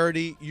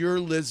disparity. You're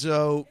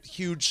Lizzo,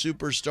 huge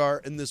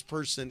superstar, and this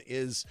person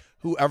is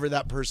whoever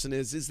that person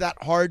is. Is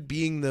that hard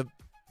being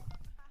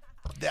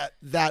that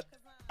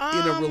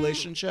in a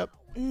relationship?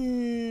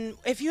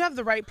 If you have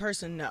the right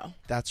person, no.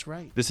 That's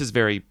right. This is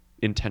very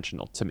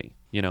intentional to me,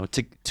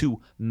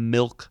 to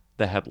milk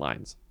the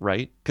headlines,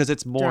 right? Because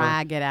it's more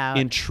Drag it out.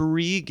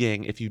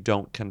 intriguing if you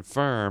don't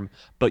confirm,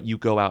 but you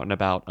go out and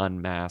about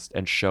unmasked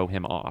and show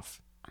him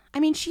off.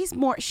 I mean, she's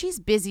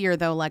busier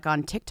though, like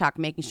on TikTok,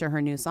 making sure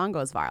her new song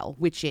goes viral,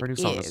 which it is. Her new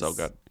song is so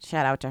good.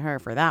 Shout out to her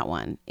for that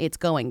one. It's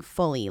going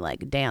fully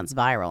like dance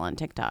viral on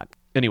TikTok.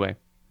 Anyway,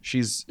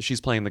 she's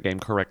playing the game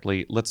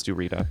correctly. Let's do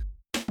Rita.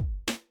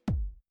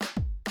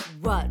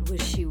 What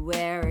was she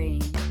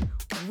wearing?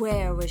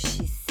 Where was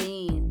she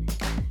seen?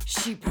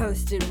 She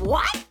posted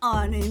what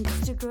on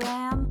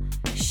Instagram?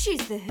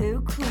 She's the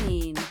Who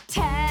Queen.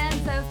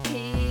 Tens of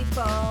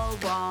people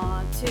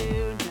want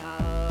to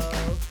know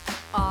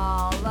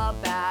all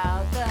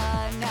about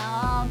the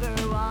number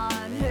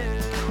one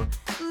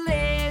Who.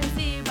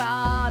 Lindsay,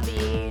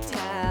 Bobby,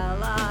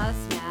 tell us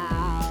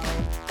now.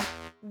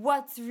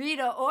 What's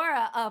Rita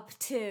Ora up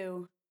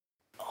to?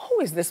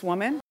 Who is this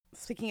woman?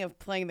 Speaking of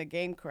playing the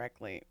game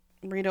correctly,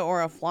 Rita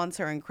Ora flaunts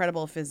her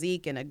incredible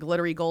physique in a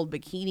glittery gold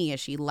bikini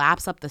as she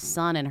laps up the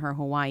sun in her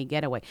Hawaii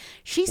getaway.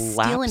 She's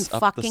still in Laps up the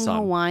fucking sun.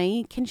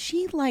 Hawaii. Can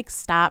she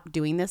stop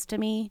doing this to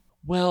me?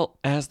 Well,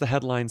 as the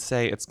headlines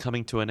say, it's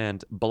coming to an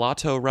end.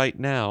 Blotto right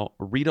now,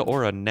 Rita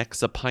Ora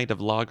necks a pint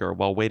of lager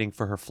while waiting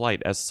for her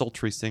flight as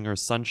sultry singer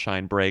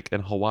Sunshine Break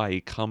in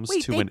Hawaii comes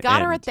Wait, to they an got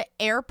end. her at the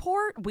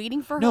airport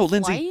waiting for No, her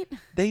Lindsay, flight?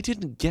 they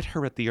didn't get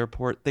her at the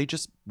airport. They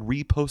just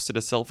reposted a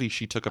selfie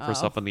she took of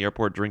herself in the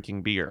airport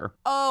drinking beer.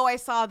 Oh, I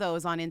saw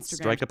those on Instagram.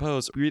 Strike a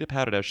pose. Rita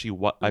pouted as she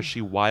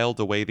whiled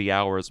away the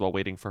hours while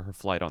waiting for her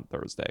flight on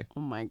Thursday.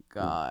 Oh my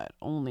God.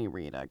 Only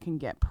Rita can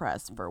get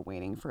press for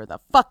waiting for the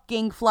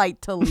fucking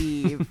flight to leave.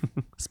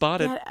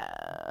 Spotted.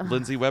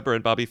 Lindsay Weber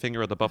and Bobby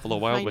Finger at the Buffalo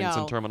Wild I Wings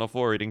in know. Terminal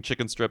 4 eating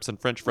chicken strips and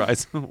french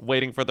fries,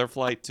 waiting for their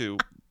flight to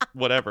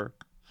whatever.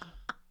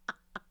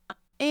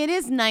 it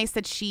is nice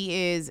that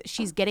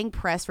she's getting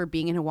press for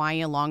being in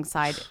Hawaii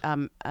alongside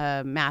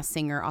Masked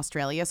Singer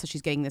Australia. So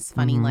she's getting this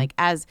funny like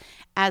as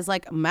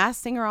like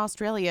Masked Singer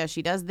Australia.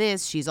 She does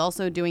this. She's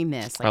also doing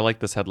this. I like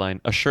this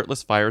headline. A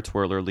shirtless fire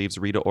twirler leaves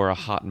Rita Ora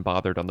hot and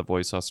bothered on The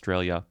Voice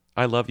Australia.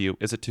 I love you.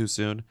 Is it too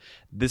soon?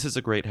 This is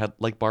a great head.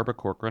 Like Barbara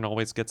Corcoran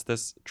always gets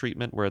this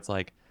treatment where it's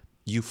like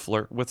you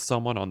flirt with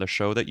someone on the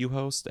show that you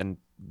host and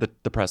the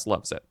press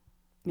loves it.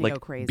 They like go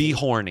crazy. Be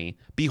horny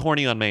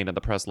on Maine and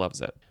the press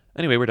loves it.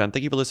 Anyway, we're done.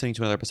 Thank you for listening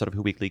to another episode of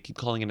Who Weekly. Keep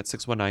calling in at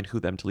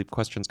 619-WHO-THEM to leave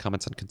questions,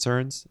 comments, and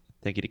concerns.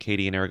 Thank you to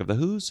Katie and Eric of The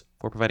Who's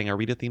for providing our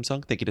Rita theme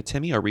song. Thank you to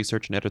Timmy, our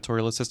research and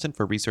editorial assistant,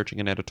 for researching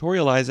and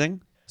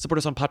editorializing. Support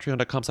us on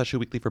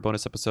patreon.com/WhoWeekly for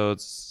bonus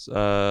episodes,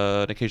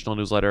 an occasional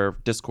newsletter,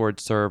 Discord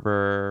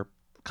server,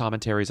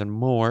 commentaries, and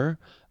more.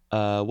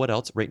 What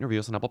else? Rate and review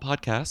us on Apple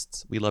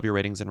Podcasts. We love your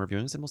ratings and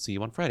reviewings, and we'll see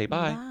you on Friday.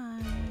 Bye.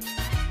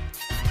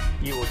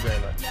 You will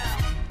dream it.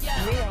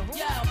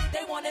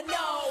 They want to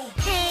know.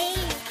 Hey.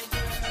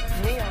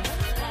 Hey.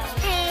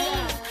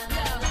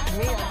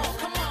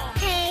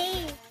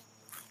 Hey.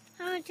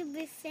 I want to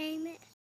be famous.